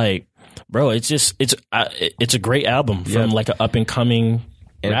just like, bro, it's a great album from like an up and coming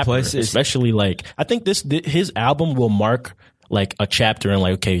rapper. Plus, especially like, I think his album will mark like a chapter in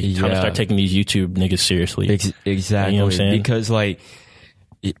like, okay, time to start taking these YouTube niggas seriously. Exactly. You know what I'm saying? Because like,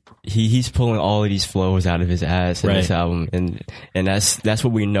 he's pulling all of these flows out of his ass in this album, and that's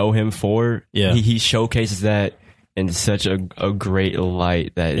what we know him for. Yeah. He showcases that in such a great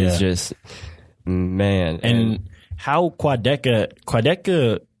light that it's just, man. And how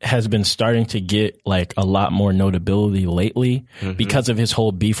Quadeca has been starting to get like a lot more notability lately because of his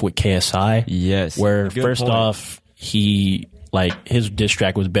whole beef with KSI. Yes. Where first off, his diss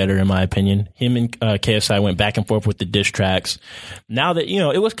track was better in my opinion. Him and KSI went back and forth with the diss tracks. Now that, you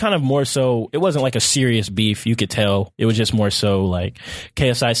know, it was kind of more so, it wasn't like a serious beef, you could tell. It was just more so like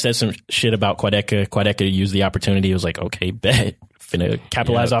KSI said some shit about Quadeca. Quadeca used the opportunity. It was like, okay, bet. Finna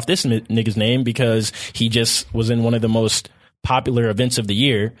capitalize off this nigga's name because he just was in one of the most popular events of the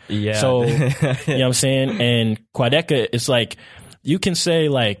year. Yeah. So, you know what I'm saying? And Quadeca, it's like, you can say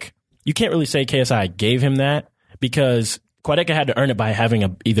like, you can't really say KSI gave him that, because Quadeca had to earn it by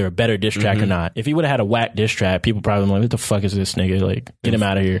having either a better diss track or not. If he would have had a whack diss track, people probably like, what the fuck is this nigga? Like, get him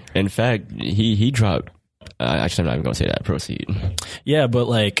out of here. In fact, he dropped, actually I'm not even going to say that, proceed. Yeah, but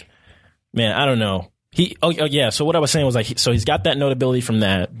like, man, I don't know. So what I was saying was like, so he's got that notability from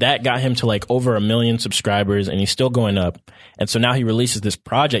that got him to like over 1 million subscribers, and he's still going up. And so now he releases this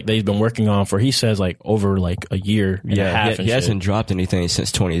project that he's been working on for, he says, like over like a year and a half. He hasn't dropped anything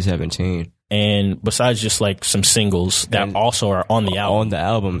since 2017. And besides just like some singles that also are on the album. On the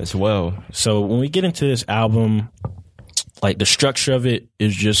album as well. So when we get into this album, like the structure of it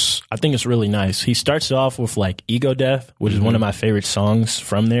is just, I think it's really nice. He starts off with like Ego Death, which is one of my favorite songs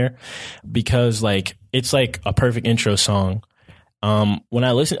from there, because like, it's like a perfect intro song. When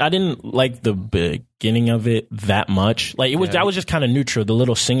I listened, I didn't like the beginning of it that much. Like that was just kind of neutral. The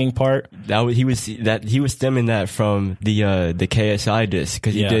little singing part. He was stemming that from the KSI disc,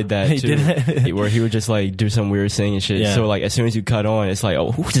 because he did that too, where he would just like do some weird singing shit. Yeah. So like as soon as you cut on, it's like,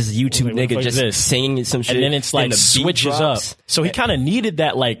 oh, who's this YouTube nigga just singing some shit? And then it's like switches up. So he kind of needed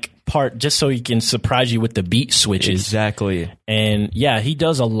that like part just so he can surprise you with the beat switches. Exactly. And yeah, he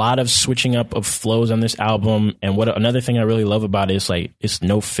does a lot of switching up of flows on this album. And another thing I really love about it is like it's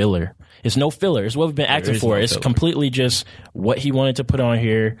no filler. It's no filler. It's what we've been acting for. It's completely just what he wanted to put on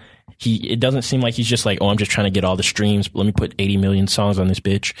here. It doesn't seem like he's just like, oh, I'm just trying to get all the streams. Let me put 80 million songs on this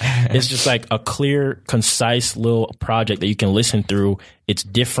bitch. It's just like a clear, concise little project that you can listen through. It's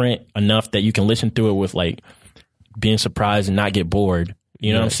different enough that you can listen through it with like being surprised and not get bored.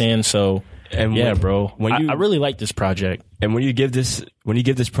 You know what I'm saying? So and yeah, bro. I really like this project. And when you give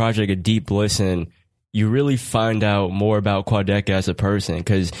this project a deep listen, you really find out more about Quadeca as a person,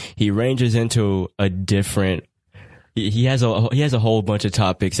 because he ranges into a different. He has a whole bunch of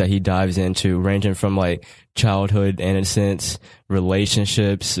topics that he dives into, ranging from like childhood innocence,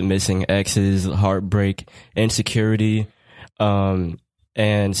 relationships, missing exes, heartbreak, insecurity, and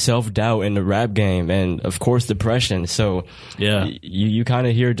self-doubt in the rap game, and of course depression. So yeah, you kind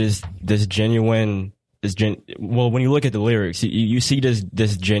of hear this genuine. Well, when you look at the lyrics, you see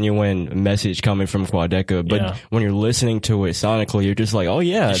this genuine message coming from Quadeca, but when you're listening to it sonically, you're just like, oh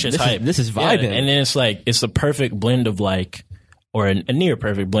yeah, this is vibing. Yeah, and then it's like, it's a perfect blend of like, or a near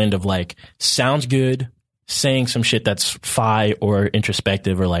perfect blend of like, sounds good, saying some shit that's fi or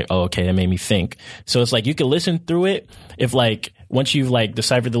introspective, or like, oh, okay, that made me think. So it's like, you can listen through it. If like, once you've like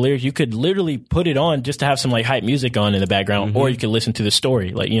deciphered the lyrics, you could literally put it on just to have some like hype music on in the background, or you could listen to the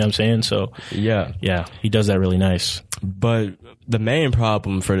story. Like, you know what I'm saying? So yeah, he does that really nice. But the main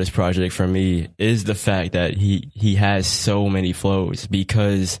problem for this project for me is the fact that he has so many flows,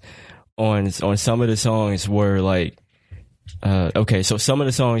 because on some of the songs where like, okay, so some of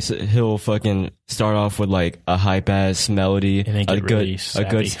the songs he'll fucking start off with like a hype ass melody, and then get really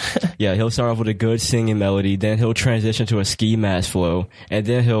sappy. Yeah, he'll start off with a good singing melody, then he'll transition to a ski mask flow, and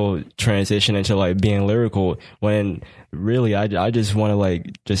then he'll transition into like being lyrical. When really, I just want to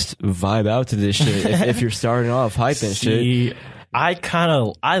like just vibe out to this shit. if you're starting off hyping shit.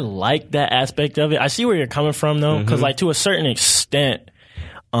 I like that aspect of it. I see where you're coming from though, because like to a certain extent.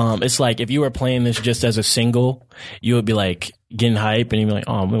 It's like if you were playing this just as a single, you would be like getting hype and you'd be like,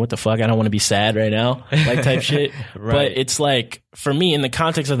 oh man, what the fuck? I don't want to be sad right now, like type shit. Right. But it's like, for me, in the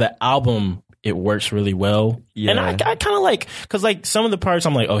context of the album, it works really well. Yeah. And I kind of like, cause like some of the parts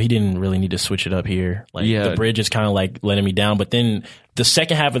I'm like, oh, he didn't really need to switch it up here. Like the bridge is kind of like letting me down. But then the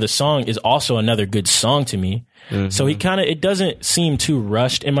second half of the song is also another good song to me. So it doesn't seem too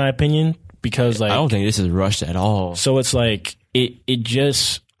rushed in my opinion, because like, I don't think this is rushed at all. So it's like, it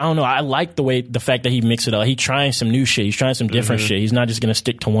just, I don't know. I like the fact that he mixed it up. He's trying some new shit. He's trying some different shit. He's not just going to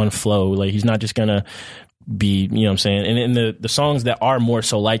stick to one flow. Like, he's not just going to be, you know what I'm saying? And the songs that are more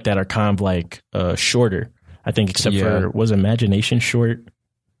so like that are kind of like, shorter, I think, except for, was Imagination short?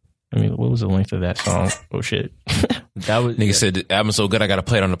 I mean, what was the length of that song? Oh shit. That was, nigga said the album's so good I gotta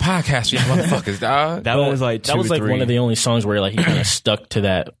play it on the podcast. You motherfuckers, dog. That was like 2 that was like 3. One of the only songs where like he kind of stuck to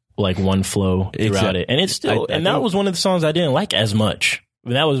that like one flow throughout it, and it's still that was one of the songs I didn't like as much.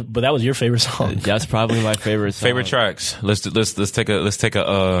 But that was your favorite song. That's probably my favorite song. Favorite tracks. Let's take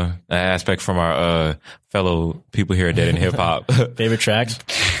a aspect from our fellow people here at Dead in Hip Hop. Favorite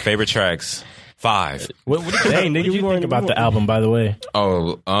tracks. 5. What did you think about the album, by the way?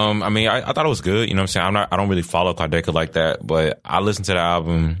 Oh, I mean, I thought it was good. You know what I'm saying? I don't really follow Quadeca like that, but I listened to the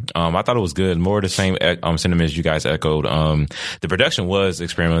album. I thought it was good. More of the same sentiments you guys echoed. The production was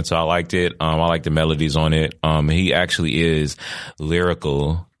experimental. I liked it. I liked the melodies on it. He actually is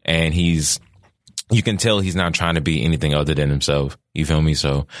lyrical, and you can tell he's not trying to be anything other than himself. You feel me?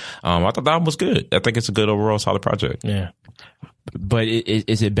 So, I thought the album was good. I think it's a good overall solid project. Yeah. But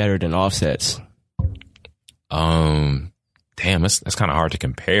is it better than Offset's? Damn, that's kind of hard to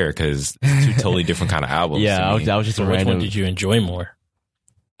compare because two totally different kind of albums. Yeah, I was just a random. Which one did you enjoy more?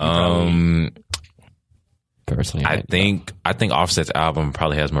 Personally, I think Offset's album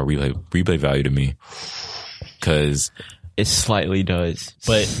probably has more replay value to me because it slightly does.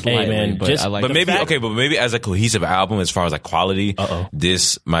 But hey, man, maybe as a cohesive album, as far as like quality,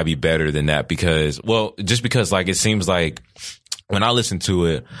 this might be better than that because like it seems like. When I listen to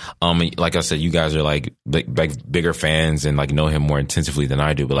it, like I said, you guys are like bigger fans and like know him more intensively than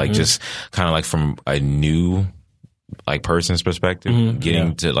I do, but like just kind of like from a new like person's perspective,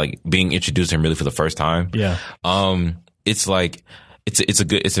 getting to like being introduced to him really for the first time. Yeah. It's like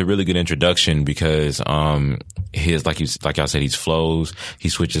it's a really good introduction because his like y'all said, he flows, he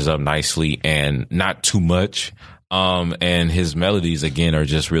switches up nicely and not too much. And his melodies again are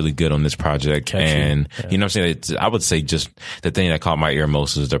just really good on this project. Catchy. And you know what I'm saying? I would say just the thing that caught my ear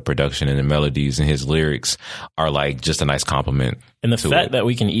most is the production and the melodies, and his lyrics are like just a nice compliment. And the fact that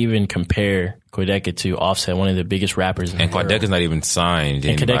we can even compare Quadeca to Offset, one of the biggest rappers in the world. Quadeca's not even signed to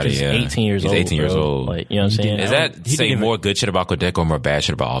and anybody. Quadeca's 18 years old. He's 18 years old. Like, you know what I'm saying? Is that saying more good shit about Quadeca or more bad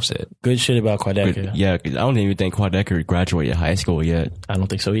shit about Offset? Good shit about Quadeca. Yeah, I don't even think Quadeca graduated high school yet. I don't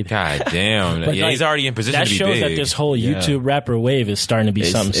think so either. God damn. Yeah, he's already in position to be big. That shows that this whole YouTube rapper wave is starting to be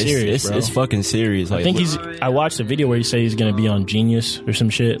something serious, bro. It's fucking serious. Like, I think I watched a video where he said he's going to be on Genius or some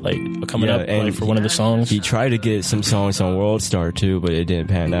shit, like coming up like, for one of the songs. He tried to get some songs on World Star too, but it didn't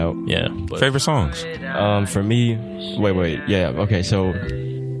pan out. Yeah. Favorite songs? For me, wait. Yeah, okay, so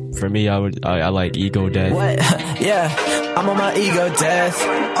for me, I like Ego Death. What? Yeah, I'm on my ego death.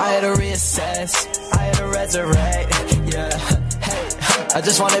 I had to reassess. I had to resurrect. Yeah. Hey, I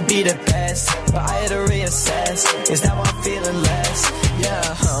just want to be the best, but I had to reassess. Is now I'm feeling less.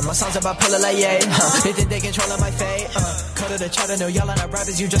 Yeah, my songs about pulling like yay. They think they controlling my fate. Cut to the chart, I know y'all on our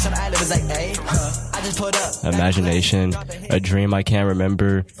rappers. You just on island is like, hey. I just put up. Imagination, A Dream I Can't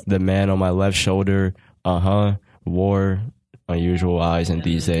Remember, The Man on My Left Shoulder, War, Unusual Eyes, and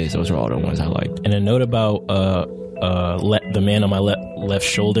These Days. Those are all the ones I liked. And a note about The Man on My Left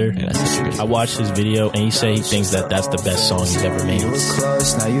Shoulder. I watched his video and he said he thinks that that's the best song he's ever made. You were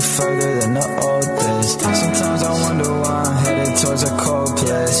close, now you further than the old days. Sometimes I wonder why I'm headed towards a cold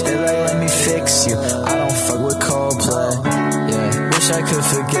place. They like, let me fix you. I don't fuck with Coldplay. Yeah, wish I could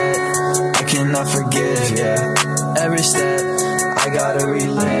forget. I cannot forgive, yeah. Every step, I gotta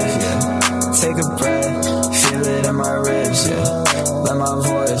relive, yeah. Take a breath, feel it in my ribs, yeah. Let my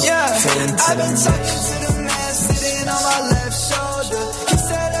voice fit into the mix. I've been talking to the man sitting on my left shoulder. He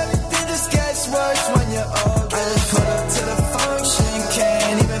said everything just gets worse when you're older. I just put up to the function,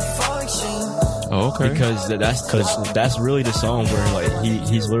 can't even function. Oh, okay. Because that's really the song where like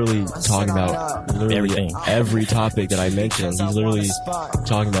he's literally talking about everything, every topic that I mentioned. He's literally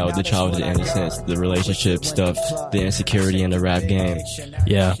talking about the childhood innocence, the relationship stuff, the insecurity in the rap game.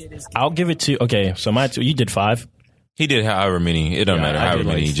 Yeah, I'll give it to. Okay, so you did 5. He did however many. It don't matter however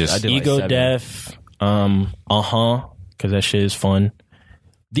many. Like, just Ego like Death, because that shit is fun.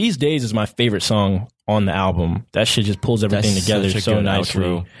 These Days is my favorite song on the album. That shit just pulls everything together so nicely.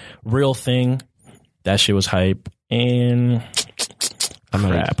 Outro. Real Thing, that shit was hype. And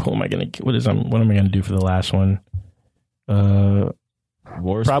crap, who am I gonna? What am I gonna do for the last one?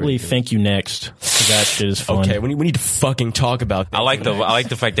 Probably Thank You Next. That shit is fun. Okay, we need to fucking talk about that. I like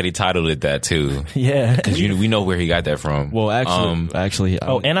the fact that he titled it that too. Yeah, because we know where he got that from. Well, actually,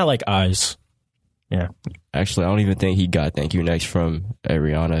 and I like Eyes. Yeah, actually, I don't even think he got Thank You Next from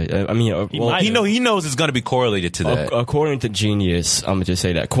Ariana. I mean, he knows it's going to be correlated to that. According to Genius, I'm gonna just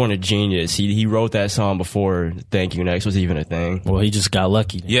say that. According to Genius, he wrote that song before Thank You Next was even a thing. Well, he just got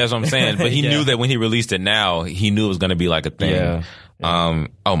lucky. Yeah, that's what I'm saying. But he knew that when he released it now, he knew it was going to be like a thing. Yeah.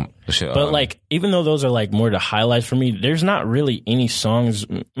 But like, even though those are like more the highlights for me, there's not really any songs.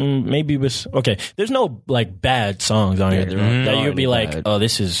 There's no like bad songs on here that you'd be like, oh,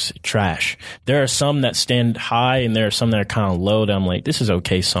 this is trash. There are some that stand high, and there are some that are kind of low. That I'm like, this is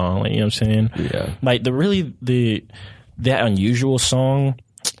okay song. Like, you know what I'm saying? Yeah. Like that Unusual song.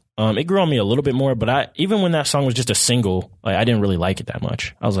 It grew on me a little bit more, but even when that song was just a single, like, I didn't really like it that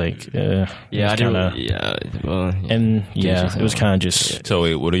much. I was like, it was kind of just. So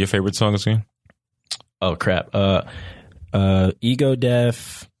wait, what are your favorite songs again? Oh crap! Ego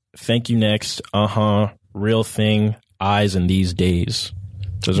Death, Thank You Next, Real Thing, Eyes, and These Days.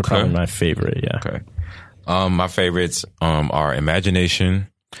 Those are probably my favorite. Yeah. Okay. My favorites are Imagination,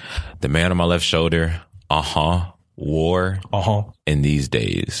 The Man on My Left Shoulder, War, and These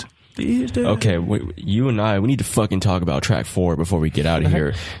Days. Okay, you and I, we need to fucking talk about track 4 before we get out of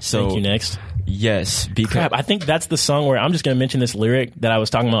here. So, Thank You Next. Yes, because crap, I think that's the song where I'm just gonna mention this lyric that I was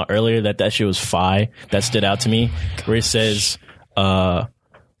talking about earlier. That shit was fire. That stood out to me. Where it says, "Roll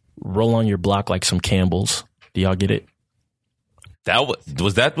on your block like some Campbells." Do y'all get it?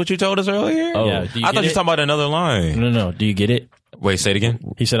 Was that what you told us earlier? Oh, yeah. I thought you were talking about another line. No. Do you get it? Wait, say it again.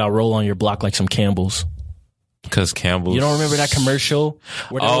 He said, "I'll roll on your block like some Campbells." Because Campbell's. You don't remember that commercial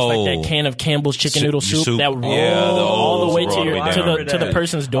where there was like that can of Campbell's chicken noodle soup that rolled all the way to the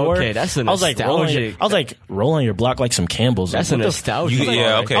person's door? Okay, that's a nostalgic. I was like, roll on your block like some Campbell's. That's a nostalgic.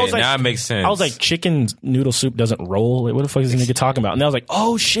 Okay, now it makes sense. I was like, chicken noodle soup doesn't roll. Like, what the fuck is this nigga talking about? And I was like,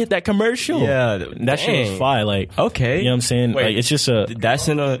 oh shit, that commercial. Yeah, that shit was fire. Like, okay, you know what I'm saying? Wait, like, it's just a. That's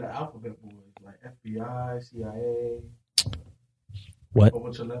in a. The alphabet boys, like FBI, CIA. What? A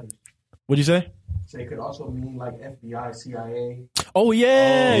bunch of letters. What'd you say? So it could also mean like FBI, CIA. Oh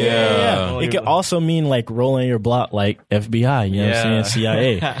yeah. It could also mean like rolling your block like FBI. You know what I'm saying?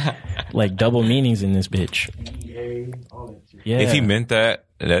 CIA. Like double meanings in this bitch. EA, all that shit. Yeah. If he meant that,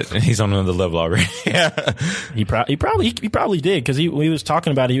 He's on another level already. He probably did, because he was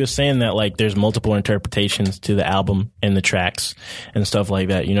talking about it. He was saying that like there's multiple interpretations to the album and the tracks and stuff like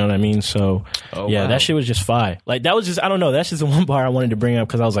that. You know what I mean? So wow. That shit was just fire. Like that was just, I don't know. That's just the one bar I wanted to bring up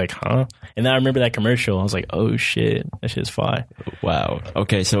because I was like, huh? And then I remember that commercial. I was like, oh shit, that shit's fire. Wow.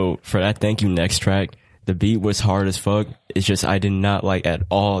 Okay, so for that Thank You Next track, the beat was hard as fuck. It's just I did not like at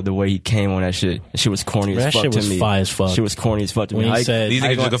all the way he came on that shit. That shit was corny as fuck to me. That shit was fire as fuck. Shit was corny as fuck to me. When he said, these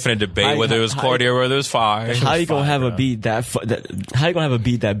niggas are gonna debate whether it was corny or whether it was fire. How you gonna have a beat how you gonna have a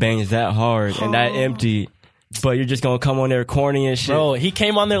beat that bangs that hard and that empty? But you're just gonna come on there corny and shit. Bro, he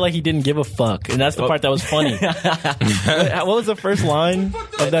came on there like he didn't give a fuck, and that's the part that was funny. What was the first line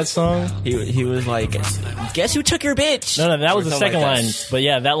of that song? He was like, "Guess who took your bitch?" No, that was the second line. But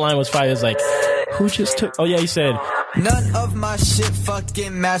yeah, that line was fire. It was like, "Who just took?" Oh yeah, he said, "None of my shit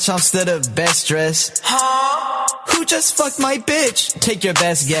fucking match. I'm still the best dressed." Huh? Who just fucked my bitch? Take your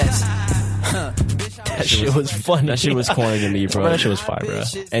best guess. That shit was funny. That shit was corny to me, bro. That shit was fire, bro.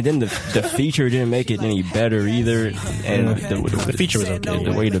 And then the feature didn't make it any better either. And the feature was okay.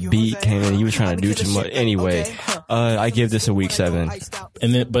 The way the beat came in, he was trying to do too much. Anyway, I give this a week 7.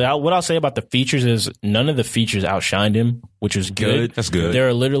 And then, but what I'll say about the features is none of the features outshined him, which was good. That's good. There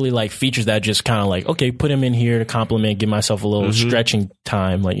are literally like features that just kind of like, okay, put him in here to compliment, give myself a little stretching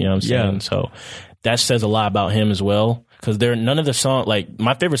time, like, you know what I'm saying? Yeah. So that says a lot about him as well. Because none of the songs, like,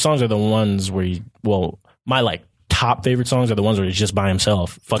 my favorite songs are the ones where my, like, top favorite songs are the ones where he's just by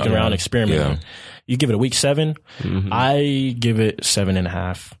himself, fucking around, experimenting. Yeah. You give it a week 7, I give it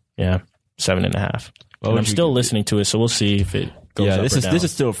 7.5. Yeah, 7.5. And I'm still listening to it, so we'll see if it goes up or down. This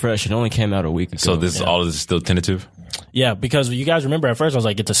is still fresh. It only came out a week ago. So all of this is still tentative? Yeah, because you guys remember at first I was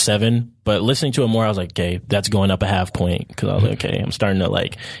like, it's a 7, but listening to it more, I was like, okay, that's going up a half point. Because I was like, okay, I'm starting to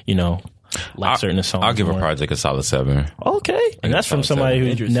like, you know, like certain songs. I'll give a project a solid 7. Okay. And that's from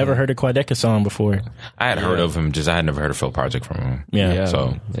somebody who never heard a Quadeca song before. I had heard of him, I had never heard a full project from him. Yeah.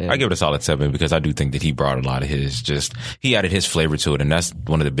 So I give it a solid 7 because I do think that he brought a lot of he added his flavor to it. And that's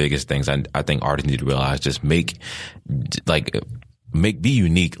one of the biggest things I think artists need to realize. Just be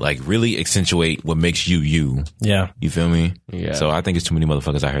unique, like really accentuate what makes you. Yeah. You feel me? Yeah. So I think it's too many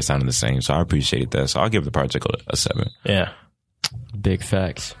motherfuckers out here sounding the same. So I appreciate that. So I'll give the project a 7. Yeah. Big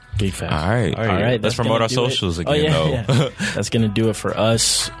facts. Big facts. All right. Let's promote our socials again, though. Yeah. That's going to do it for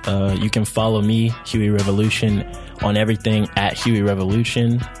us. You can follow me, Huey Revolution, on everything at Huey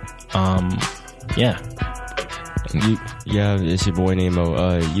Revolution. Yeah. It's your boy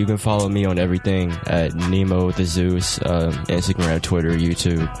Nemo. You can follow me on everything at Nemo the Zeus, Instagram, Twitter,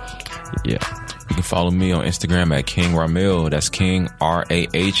 YouTube. Yeah. You can follow me on Instagram at King Ramil. That's King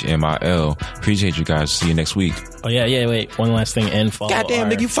Rahmil. Appreciate you guys. See you next week. Oh yeah, wait. One last thing, and follow. Goddamn,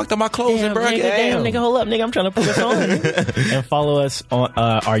 nigga, you fucked up my closing, bro. Damn, nigga, hold up, nigga. I'm trying to put this on. And follow us on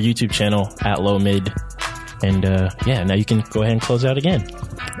our YouTube channel at lowmid. And now you can go ahead and close out again.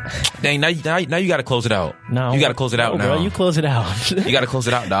 Dang, now you got to close it out. No, you got to close it out now. Bro, you close it out. You got to close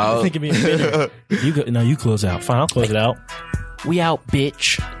it out, dog. Think of me you close out. Fine, I'll close it out. We out,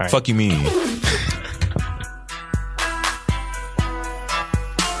 bitch. Right. Fuck you mean.